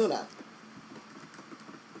very true. She's Luna.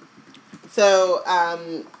 So,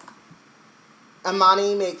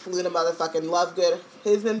 Amani makes Luna motherfucking Lovegood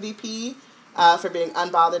his MVP for being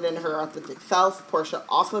unbothered in her authentic self. Portia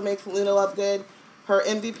also makes Luna Lovegood her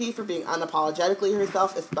MVP for being unapologetically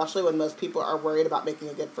herself, especially when most people are worried about making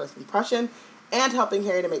a good first impression, and helping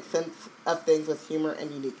Harry to make sense of things with humor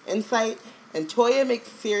and unique insight. And Toya makes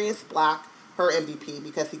Sirius Black her MVP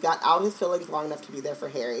because he got out his feelings long enough to be there for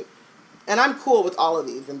Harry. And I'm cool with all of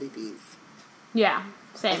these MVPs. Yeah,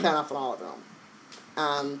 same. I sign off on all of them.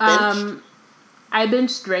 I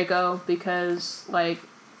benched Draco because, like,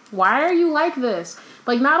 why are you like this?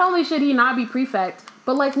 Like, not only should he not be prefect,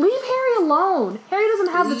 but, like, leave Harry alone. Harry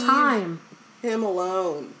doesn't have the time. Him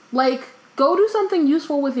alone. Like, go do something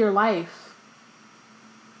useful with your life.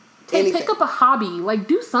 Pick up a hobby. Like,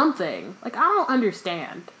 do something. Like, I don't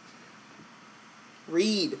understand.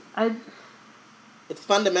 Read. It's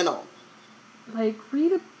fundamental. Like,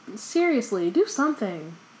 seriously, do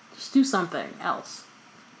something. Just do something else.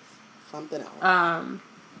 Something else.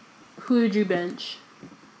 Who did you bench?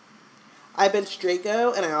 I benched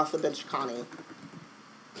Draco, and I also benched Connie.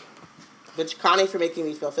 Benched Connie for making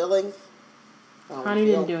me feel feelings. Connie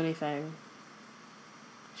didn't do anything.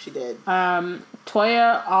 She did.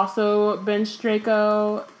 Toya also benched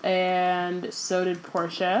Draco, and so did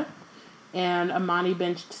Portia. And Amani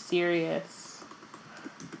benched Sirius.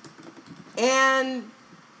 And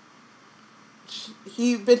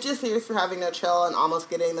he benches Sirius for having no chill and almost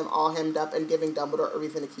getting them all hemmed up and giving Dumbledore a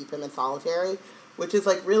reason to keep him in solitary, which is,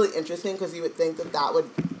 like, really interesting because you would think that would,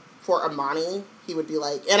 for Amani, he would be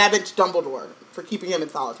like, and I benched Dumbledore for keeping him in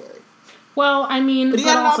solitary. Well, I mean, but he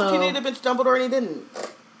had an opportunity to bench Dumbledore and he didn't.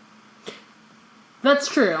 That's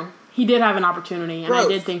true. He did have an opportunity, and I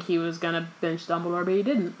did think he was going to bench Dumbledore, but he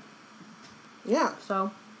didn't. Yeah.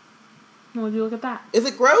 So, what would you look at that? Is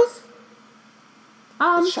it gross?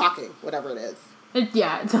 It's shocking, whatever it is.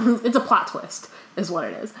 It's a plot twist, is what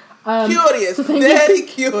it is. Curious. So very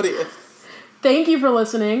curious. Thank you for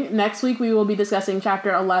listening. Next week we will be discussing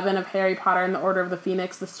Chapter 11 of Harry Potter and the Order of the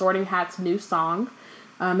Phoenix, the Sorting Hat's new song.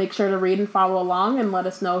 Make sure to read and follow along and let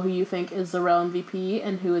us know who you think is the real MVP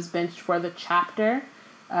and who is benched for the chapter.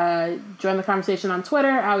 Join the conversation on Twitter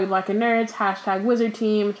at WeBlackandNerds,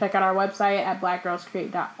 #WizardTeam. Check out our website at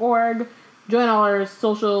blackgirlscreate.org. Join all our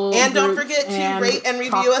social and don't groups forget to rate and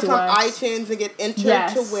review us on iTunes and get entered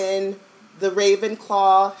to win the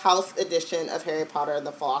Ravenclaw House edition of Harry Potter and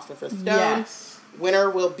the Philosopher's Stone. Yes. Winner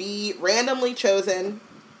will be randomly chosen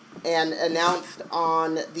and announced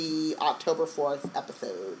on the October 4th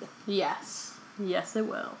episode. Yes. Yes, it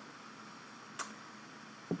will.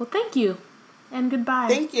 Well, thank you. And goodbye.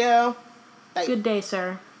 Thank you. Bye. Good day,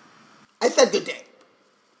 sir. I said good day.